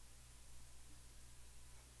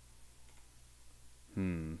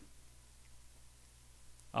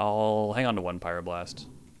 I'll hang on to one Pyroblast.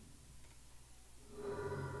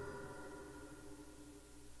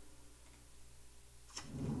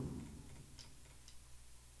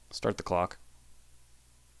 Start the clock.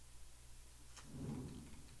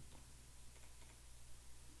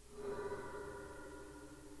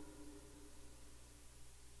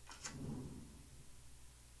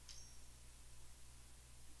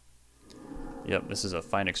 Yep, this is a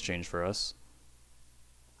fine exchange for us.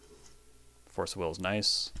 Force of Will is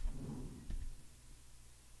nice.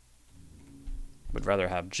 Would rather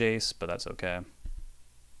have Jace, but that's okay.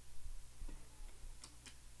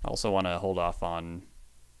 I also want to hold off on...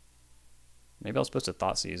 Maybe I was supposed to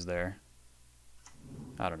Thoughtseize there.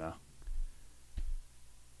 I don't know.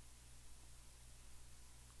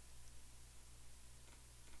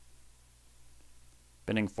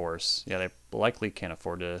 Bending Force. Yeah, they likely can't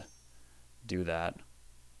afford to do that.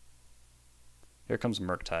 Here comes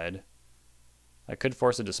Murktide. I could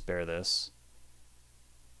force a Despair this.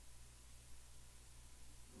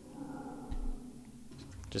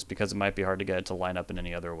 Just because it might be hard to get it to line up in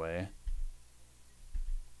any other way.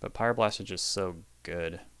 But Pyroblast is just so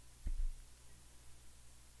good.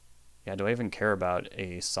 Yeah, do I even care about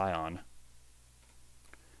a Scion?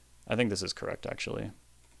 I think this is correct, actually.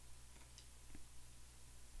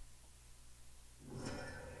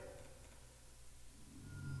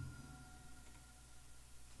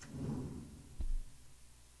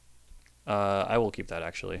 I will keep that,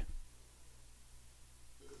 actually.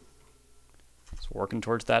 So working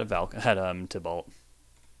towards that Tibalt.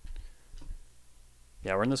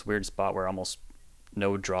 Yeah, we're in this weird spot where almost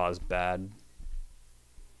no draw is bad.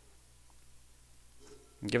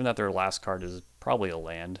 And given that their last card is probably a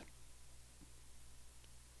land.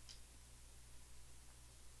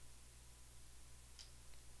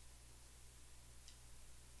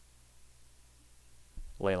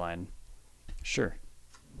 Leyline. Sure.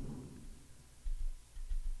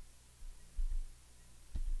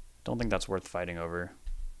 Don't think that's worth fighting over.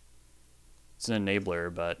 It's an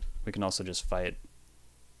enabler, but we can also just fight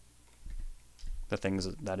the things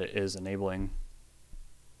that it is enabling.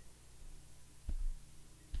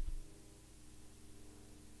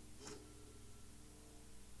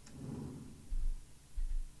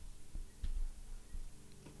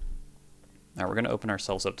 Now we're going to open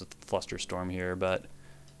ourselves up to the Flusterstorm here, but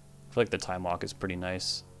I feel like the Time Walk is pretty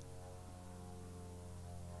nice.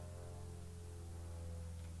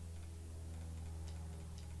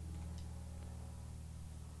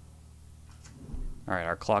 Alright,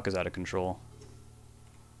 our clock is out of control.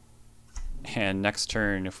 And next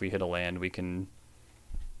turn, if we hit a land, we can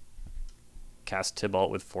cast Tibalt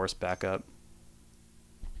with Force backup.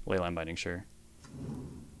 Leyline Binding, sure.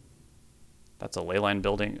 That's a Leyline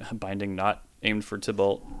binding not aimed for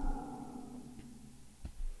Tibalt.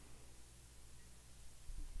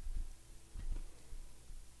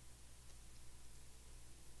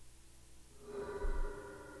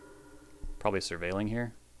 Probably surveilling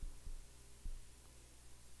here.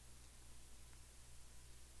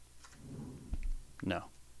 No.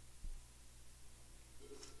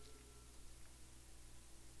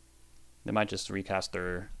 They might just recast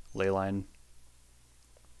their Leyline.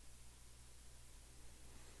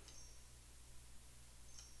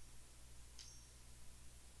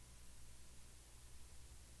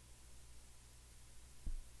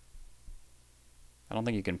 I don't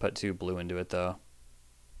think you can put 2 blue into it, though.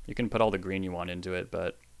 You can put all the green you want into it,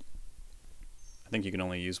 but I think you can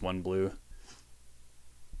only use 1 blue.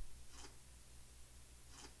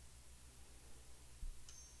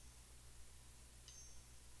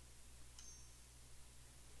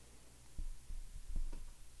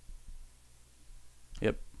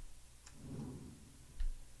 Yep.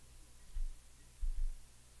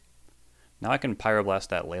 Now I can Pyroblast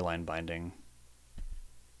that Leyline Binding.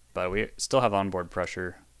 But we still have onboard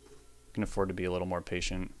pressure. Can afford to be a little more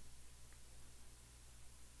patient.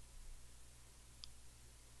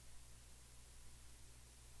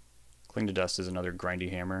 Cling to Dust is another grindy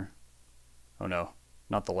hammer. Oh no,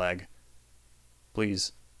 not the lag.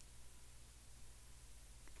 Please.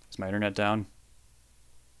 Is my internet down?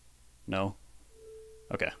 No?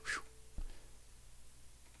 Okay. Whew.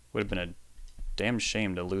 Would have been a damn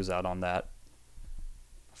shame to lose out on that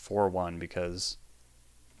 4-1 because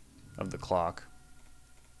of the clock.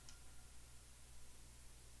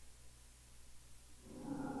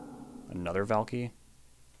 Another Valky?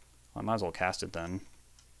 I might as well cast it then.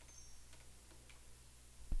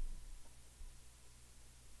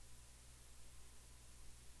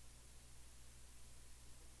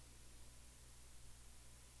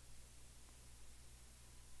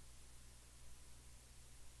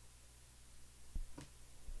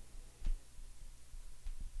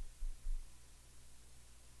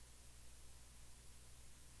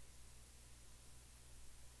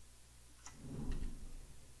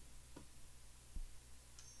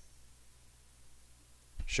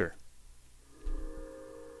 Sure.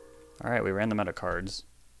 Alright, we ran them out of cards.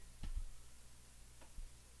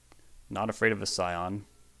 Not afraid of a Scion.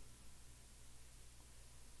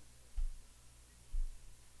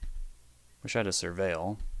 Wish I had a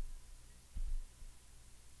Surveil.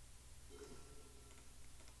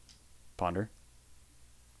 Ponder.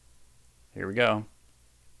 Here we go.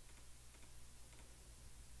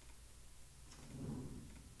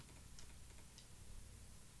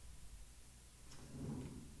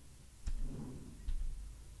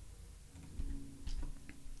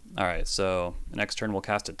 Alright, so next turn we'll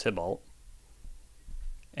cast a Tibalt.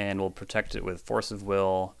 And we'll protect it with Force of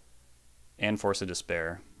Will and Force of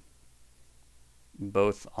Despair.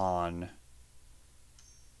 Both on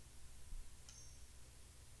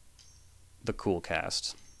the cool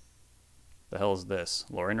cast. The hell is this?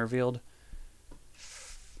 Lore Revealed?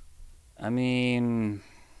 I mean,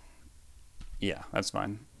 yeah, that's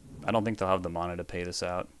fine. I don't think they'll have the mana to pay this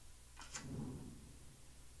out.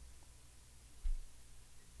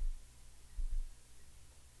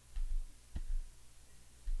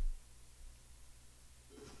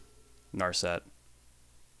 Narset.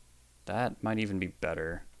 That might even be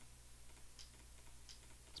better.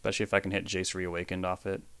 Especially if I can hit Jace Reawakened off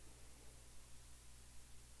it.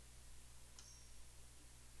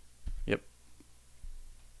 Yep.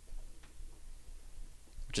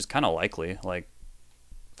 Which is kind of likely. Like,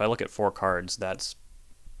 if I look at 4 cards, that's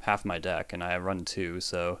half my deck, and I run 2,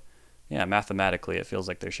 so yeah, mathematically it feels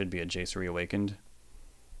like there should be a Jace Reawakened.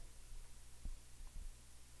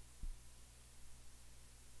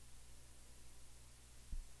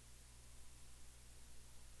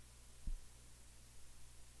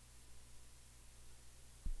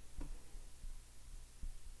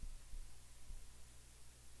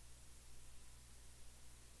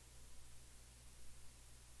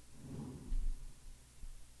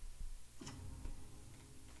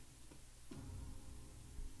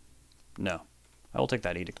 No. I will take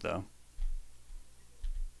that Edict, though.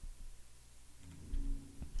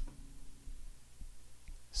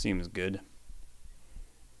 Seems good.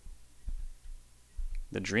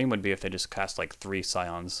 The dream would be if they just cast like 3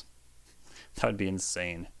 Scions. That would be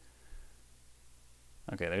insane.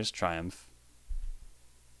 Okay, there's Triumph.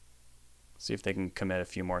 See if they can commit a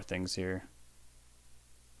few more things here.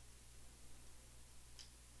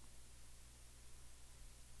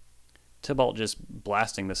 Tibalt just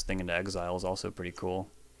blasting this thing into exile is also pretty cool.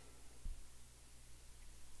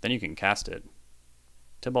 Then you can cast it.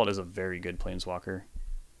 Tibalt is a very good planeswalker.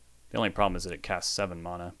 The only problem is that it casts 7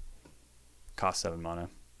 mana. Costs 7 mana.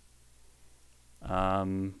 I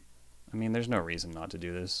mean, there's no reason not to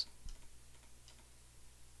do this.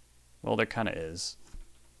 Well, there kind of is.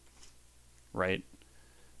 Right?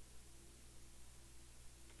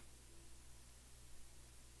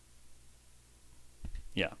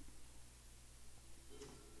 Yeah.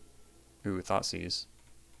 Ooh, Thoughtseize.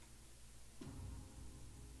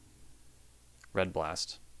 Red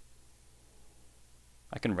Blast.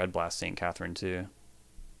 I can Red Blast St. Catherine too.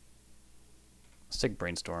 Let's take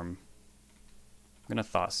Brainstorm. I'm gonna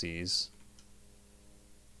Thoughtseize.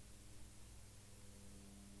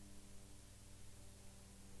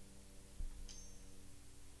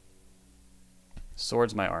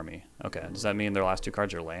 Swords my army. Okay, does that mean their last 2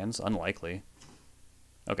 cards are lands? Unlikely.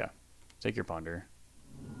 Okay, take your Ponder.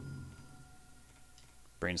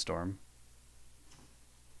 Brainstorm.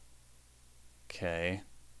 Okay. I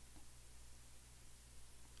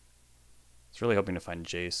was really hoping to find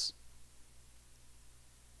Jace.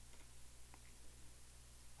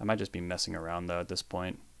 I might just be messing around though at this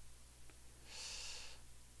point.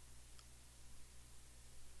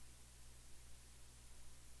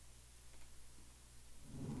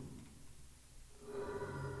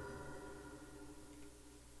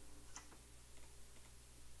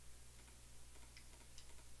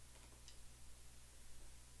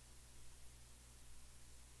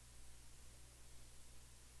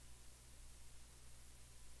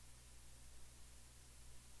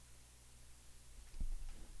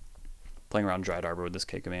 Playing around Dried Arbor with this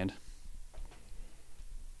K command.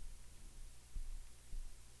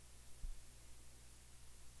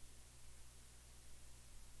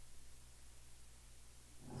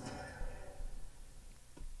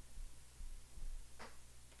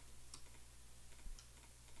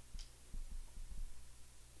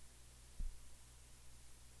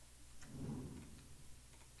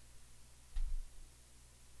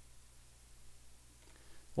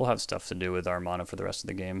 We'll have stuff to do with our mana for the rest of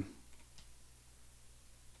the game.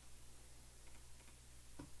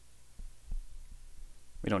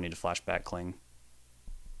 We don't need to flashback Cling.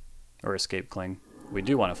 Or escape Cling. We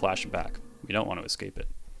do want to flash it back. We don't want to escape it.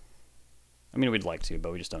 I mean, we'd like to,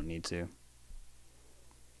 but we just don't need to.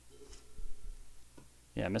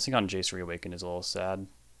 Yeah, missing on Jace Reawakened is a little sad.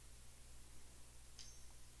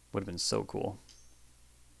 Would have been so cool.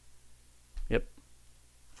 Yep.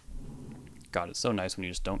 God, it's so nice when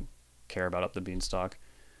you just don't care about up the beanstalk.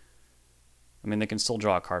 I mean, they can still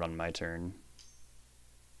draw a card on my turn.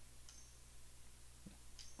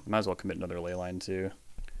 Might as well commit another Leyline too.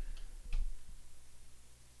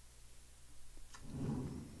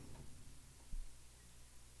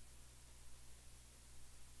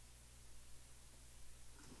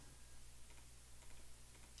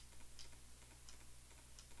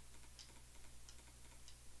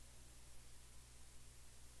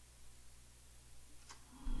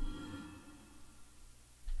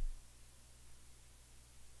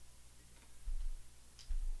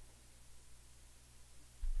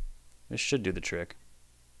 This should do the trick.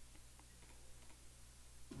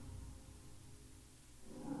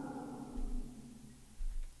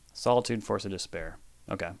 Solitude, Force of Despair.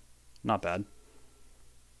 Okay, not bad.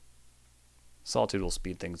 Solitude will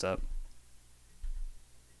speed things up.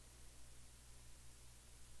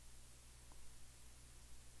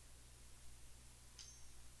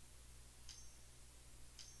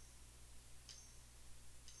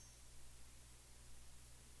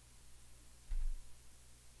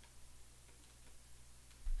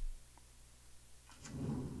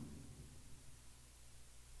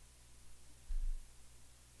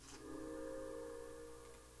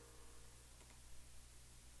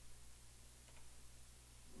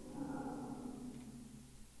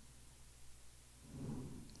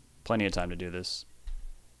 Plenty of time to do this.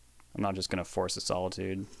 I'm not just going to force a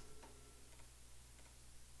Solitude.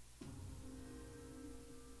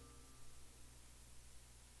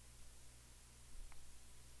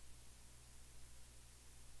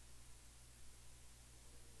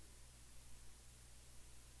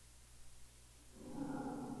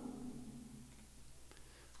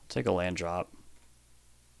 I'll take a land drop.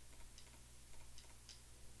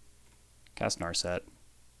 Cast Narset.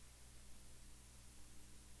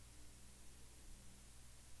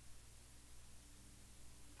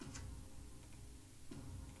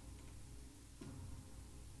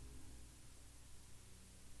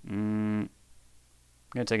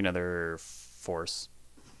 I'm going to take another Force.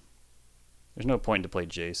 There's no point to play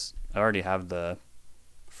Jace. I already have the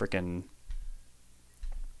frickin'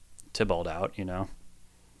 Tibalt out, you know.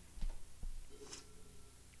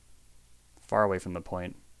 Far away from the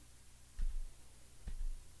point.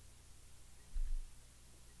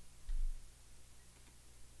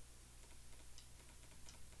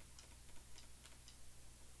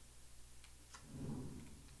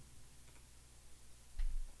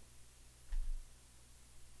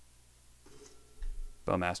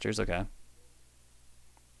 Bowmasters, okay.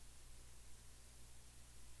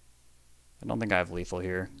 I don't think I have lethal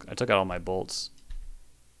here. I took out all my bolts.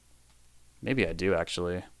 Maybe I do,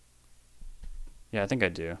 actually. Yeah, I think I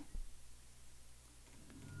do.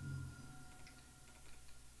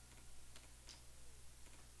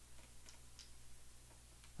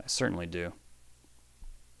 I certainly do.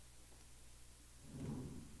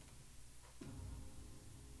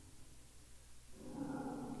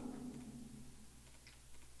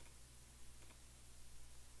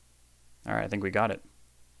 All right, I think we got it.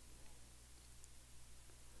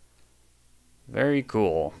 Very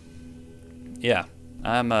cool. Yeah,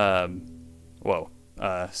 I'm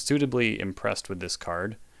suitably impressed with this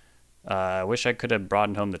card. I wish I could have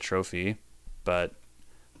brought home the trophy, but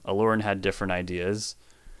Alurin had different ideas.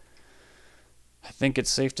 I think it's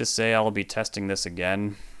safe to say I'll be testing this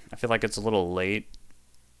again. I feel like it's a little late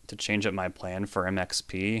to change up my plan for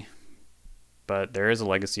MXP, but there is a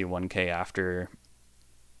Legacy 1K after,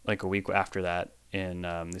 like a week after that in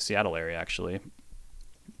the Seattle area, actually.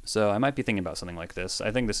 So I might be thinking about something like this.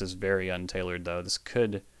 I think this is very untailored, though. This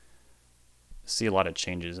could see a lot of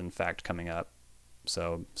changes, in fact, coming up.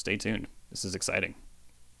 So stay tuned. This is exciting.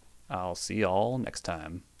 I'll see y'all next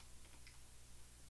time.